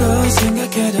이기적이라고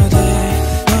생각해도 돼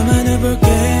너만을 볼게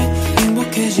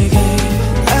행복해지게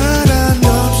아란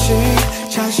없이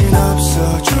자신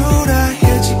없어 주라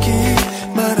해지기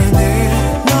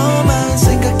말하네 너만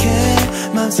생각해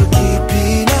맘속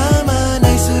깊이 나만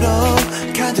알수록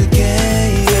가득해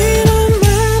이런 말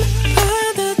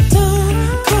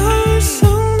받았던 거울 속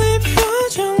내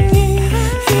표정이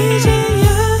이제야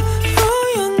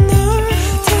보여 널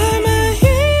닮아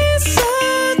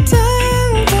있었단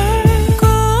걸 꼭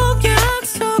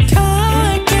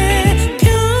약속할게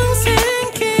평생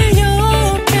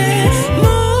기억해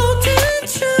모든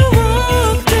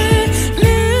추억들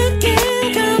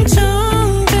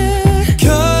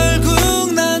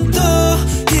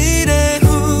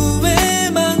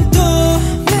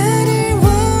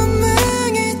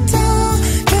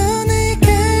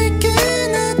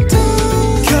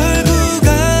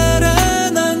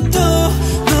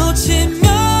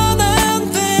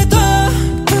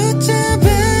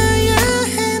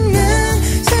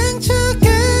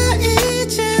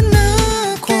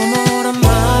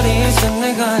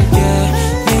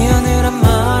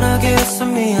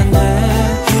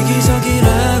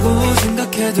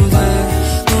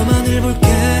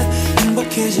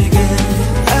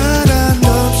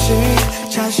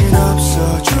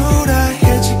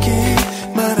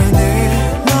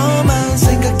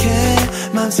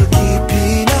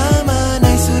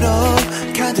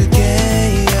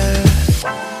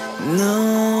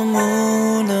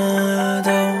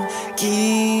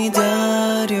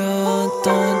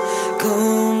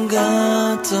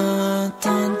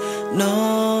같았던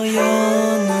너였는데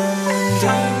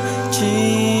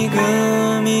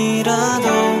지금이라도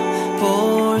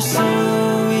볼 수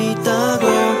있다고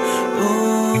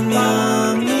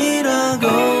운명이라고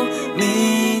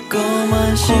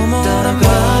믿고만 싶다고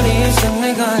말이 이상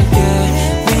내가 할게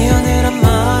미안해란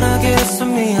말하게 했어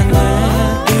미안해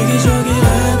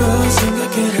이기적이라고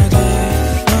생각해도 돼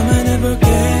너만 해볼게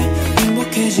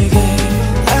행복해지게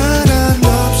아난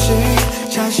없이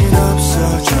자신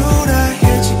없어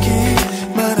초라해지기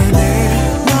말하네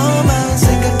너만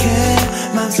생각해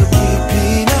맘속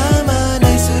깊이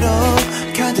남아날수록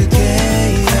가득해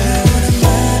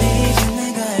말이 이제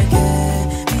내가 알게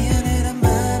미안해란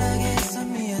말하게 했어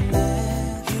미안해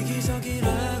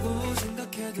이기적이라고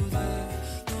생각해도 돼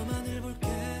너만 해볼게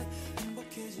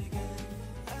행복해지게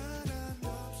아난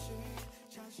없이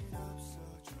자신 없어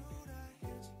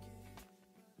초라해지기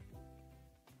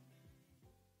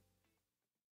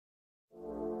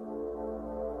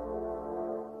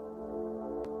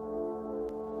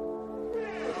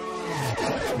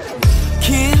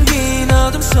긴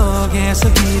어둠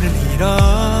속에서 길을 잃어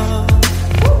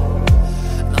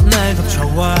넌 날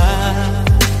덮쳐와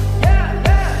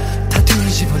다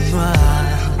뒤집어놔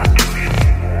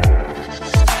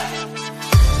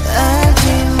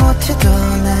알지 못해도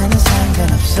나는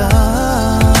상관없어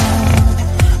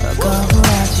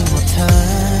거부하지 못한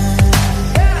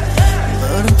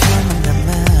물음표만 남아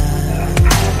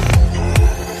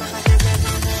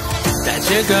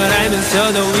다칠 걸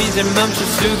알면서도 이제 멈출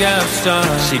수가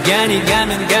없어 시간이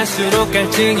가면 갈수록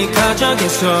갈증이 커져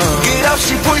계속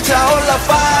끝없이 불타올라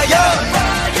fire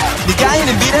네가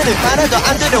있는 미래는 하나도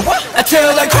안 두려워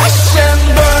Until I crash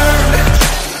and burn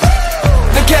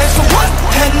난 계속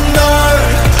원해 널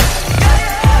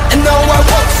And no I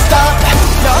won't stop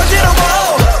나 어지러워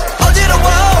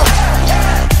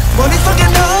머릿속에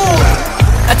너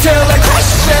Until I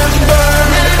crash and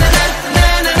burn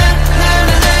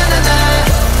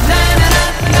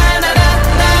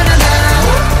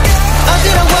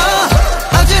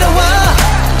어지러워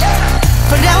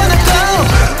걸려와 나 go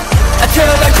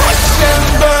Until I crash and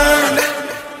burn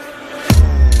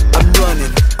I'm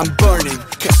running, I'm burning,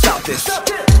 can't stop this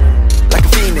Like a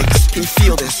phoenix, can you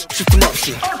feel this? 쉴 틈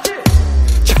없이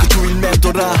자꾸 주위를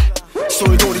맴돌아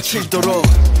소리돌이 치도록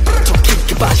더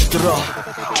깊게 빠지도록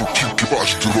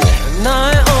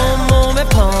나의 온몸에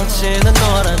퍼지는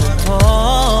너라는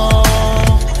톡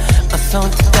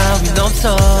선택 따윈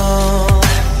없어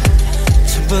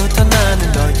처음부터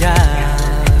나는 너야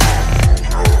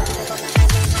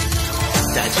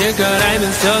다칠 걸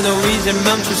알면서도 이제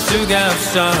멈출 수가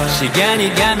없어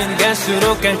시간이 가면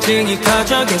갈수록 갈증이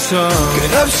커져 계속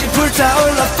끝없이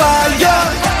불타올라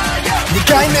fire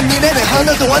네가 있는 미래는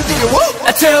하나도 안 두려워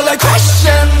Until I crash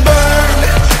and burn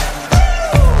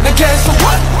난 계속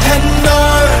원해 널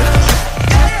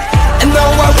And no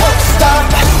I won't stop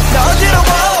나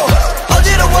어지러워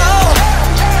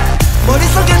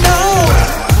머릿속에 너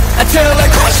Until I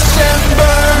crash and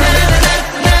burn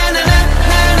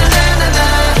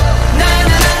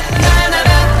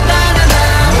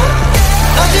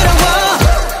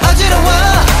어지러워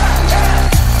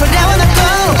걸려와 나 go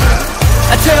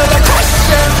Until I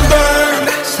crash and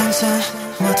burn 상상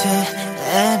못해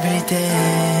everyday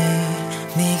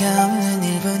네가 없는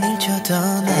 1분 1초도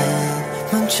난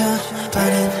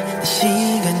멈춰버린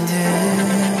시간들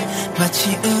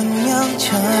마치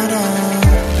운명처럼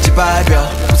짓밟혀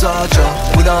부서져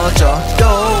무너져 또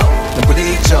난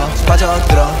부딪혀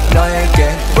빠져들어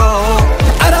너에게로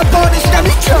알아버린 시간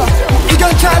미쳐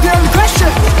이건 가벼운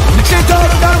question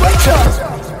미치도록 날 외쳐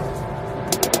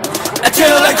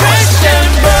Until I crash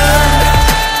and burn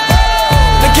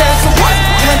난 계속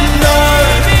원해 널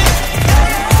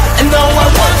And no I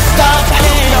won't stop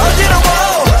나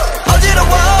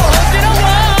어지러워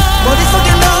머릿속에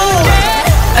너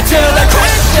Until I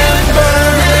crash and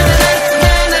burn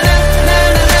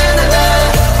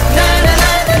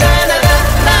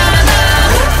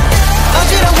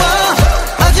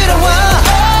어지러워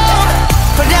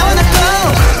걸려와 나 go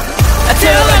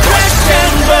Until I crash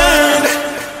and burn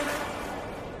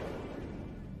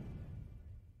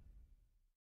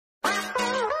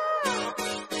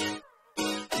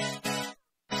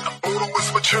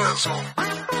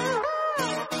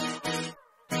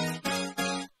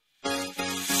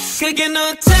그게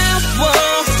너다워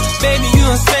Baby you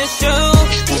are special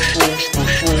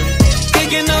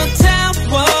그게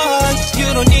너다워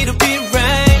You don't need to be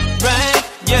right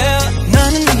yeah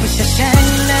너는 눈부셔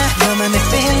shining light 너만의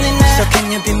feeling light So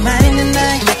can you be mine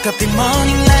tonight Wake up in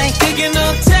morning light 그게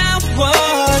너다워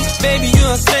Baby you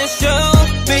are special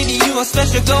Baby you are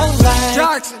special go right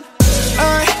Jackson,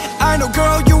 I know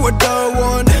girl you are the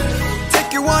one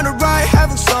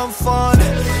having some fun.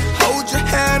 Hold your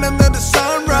hand under the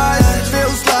sunrise.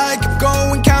 Feels like I'm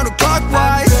going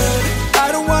counterclockwise. I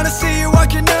don't wanna see you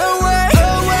walking away.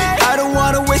 I don't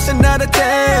wanna waste another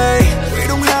day. We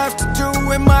don't have to do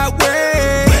it my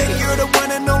way. You're the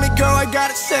one and only girl I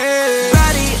gotta say.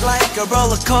 Body like a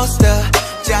roller coaster.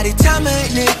 짜릿함을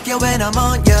느껴 when I'm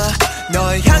on ya.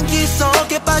 너의 향기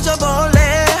속에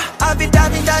빠져볼래. I've been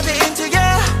diving into ya.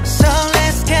 So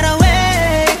let's get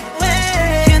away.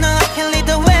 You know I can lead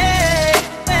the way.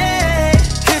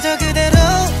 그저 그대로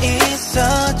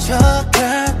있어줘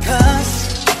girl cause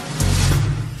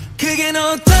그게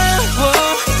너다워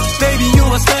Baby you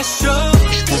are special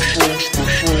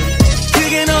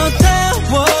그게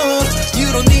너다워 You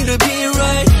don't need to be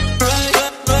right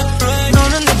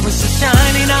너는 눈부셔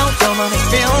shining out 너만의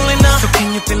feeling now So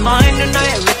can you be mine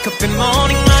tonight Wake up in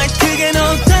morning light 그게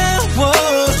너다워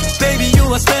Baby you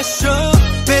are special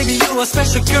Baby you are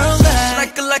special girl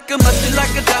Like a 마치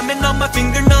like a diamond on my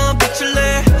finger 너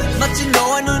비출래 마치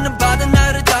너와 눈은 바다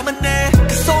나를 담았네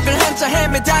그 속을 한차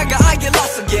헤매다가 I get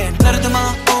lost again 나를 담아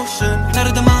ocean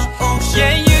나를 담아 ocean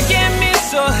Yeah you get me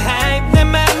so hype 내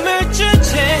맘을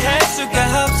주체할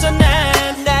수가 없어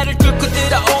난 나를 뚫고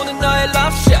들어오는 너의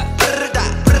love shot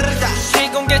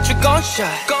시공개 주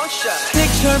gunshot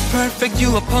Picture perfect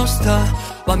you a poster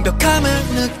완벽함을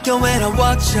느껴 when I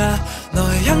watch ya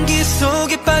너의 향기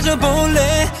속에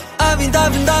빠져볼래 I've been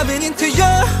diving into you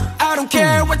I don't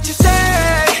care what you say.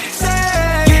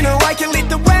 You know I can lead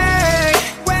the way.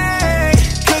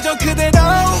 그저 그대로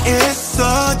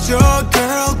있어줘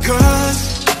girl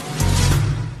cause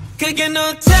그게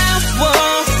너다워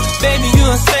Baby you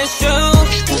are special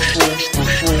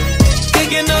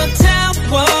그게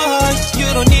너다워 You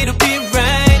don't need to be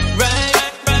right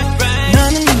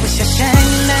너는 눈부셔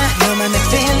shining now 너만의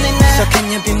feeling now So can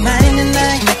you be mine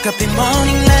tonight Wake up in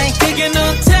morning light 그게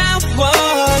너다워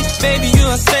Baby you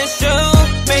are special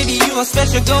Baby you are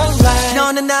special go right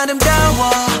너는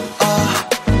아름다워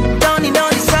너니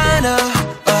사나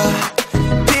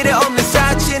필요 없는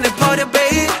사진을 버려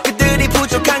babe 그들이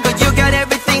부족한 건 You got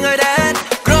everything of that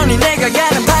그러니 내가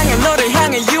가는 방향 너를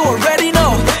향해 You already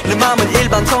know 내 맘은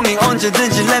일방통행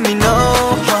언제든지 let me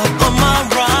know On my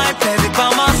right baby by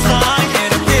my side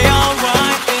It'll be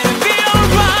alright It'll be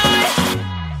alright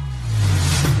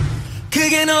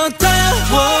그게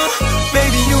너다워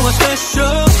Baby you are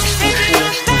special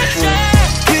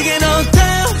그게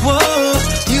너다워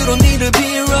You don't need to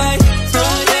be right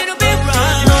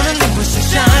너는 눈부셔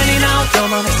shining out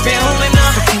너만의 feeling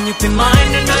now So can you be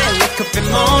mine tonight Wake up in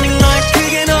morning light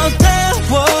그게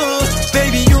너다워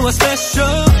Baby you are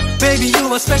special Baby you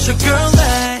are special girl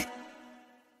like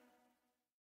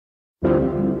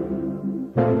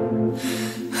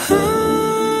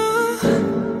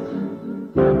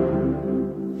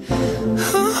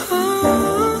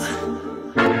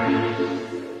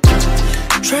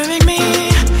Driving me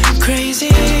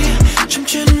crazy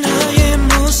춤추는 너의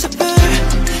모습을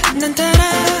난 따라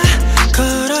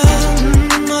걸어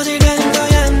어딜 가는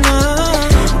거야 너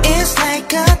It's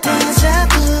like a deja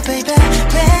vu baby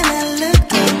When I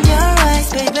look in your eyes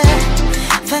baby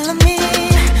Follow me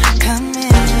come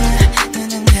here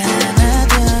눈은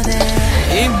감아도 돼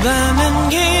이 밤은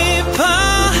깊어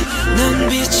넌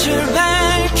빛을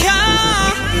밝혀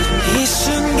이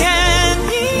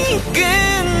순간이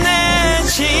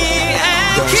끝나지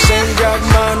Don't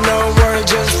생각만 no worry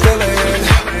just feel it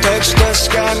Touch the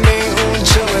sky 네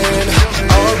운치는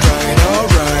Alright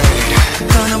alright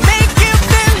Gonna make you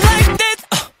feel like this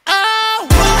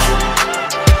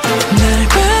날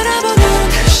바라보는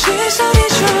그 시선이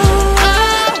좋아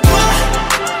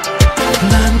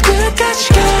맘 끝까지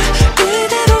가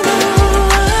이대로 가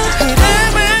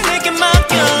흐름을 내게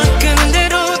맡겨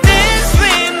그대로 dance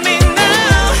with me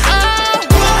now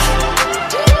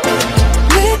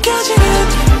느껴지는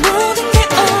모든 게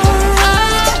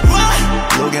alright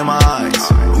Look at my eyes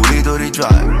우리 둘이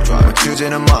drive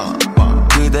주제는 뭐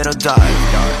그대로 dive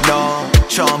너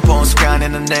처음 본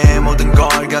순간에는 내 모든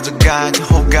걸 가져가지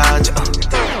호가져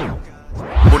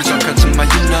우리 착하지만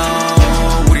you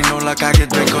know 우린 올라가게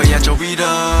될 거야 저 위로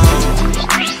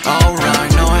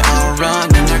Alright 너의 aura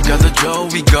날 가둬줘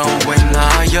We going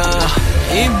higher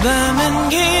이 밤은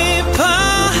깊어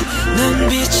넌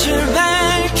빛을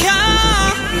밝혀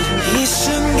이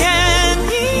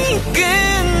순간이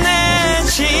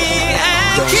끝나지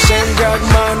Don't 않게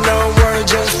생각만 no worry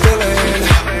just feel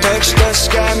it Touch the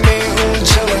sky 네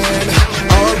운치는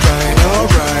Alright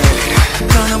alright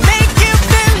Gonna make you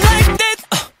feel like this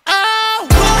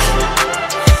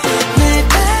날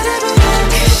바라보는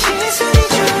그 시선이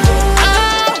좋아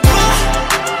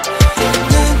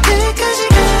넌 끝까지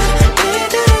가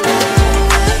이대로 가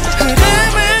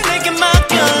흐름을 내게 맡겨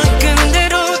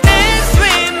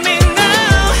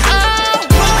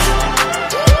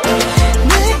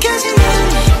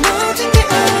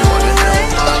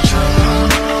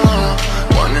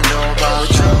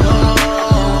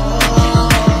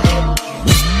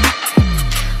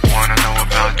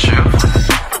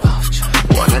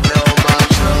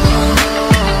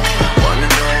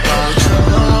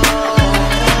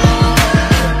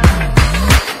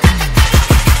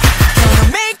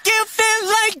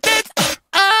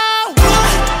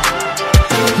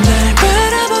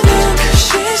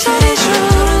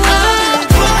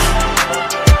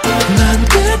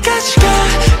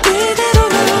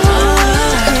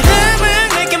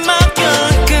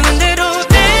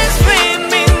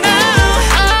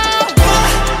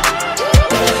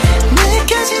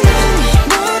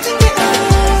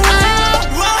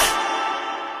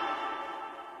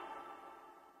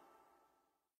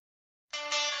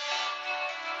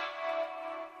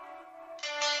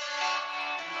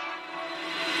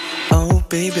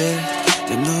baby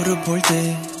내 너를 볼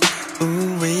때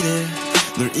왜 이래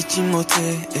널 잊지 못해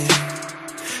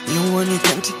영원히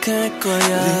간직할 거야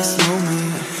This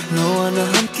moment 너와 나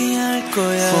함께 할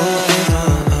거야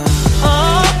Forever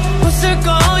웃을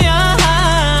거야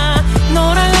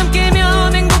너랑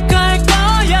함께면 행복할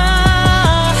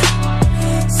거야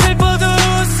슬퍼도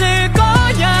웃을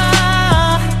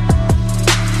거야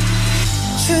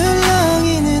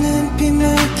출렁이는 눈빛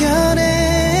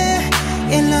물결에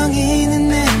일렁이는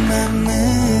내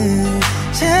맘을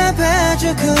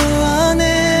잡아줘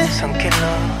구원해 Some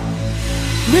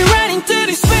We're running to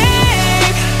this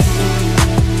way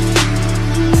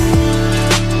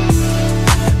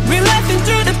We're laughing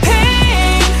through the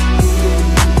pain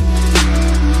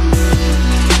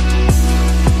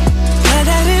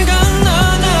바다를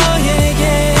건너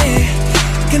너에게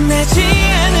끝나지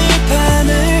않을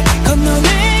밤을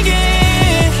건너내게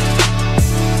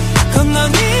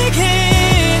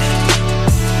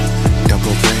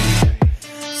Double babe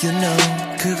You know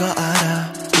그거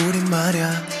알아 우린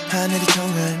말야 하늘이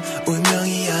정한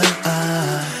운명이야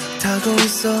타고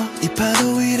있어 이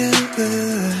파도 위를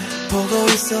보고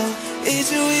있어 이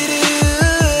주위를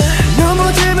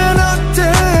넘어지면 어때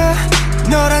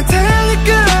너랑 달리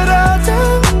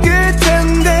끌어당길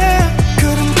텐데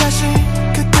그럼 다시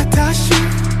그때 다시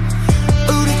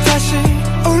우리 다시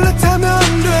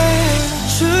올라타면 돼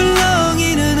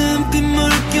출렁이는 눈빛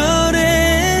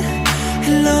물결에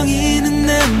일렁이는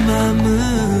내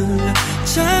맘을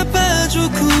잡아줘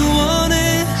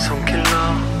구원해 손길로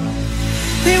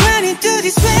We're running through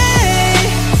this way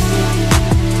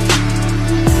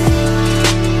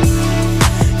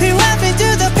We're walking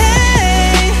through the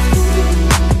pain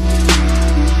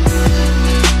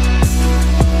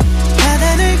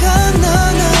바다를 건너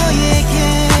너에게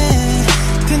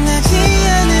끝나지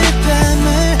않을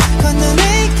밤을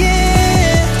건너낼게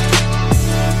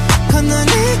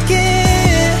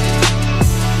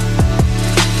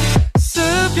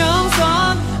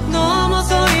수평선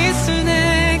넘어서 있을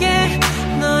내게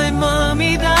너의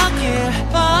맘이 닿길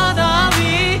바다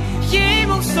위 이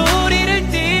목소리를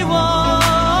띄워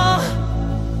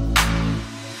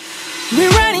We're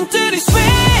running through this way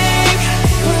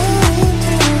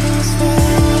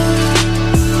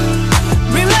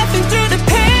We're laughing through the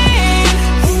pain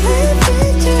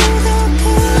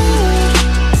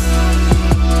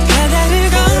바다를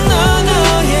건너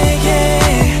너에게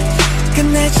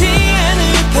끝나지 않을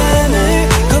밤을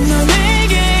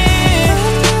건너내게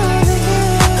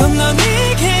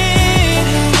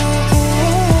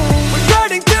We're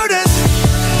running through this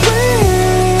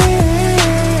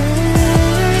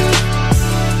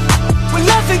We're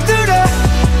laughing through the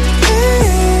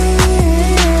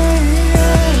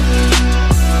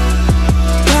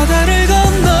바다를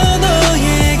건너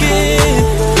너에게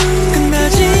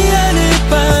끝나지 않을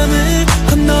밤을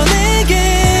건너내게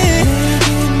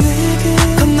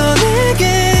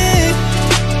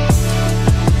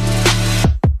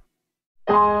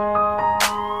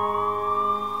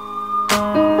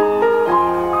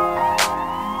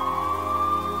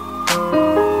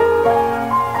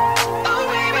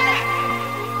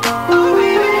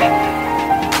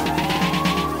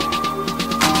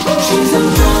She's a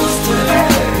monster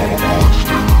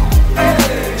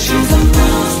She's a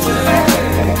monster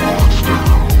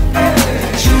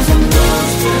She's a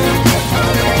monster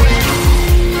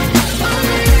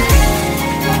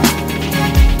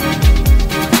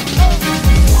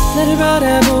나를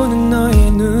바라보는 너의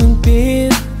눈빛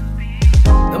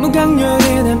너무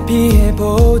강렬해 난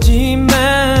피해보지만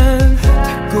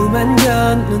자꾸만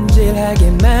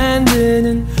견눈질하게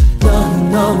만드는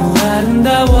너는 너무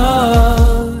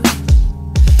아름다워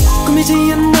꾸미지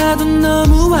않아도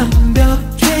너무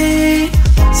완벽해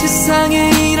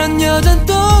세상에 이런 여잔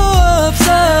또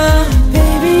없어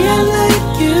Baby I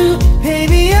like you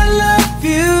Baby I love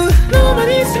you 너만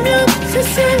있으면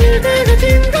세상을 다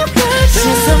가진 것 같아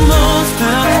She's a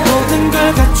monster 모든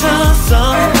걸 갖췄어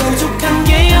부족한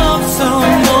게 없어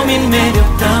몸이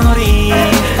매력 덩어리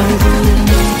얼굴은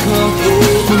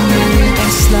눈코입 눈물은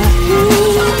It's like you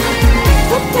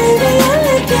But baby I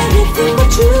like anything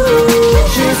but you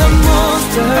She's a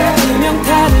monster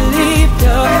투명타를 입혀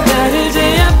나를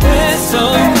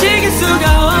제압해서 움직일 수가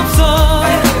없어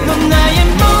넌 나의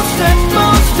monster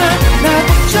monster 날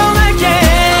걱정할게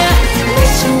내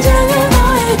심장을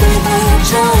너에게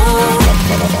바쳐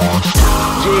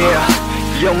Yeah,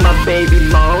 you're my baby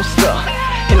monster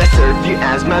And I serve you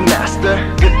as my master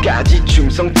끝까지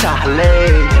충성 다할래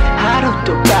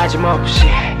하루도 빠짐없이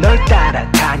널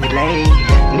따라다닐래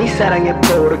네 사랑의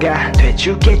포로가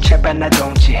돼줄게 제발 나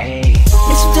동치해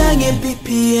내 심장의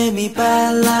BPM이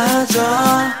빨라져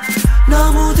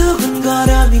너무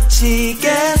두근거려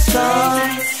미치겠어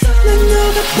난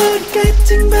너가 뿌리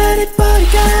같은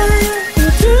바래버리가 너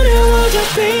두려워져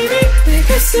baby 내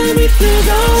가슴이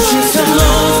뜨거워 She's a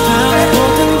monster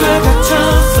모든 걸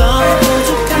갖췄어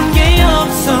부족한 게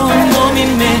없어 몸이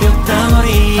매력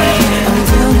덩어리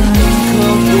Until I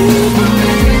call you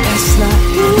It's like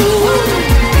you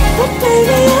Oh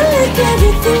baby I like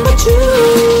everything but you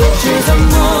She's a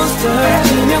monster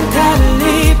지명타를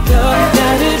입혀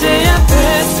나를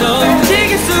제압해서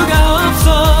움직일 수가 없어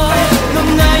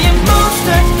넌 나의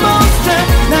monster monster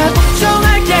날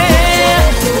복종할게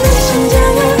내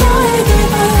심장을 너에게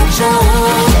바쳐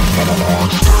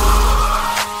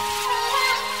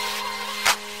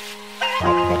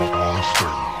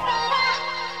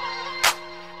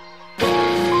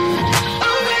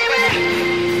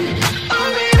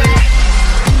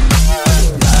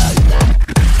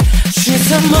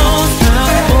She's a monster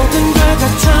모든 걸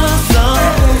갖췄어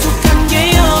부족한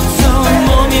게 없어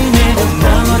몸이 내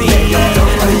덩어리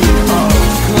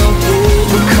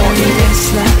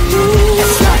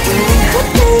It's like you But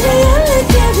baby I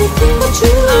like everything but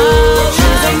you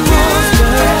She's a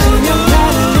monster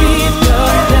지명타를 입혀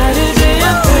나를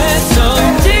제압해서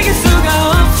움직일 수가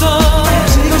없어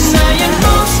넌 나의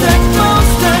monster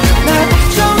monster 날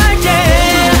복종할게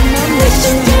내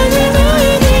심장을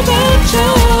너에게 바쳐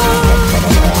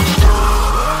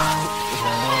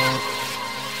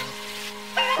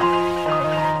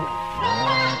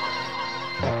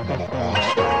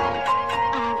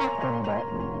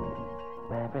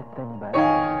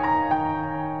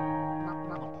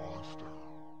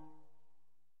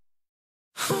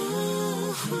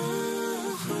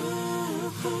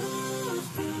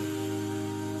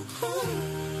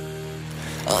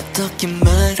어떻게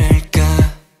말할까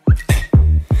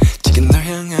지금 널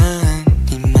향한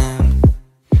이 맘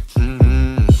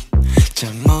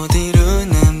잠 못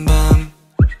이루는 밤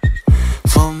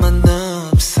For my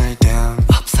upside down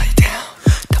upside down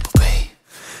double way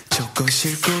좋고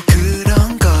싫고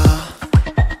그런 거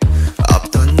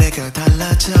없던 내가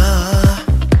달라져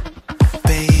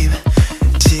Babe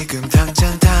지금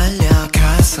당장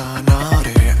달려가서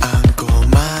너를 안고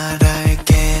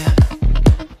말할게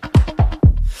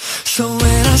So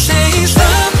when I say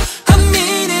stop, I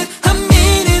mean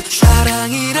it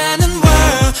사랑이라는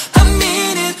word, I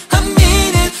mean it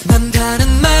난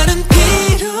다른 말은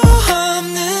필요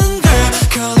없는 girl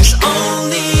Girl it's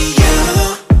only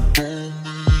you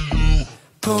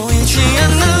보이지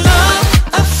않는 love,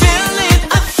 I feel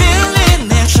it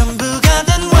내 전부가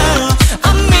된 world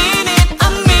I mean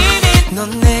it 넌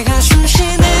내가 숨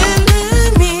쉬는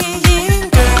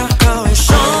의미인 girl Girl it's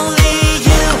only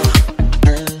you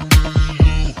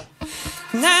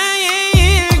나의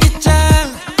일기장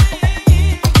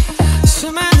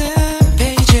수많은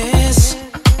pages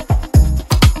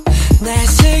날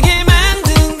쓰게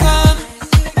만든 건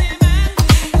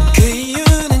그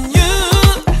이유는 you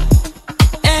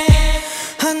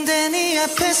헌데 네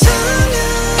앞에 서면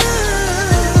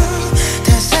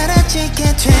다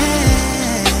사라지게 돼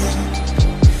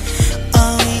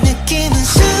이 느낌은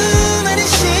수많은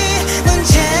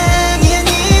문장이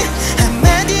아닌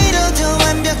한마디로도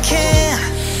완벽해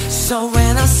So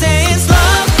when I say it's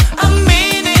love, I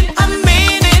mean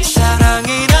it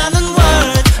사랑이라는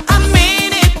word, I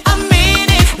mean it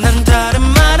난 다른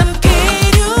말은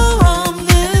필요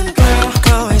없는 girl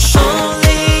Girl it's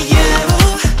only you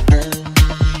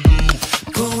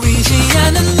보이지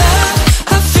않는 love,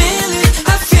 I feel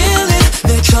it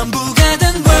내 전부가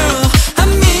된 world I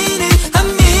mean it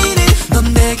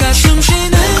넌 내가 숨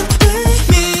쉬는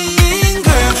의미인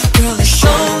girl Girl it's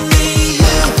only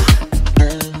you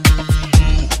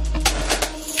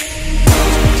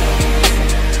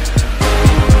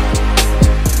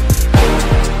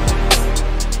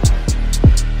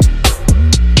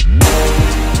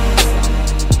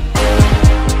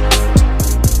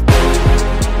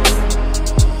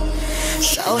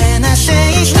So when I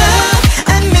say it's love,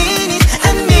 I mean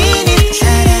it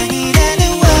사랑이라는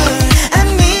word, I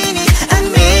mean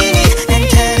it 난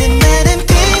다른 말은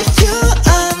필요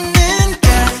없는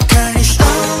girl Girl it's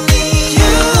only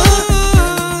you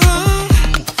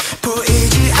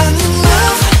보이지 않는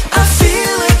love, I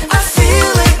feel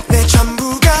it 내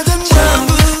전부가 된 world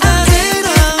I feel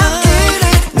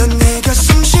it 넌 내가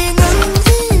숨 쉬는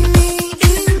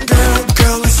의미인 girl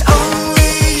Girl it's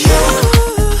only you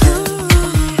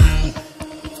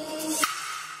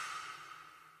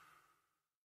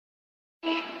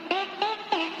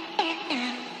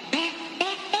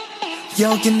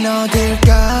여긴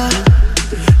어딜까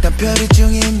난 별이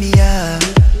중임이야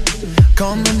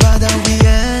검은 바다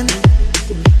위엔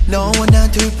너와 나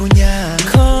둘뿐이야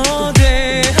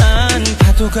거대한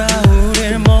파도 누가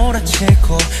우릴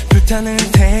몰아치고 불타는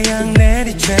태양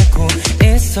내리쬐고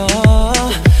있어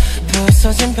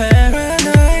부서진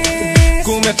paranoid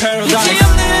꿈의 paradise 끝이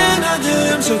없는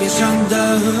어둠 속에선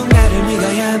더욱 나를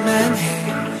믿어야만 해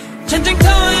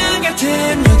전쟁터와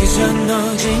같은 여기선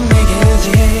오직 내게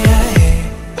의지해야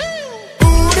해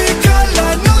우리가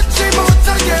나누지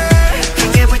못하게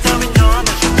그게 불타면 너만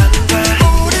안돼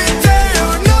우리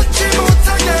태어놓지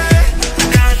못하게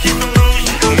다시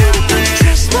눈부시게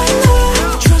Trust my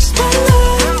love, trust my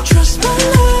love, trust my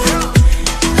love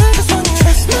I just wanna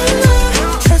trust my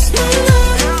love, trust my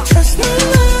love, trust my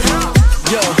love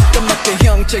Yo, 까맣게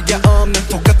형체가 없는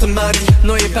똑같은 말이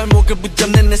너의 발목을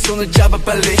붙잡는 내 손을 잡아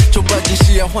빨리 좁아진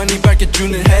시야 환히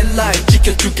밝혀주는 headlight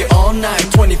지켜줄게 all night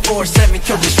 24/7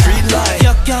 켜진 street light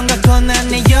역경과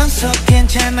고난의 연속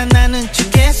괜찮아 나는 쭉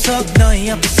계속 너의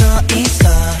옆에 서 있어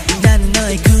나는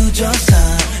너의 구조사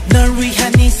널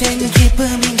위한 인생은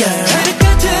기쁨인걸 하늘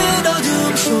같은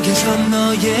어둠 속에서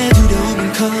너의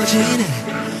두려움은 커지네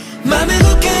맘을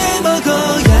굳게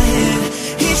먹어야 해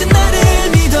이제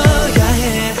나를 믿어야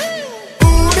해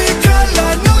우리가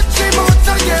나누지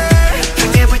못하게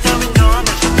그게 불타면 너만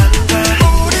안돼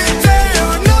우리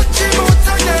태어놓지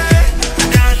못하게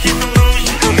다시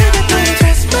눈부시게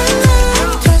Trust my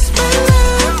love, trust my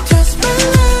love, trust my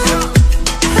love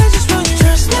I just wanna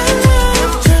trust my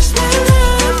love, trust my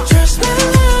love, trust my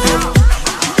love Trust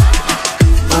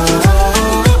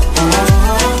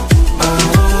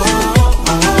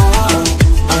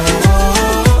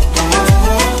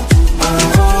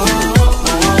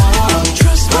my love,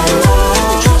 trust my love,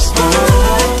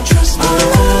 trust my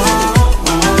love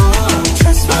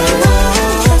Trust my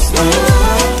love, trust my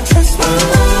love, trust my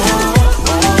love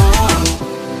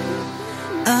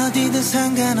어디든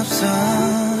상관없어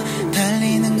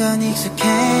달리는 건 익숙해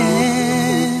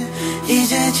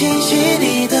이제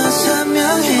진실이 더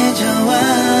선명해져와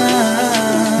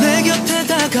내 곁에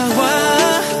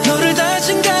다가와 너를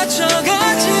다신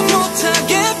갇혀가지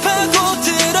못하게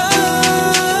파고들어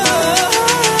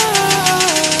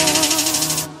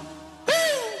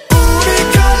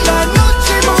우리가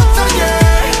나누지 못하게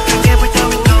그게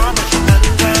불타면 너만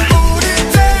안돼 우리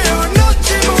태어놓지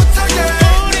못하게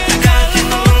다시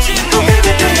눈부시게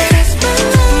Trust my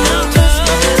love, trust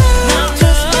my love,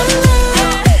 trust my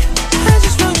love I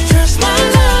just wanna trust my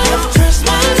love, trust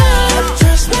my love,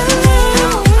 trust my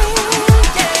love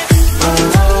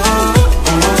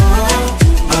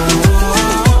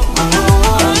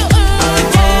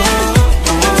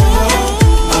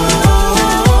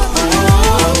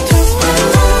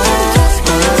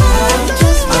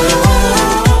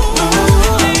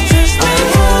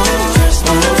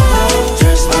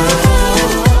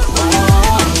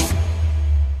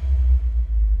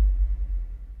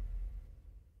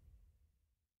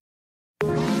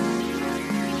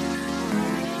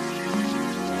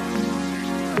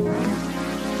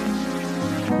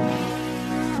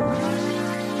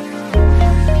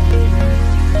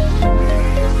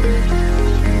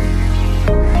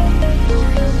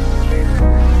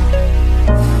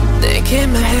내게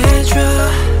말해줘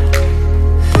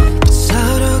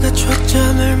서로가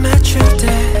초점을 맞출 때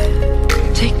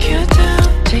Take you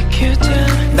down, take you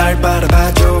down 날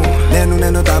바라봐줘 내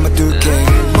눈에 너 담아둘게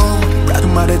뭐라도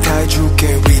말해 다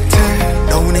해줄게 위태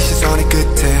너의 시선의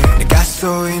끝에 내가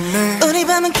쏘있네 우리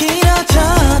밤은 길어져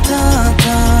더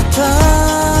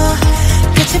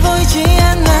끝이 보이지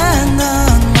않아 no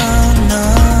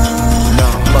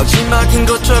마지막인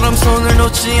것처럼 손을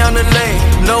놓지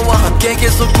않을래 너와 함께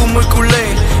계속 꿈을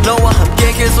꿀래 너와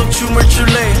함께 계속 춤을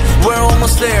출래 We're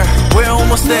almost there, we're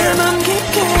almost there 내 맘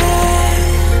깊게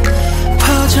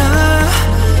퍼져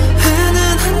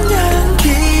흐는 한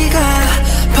향기가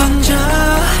번져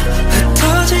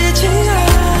흩어지지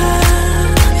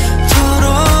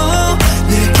않도록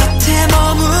내 곁에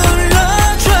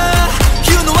머물러줘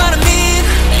You know what I mean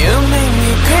You make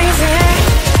me crazy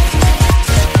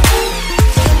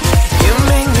You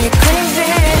make me crazy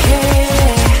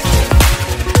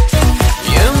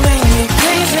You make me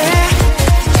crazy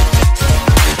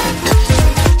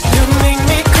You make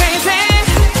me crazy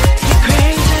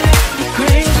Crazy,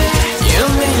 crazy You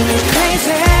make me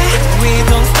crazy We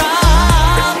don't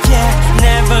stop, yeah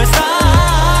Never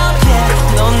stop, yeah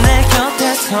넌 내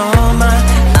곁에서만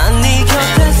난 네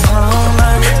곁에서만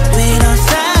We don't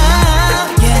stop,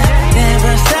 yeah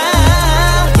Never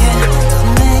stop, yeah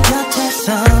넌 내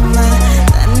곁에서만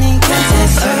난 네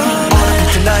곁에서만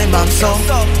어느새 나의 맘속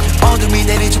어둠이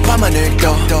내리죠 밤하늘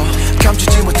더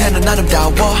감추지 못해 넌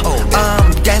아름다워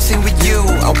I'm dancing with you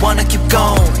I wanna keep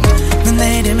going 넌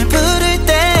내 이름을 부를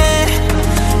때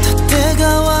더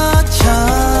뜨거워져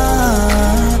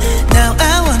Now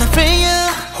I wanna free you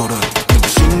Hold up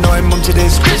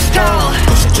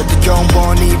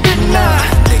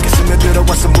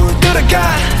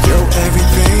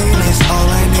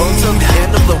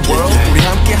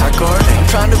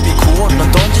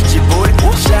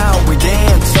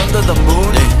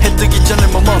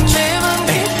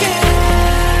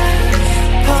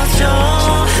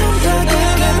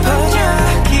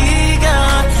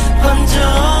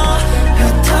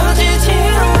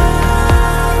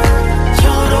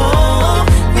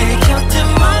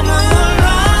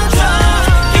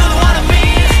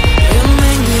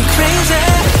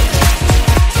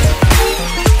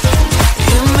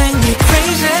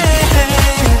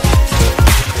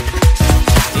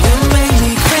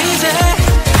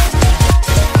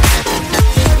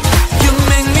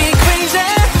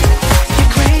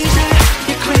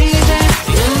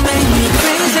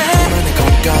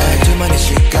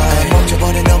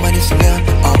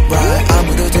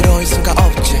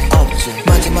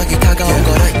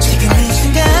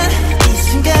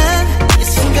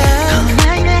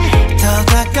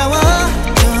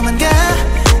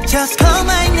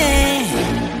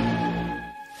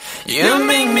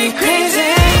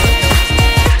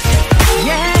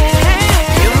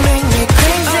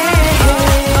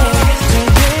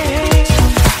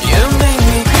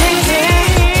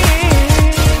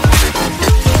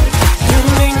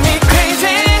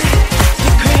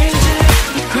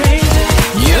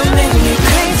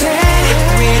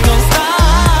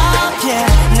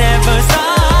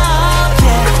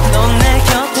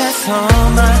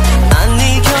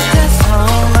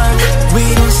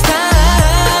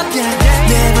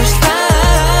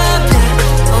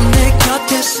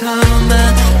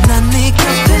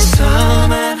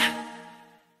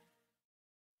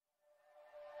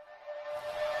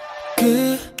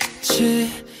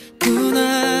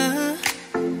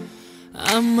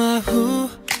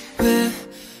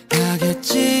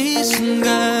알겠지 이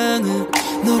순간은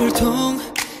너를 통해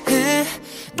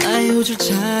나의 우주를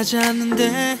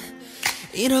찾았는데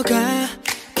잃어가겠지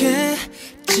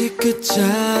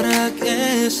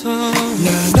끝자락에서 나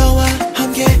너와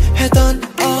함께 했던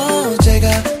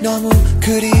어제가 너무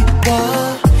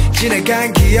그리워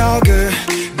지나간 기억을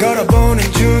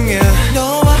걸어보는 중이야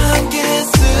너와 함께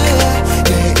했을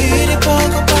내일이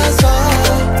보고파서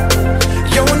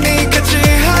영원히 같이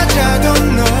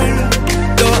하자던 널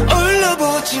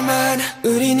떠올려보지만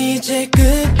우린 이제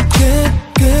끝을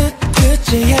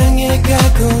향해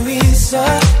가고 있어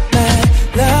My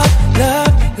love,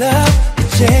 love, love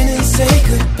이제는 say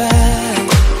goodbye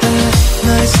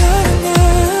날 사랑해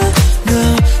너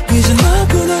이제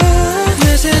너구나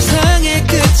내 세상의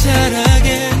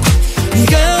끝자락에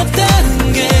네가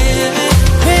없다는 게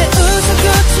왜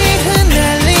웃음꽃이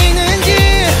흩날리는지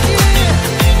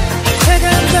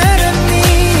차가운 바람이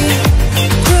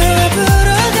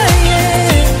불어가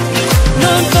넌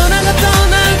떠나가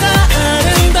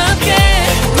아름답게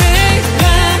내가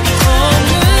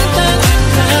없는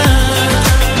따뜻한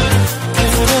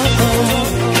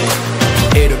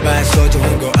이름만 소중한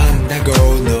거 안다고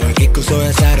널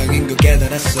잊고서야 사랑인 거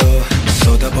깨달았어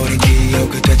쏟아버린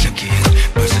기억을 되찾긴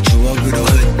벌써 추억으로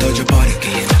흩어져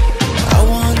버리긴 I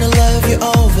wanna love you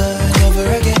over and over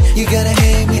again You gotta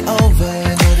hate me over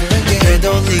and over again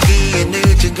되돌리기에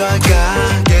늦은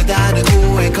걸까 깨달은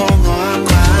후에 공허한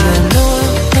말 너와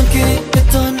함께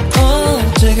했던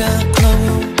어제가 너무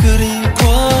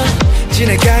그리워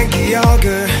지나간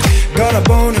기억을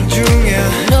걸어보는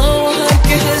중이야 너와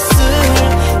함께 했을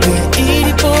내일이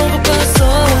보고파서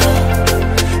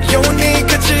영원히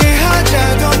같이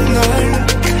하자던 널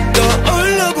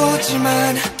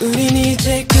떠올려보지만 우린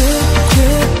이제 끝을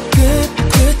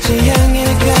향해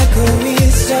가고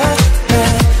있어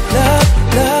My love,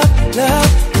 love, love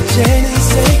이제는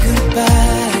say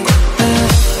goodbye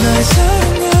날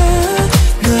사랑해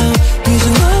너 이제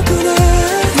너구나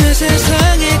내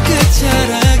세상의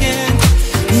끝자락에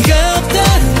네가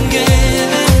없다는 게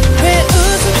왜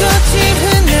웃음꽃이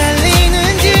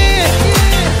흩날리는지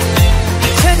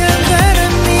차가운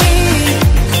바람이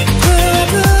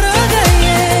불어가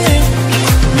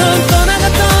넌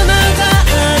떠나가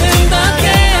아름답게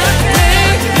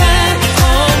내가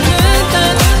없는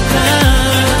따뜻한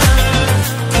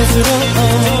곳으로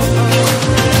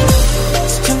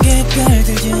수천 개의 별들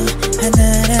중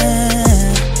하나라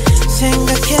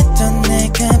생각했던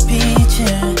내가 빛을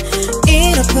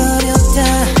잃어버렸다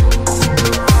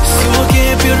수억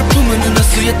개의 별을 품은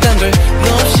은하수였단 걸 너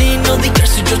없이 어디 갈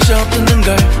수조차 없던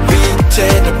걸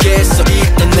위태롭게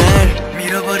써있던 날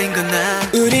밀어버린 건 나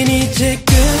우린 이제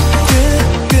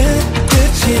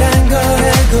끝이란 걸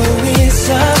알고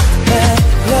있어 My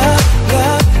love,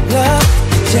 love, love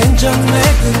이젠 정말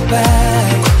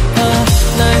goodbye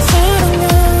날 사랑해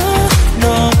너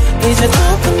이제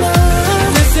너구나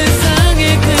내 세상의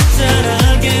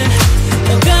끝자락에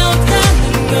너가 없다는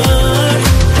걸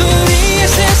우리의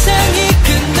세상이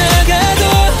끝나가도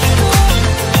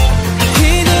이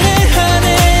노래 안에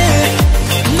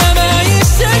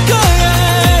남아있을 거야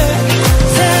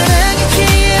사랑에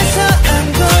취해서 안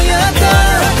보여도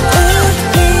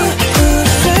우리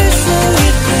웃을 수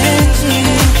있겠지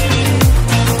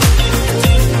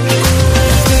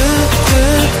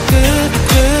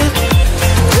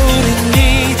우린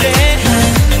이제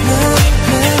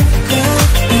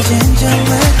이젠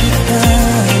정말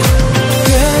goodbye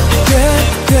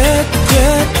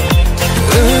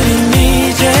우린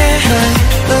이제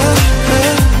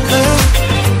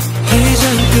이젠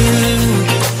끝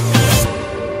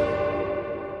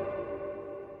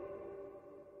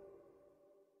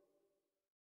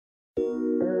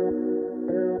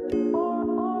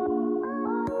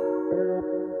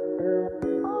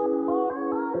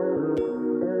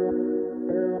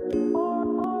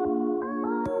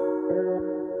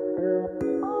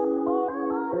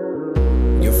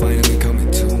You're finally coming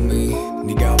to me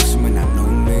네가 없으면 I'm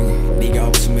lonely 네가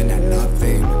없으면 I'm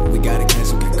nothing We gotta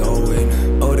계속해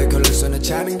going 오래 걸려서 나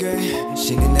찾는 게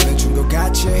신이 내려준 것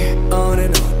같이 On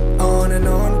and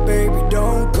on baby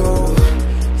don't go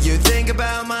You think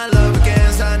about my love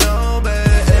again I know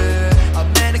babe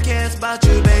I'm many cares about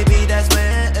you baby that's me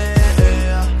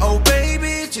Oh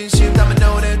baby 진심 담아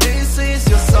know that this is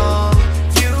your song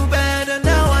You better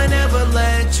know I never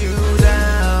let you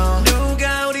down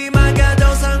누가 우리만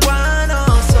가도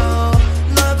상관없어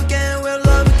Love again we'll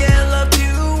love again love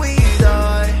you we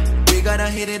die We gotta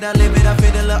hit it I live it I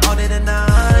feel it all in the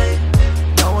night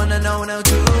No one will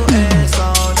do it so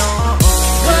no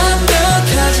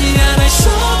완벽하지 않을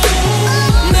show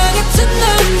나 같은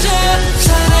남자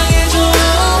사랑해줘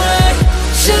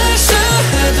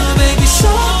실수해도 baby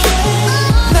show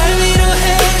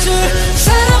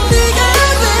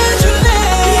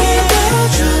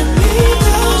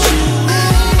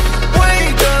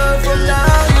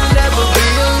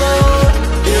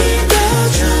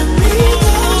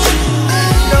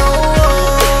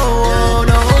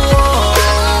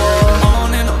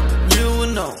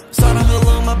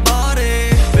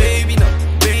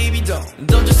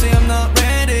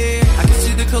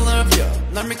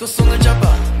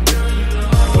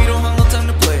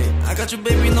해줘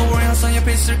baby 너와 항상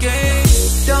옆에 있을게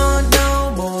Don't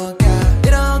know 뭐가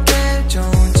이렇게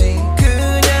좋은지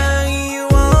그냥 이유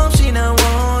없이 나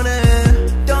원해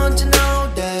Don't you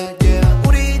know that yeah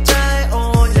우리 잘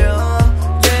어울려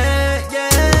Yeah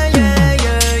yeah yeah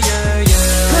yeah yeah yeah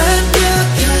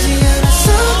완벽하지 않았어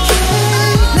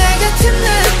okay 나 같은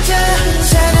남자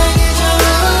사랑해줘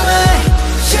right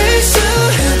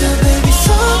실수해도 baby it's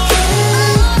okay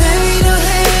날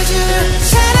위로해줄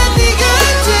사람 네가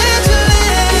돼줄래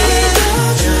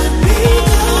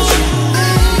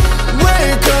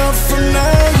Wake up from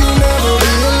now, you'll never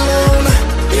be alone.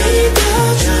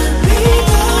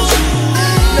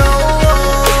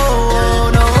 No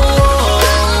no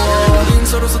우린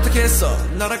서로 선택했어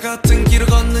나랑 같은 길을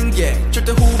걷는 게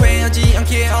절대 후회하지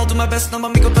않게 I'll do my best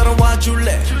너만 믿고 따라와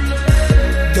줄래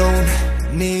Don't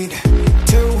need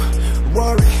to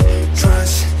worry,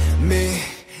 trust me.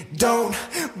 Don't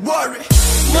worry.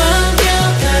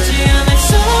 완벽하지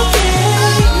않았어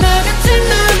okay 나 같은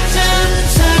남자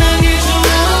사랑해줘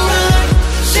alright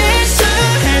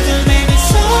실수해도 baby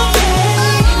it's okay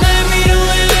날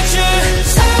위로해줄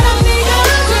사람 네가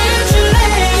돼줄래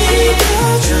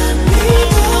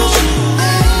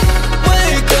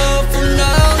Wake up from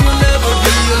now you'll never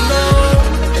be alone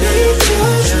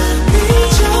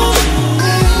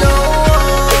no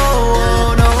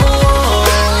no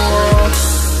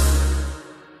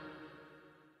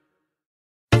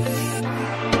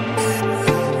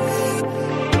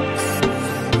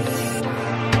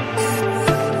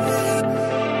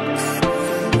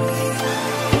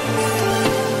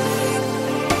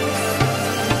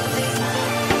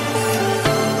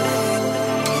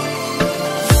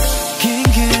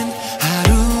긴긴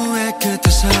하루의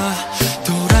끝에서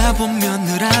돌아보면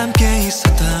늘 함께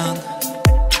있었던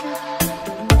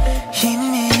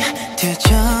힘이 되죠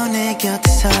내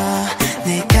곁에서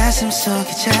내 가슴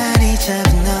속에 자리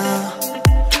잡은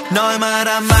너 너의 말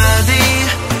한마디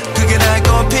그게 날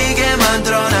꽃피게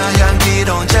만들어 나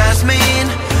향기로운 jasmine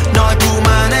너의 품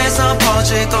안에서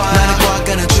퍼질 거야 나를 꽉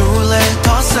안아줄래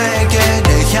더 세게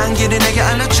내 향기를 내게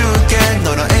알려줄게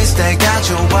너로 인스타가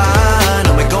좋아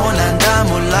너 말고 난 다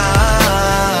몰라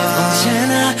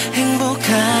언제나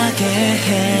행복하게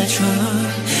해줘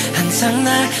항상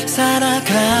날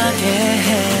살아가게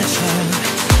해줘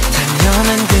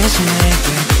당연한 듯이 내게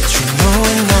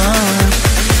주노인 넌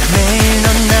매일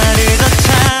넌 나를 더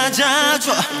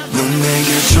찾아줘 넌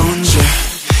내게 존재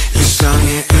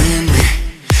일상의 의미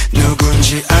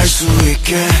누군지 알 수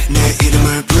있게 내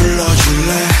이름을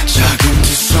불러줄래 작은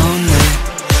두 손에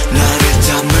나를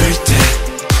담을 때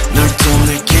널 또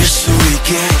느낄 수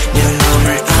있게 내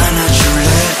맘을 안아줄래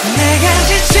내가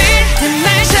지칠 때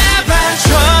날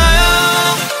잡아줘요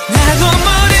나도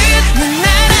모르는 날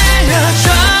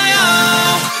알려줘요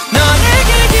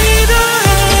너에게 기도해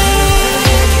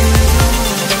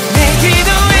내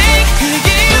기도에 귀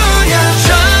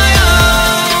기울여줘요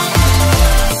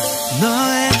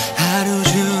너의 하루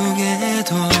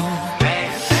중에도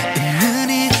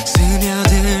은근히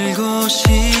스며들고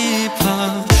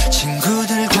싶어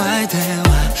친구들과의 대화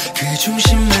그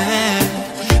중심에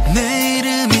내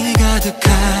이름이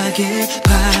가득하길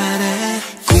바래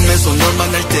꿈에서 널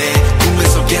만날 때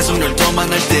꿈에서 계속 널 더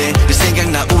만날 때 그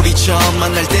생각나 우리 처음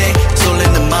만날 때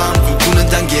설레는 마음 꿈꾸는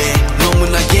단계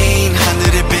너무나긴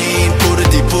하늘의 빈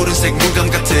푸르디 푸른색 물감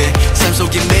같아 삶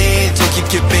속에 매일 더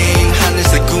깊게 빈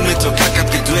하늘색 꿈에 더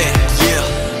가깝게 돼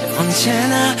yeah.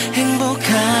 언제나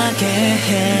행복하게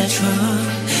해줘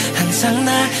항상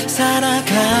날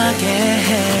살아가게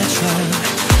해줘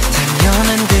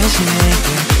당연한 듯이 내게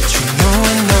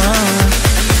주노인 넌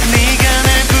네가 날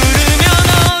부르면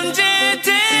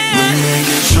언제든 넌 내게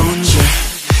존재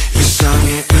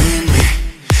일상의 의미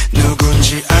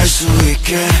누군지 알 수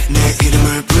있게 내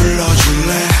이름을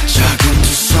불러줄래 작은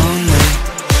두 손에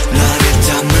나를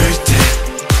담을 때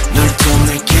널 또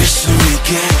느낄 수 있게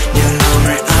내 맘을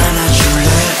안아줄래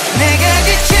내가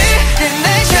지칠 때 날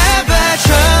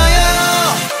잡아줘요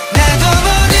나도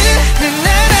모르는 날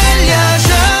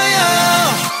알려줘요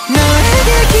너에게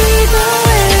기도해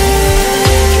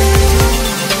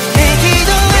내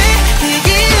기도에 귀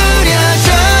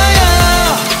기울여줘요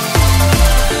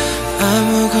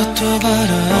아무것도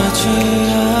바라지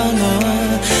않아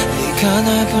네가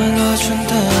날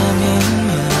불러준다면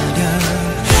말야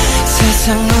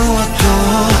세상 무엇도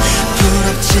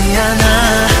부럽지 않아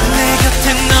내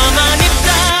곁에 너만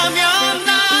있다면 넌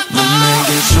나도 내게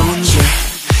존재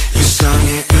일상의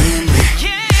의미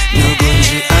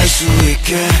누군지 알 수 있게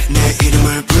내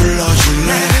이름을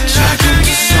불러줄래 작은 두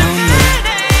손에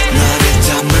나를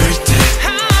담을 때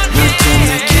널 또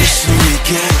느낄 수 있게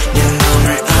내 맘을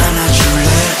안아줄래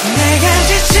내가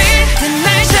지칠 때 날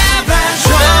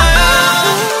잡아줘요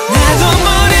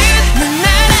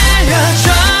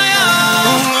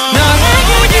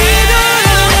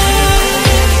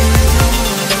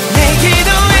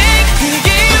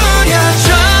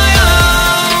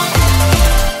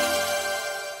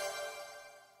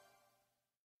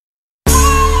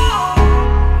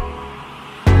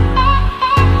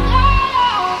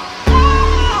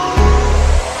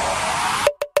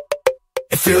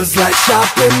feels like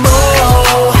shopping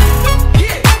mall.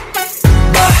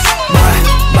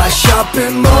 My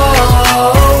shopping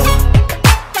mall.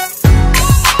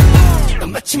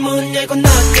 넌 마치 문을 열고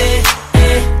나왔대.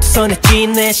 두 손에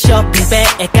쥔 내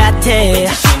쇼핑백 같아.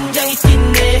 왠지 심장이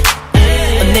뛰네.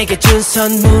 내게 준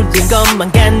선물인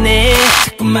것만 같네.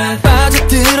 자꾸만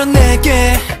빠져들어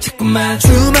내게. 자꾸만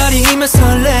주말이면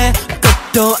설레.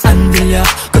 것도 안 들려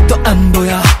것도 안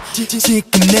보여.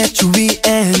 지금 내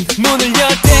주위엔 문을 열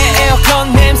때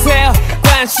에어컨 냄새.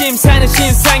 관심사는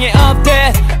신상에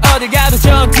없대. 어딜 가도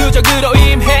전구적으로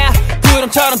임해.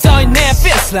 구름처럼 떠있네.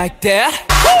 Feels like that.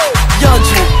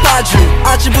 연주, 빠주,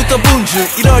 아침부터 분주.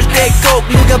 이럴 때 꼭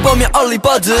누가 보면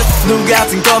얼리버드. 눈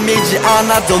같은 거 밀지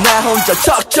않아도 나 혼자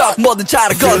척척 뭐든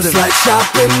잘하거든. Feels like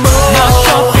shopping mall. 너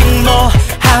쇼핑몰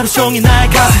하루 종일 날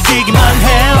가슴뛰기만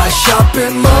해. My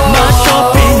shopping mall. 너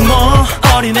쇼핑몰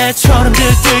어린애처럼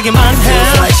들뜨기만 해.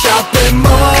 Feels like shopping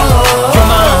mall. You're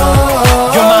mine,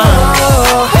 you're mine.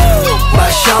 My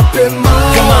shopping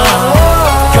mall. You're mine,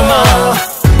 you're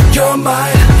mine. You're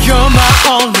mine. You're my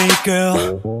only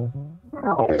girl.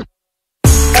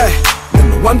 에이,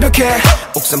 너무 완벽해.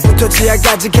 옥상부터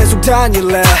지하까지 계속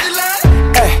다닐래.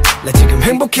 에이, 나 지금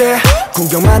행복해.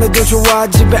 구경만 해도 좋아.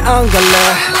 집에 안 갈래.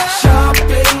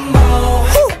 Shopping mall.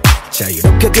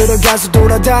 자유롭게 들어가서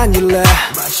돌아다닐래.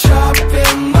 My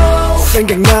shopping mall.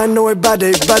 생각난 너의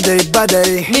body, body,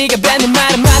 body. 네가 뱉는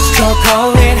말은 마치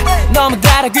초콜릿. 너무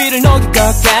달아 귀를 녹일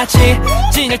것 같이.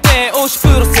 지낼 때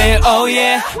 50% sale, oh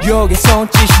yeah. 욕의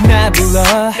손짓이 나 불러.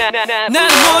 나는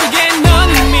모르게 넌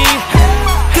이미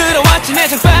들어왔지 내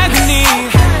장바구니.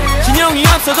 신용이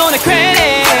없어도 내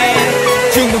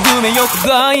credit. 중고 구매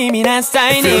욕구가 이미 난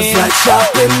쌓이니. Feels like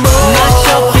shopping mall. 나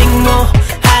쇼핑몰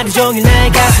하루 종일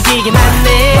날 가슴뛰기만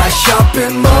해. My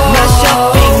shopping mall. 나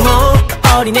쇼핑몰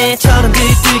어린애처럼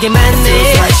들뜨게만 해.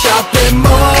 Feels like shopping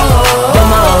mall. You're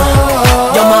mine,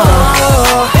 you're mine.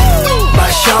 My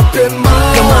shopping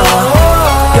mall. You're mine,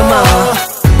 you're mine.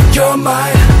 You're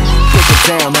mine. Break it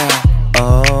down now.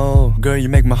 Oh, girl, you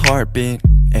make my heart beat.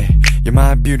 Eh, you're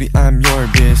my beauty, I'm your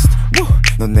beast.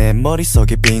 넌 내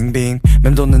머릿속에 빙빙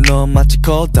맴도는 너 마치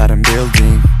커다란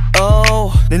building.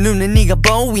 Oh, 내 눈에 네가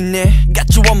보이네.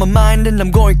 Got you on my mind and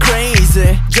I'm going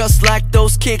crazy. Just like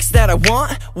those kicks that I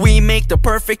want. We make the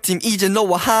perfect team. 이제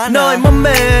너와 하나. 너의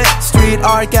몸매 street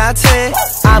art 같아.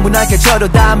 아무나 켜줘도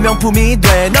다 명품이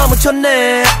돼. 너무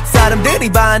좋네.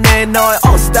 사람들이 반해. 너의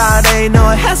옷 스타일에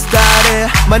너의 헤어스타일에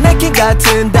마네킹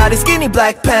같은 다리 skinny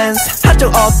black pants.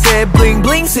 한쪽 어깨 bling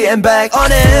bling see and back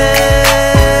on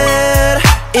it.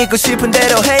 입고 싶은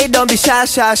대로 해 don't be shy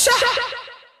shy shy.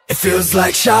 It feels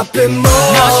like shopping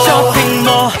mall. 너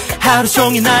쇼핑몰 하루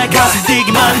종일 날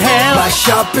가슴뛰기만 해. My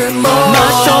shopping mall.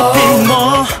 너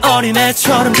쇼핑몰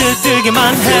어린애처럼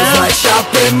들뜨기만 해. Feels like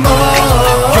shopping mall.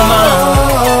 You're mine,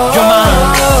 you're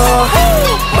mine.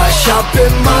 My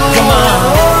shopping mall. You're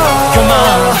mine, you're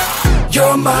mine.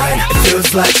 You're mine. It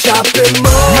feels like shopping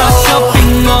mall. 너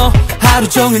쇼핑몰 하루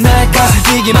종일 날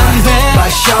가슴뛰기만 해. My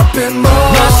shopping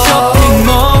mall. 너 쇼핑몰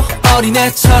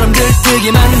어린애처럼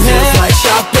들뜨기만 해. Feels like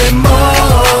shopping mall.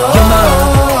 You're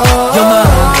mine, you're mine.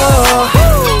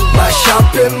 My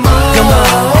shopping mall. You're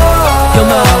mine, you're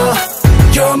mine.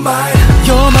 You're mine.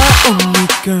 You're my only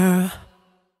girl.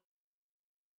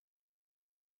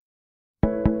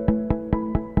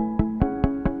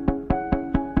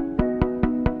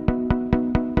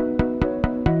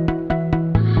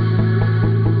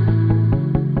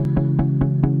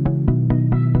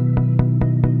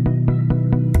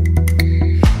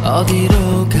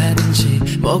 어디로 가는지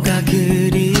뭐가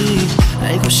그리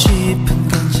알고 싶은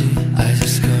건지 I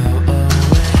just go away.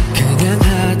 그냥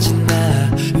하지 마.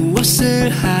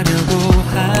 무엇을 하려고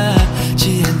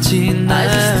하지 않지 나. I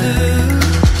just do.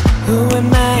 Who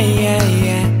am I? Yeah,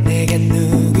 yeah. 내가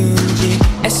누군지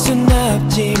알 순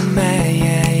없지만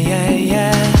yeah, yeah,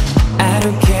 yeah. I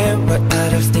don't care what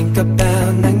others think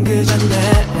about. 난 그저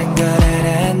나란 걸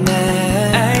알아 나.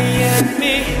 I am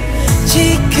me.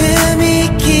 지금 이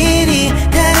길이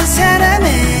다른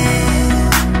사람의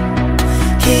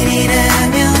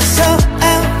길이라면서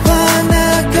I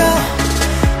wanna go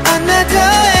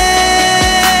another way.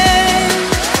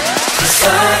 'Cause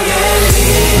I am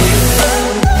here.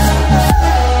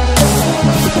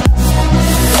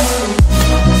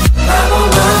 바보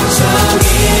멍청이.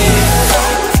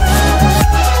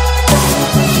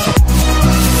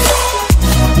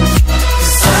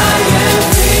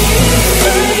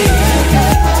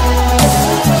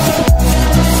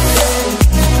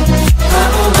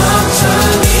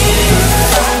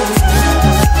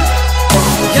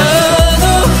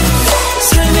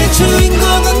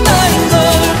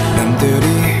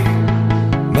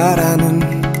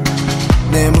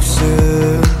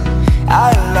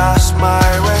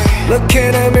 Look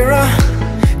in a mirror,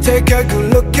 take a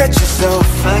good look at yourself.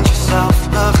 Find yourself,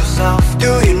 love yourself.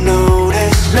 Do you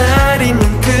notice? 날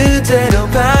있는 그대로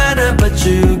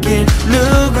바라봐주길.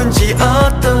 누군지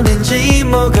어떤 애인지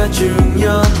뭐가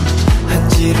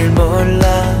중요한지를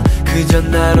몰라. 그저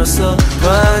나로서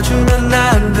봐주면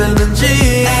안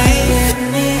되는지.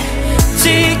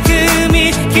 지금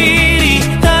이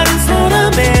길이 다른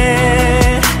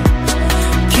사람의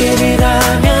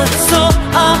길이라면 So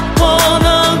I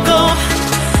wanna go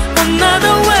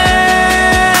another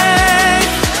way.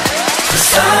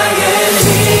 'Cause I am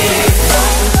here.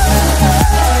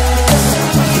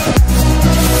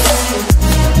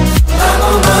 바보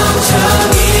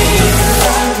멍청이.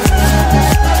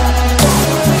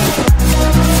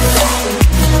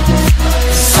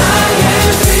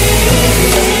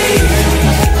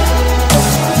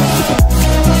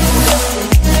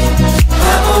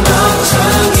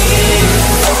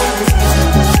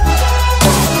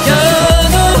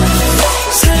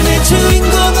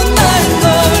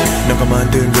 너가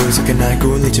만든 그 속에 날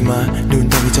굴리지만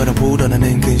눈덩이처럼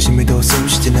불어나는 근심에도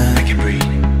숨쉬지 난 I can breathe,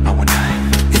 I won't die.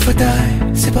 If I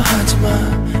die, 세번하지마.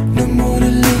 눈물을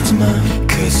흘리지마.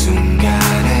 그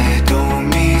순간에도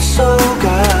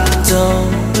미소가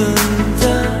떠오른다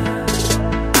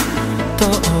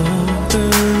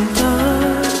떠오른다.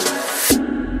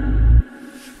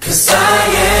 'Cause I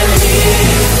am here.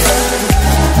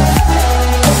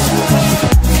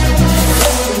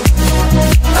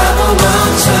 바보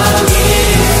멍청이.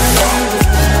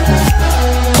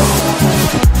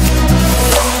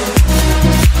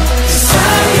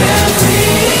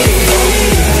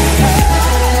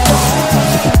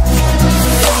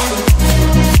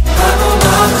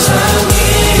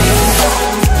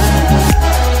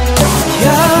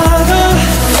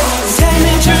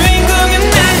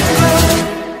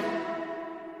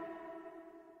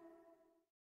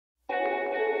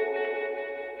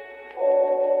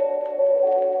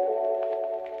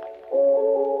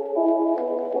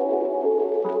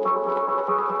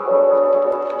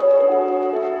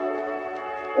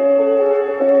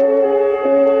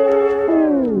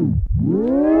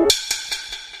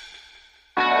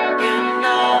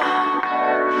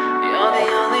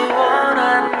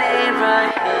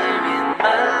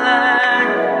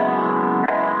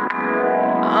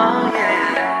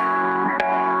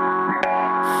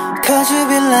 Cause you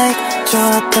be like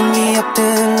좋았던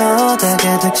기억들로 다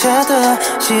가득 차도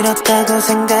싫었다고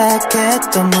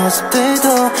생각했던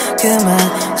모습들도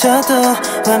그마저도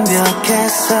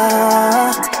완벽했어.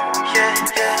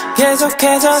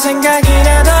 계속해서 생각이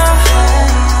나도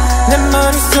내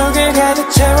머릿속을 가득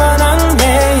채워놓은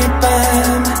매일 밤.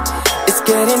 It's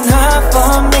getting hard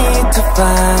for me to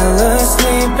fall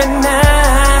asleep at night.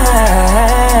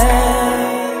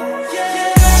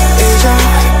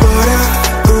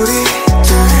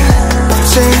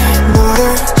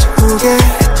 너를 지우게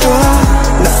해줘.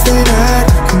 Nothing I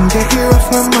can get you off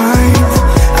my mind.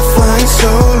 I'm flying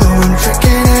solo, I'm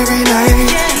drinking every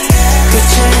night.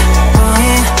 끝이 보인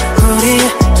우리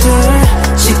둘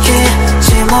지키지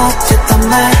못했던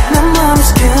말. 난 몸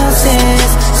excuses,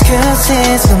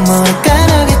 excuses. 눈물을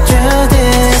가르게 through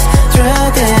this,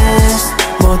 through this.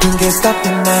 모든 게 stop it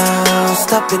now,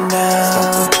 stop it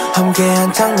now.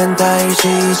 함께한 장면 다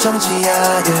일시정지야,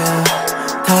 yeah.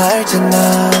 다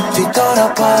알잖아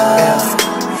뒤돌아봐.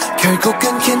 결국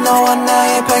끊긴 너와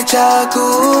나의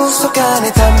발자국 속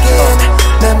안에 담긴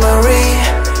memory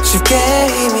쉽게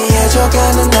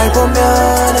희미해져가는 날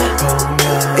보면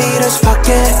이럴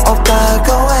수밖에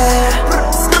없다고 해.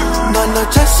 넌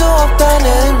어쩔 수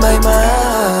없다는 말만.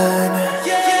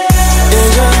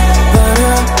 잊어버려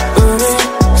우리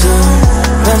둘.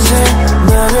 다시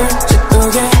너를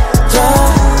지우게 줘.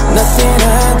 Nothing I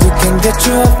do can get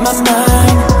you off my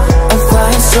mind. I'm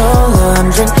flying solo, I'm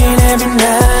drinking every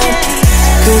night.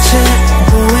 끝이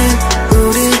보인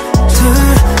우리 둘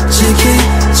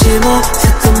지키지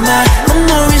못했던 말. No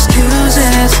more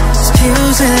excuses,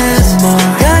 excuses. No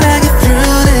more gotta get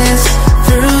through this,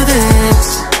 through this.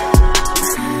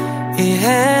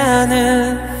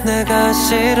 이해하는 내가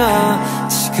싫어.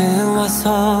 지금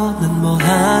와서 난 뭐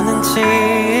하는지.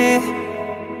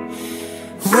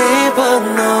 We both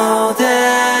know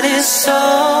that it's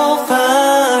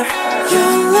over.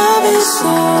 Your love is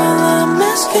all I'm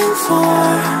asking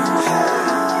for,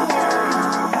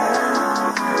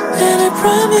 and I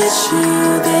promise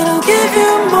you that I'll give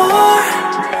you more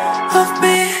of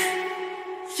me.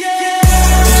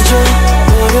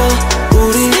 잊어버려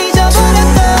우리 너를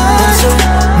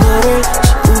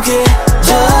지우게 줘.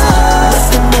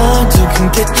 Nothing more can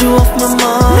get you off my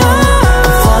mind.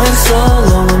 I'm flying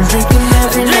solo, I'm drinking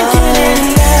every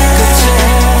night. 끝이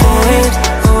보인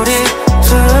우리 둘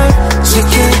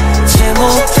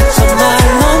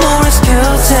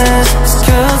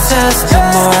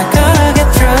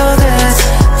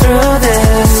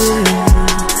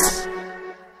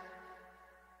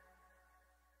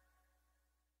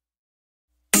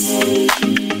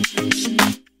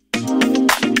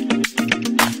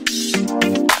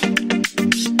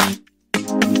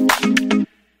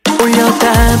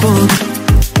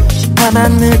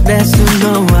하늘에서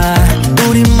너와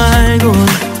우리 말곤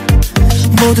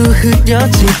모두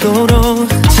흐려지도록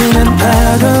지난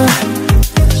파도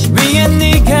위에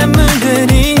네가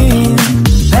물들인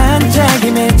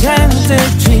반짝임에 잔뜩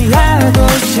취하고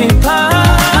싶어.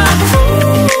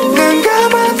 눈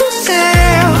감아도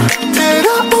새어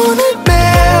들어오는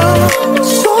매일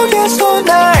속에서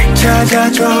날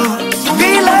찾아줘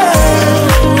We love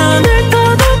눈을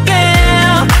떠도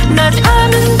깨어 난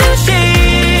아는 듯이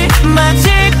마치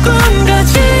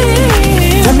꿈같이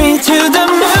Take me to the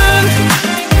moon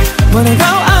Wanna go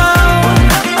on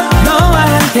너와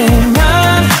함께면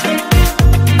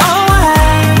Oh I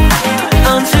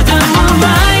Onto the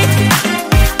moonlight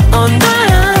All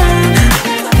night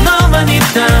너만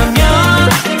있다면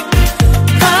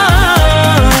Oh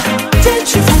Did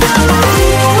you feel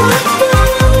it?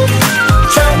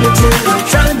 Try me to the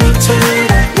try me to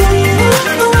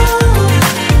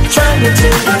Try me to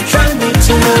the try me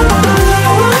to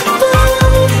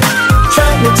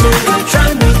Try me to the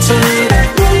try me to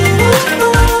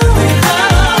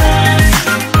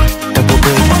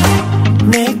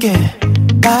내게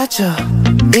빠져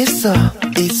있어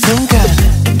이 순간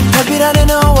별빛 아래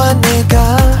너와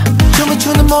내가 춤을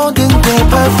추는 모든 게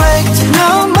perfect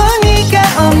너만이가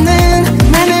없는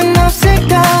나는 없을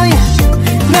거야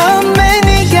너만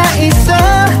네가 있어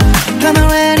I'm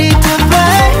ready to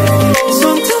fly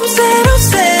손틈새로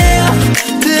새어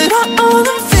들어오는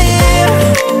feel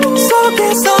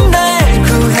속에서 날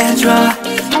구해줘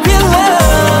We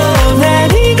love 날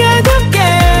네가 덮게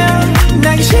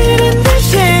나기 싫은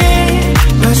듯이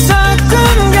벌써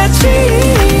꿈같이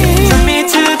Take me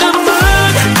to the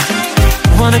moon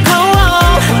Wanna go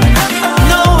on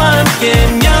너와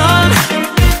함께면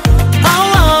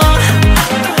Oh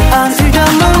Until the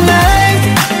moonlight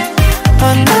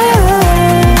All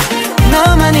night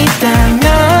너만 있다면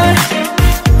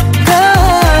Oh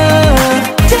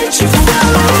Did you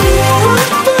feel it?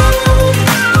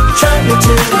 Try me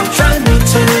to the try me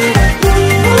to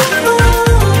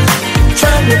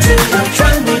Try me to the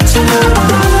try me to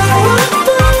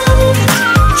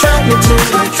Try me to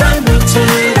the try me to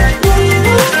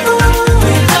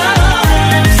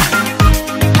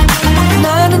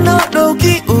나는 너로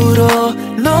기울어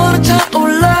너로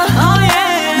차올라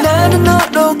나는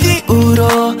너로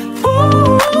기울어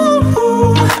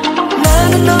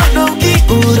나는 너로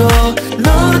기울어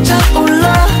너로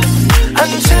차올라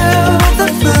Until the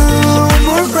moon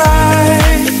will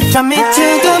rise Take me to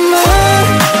the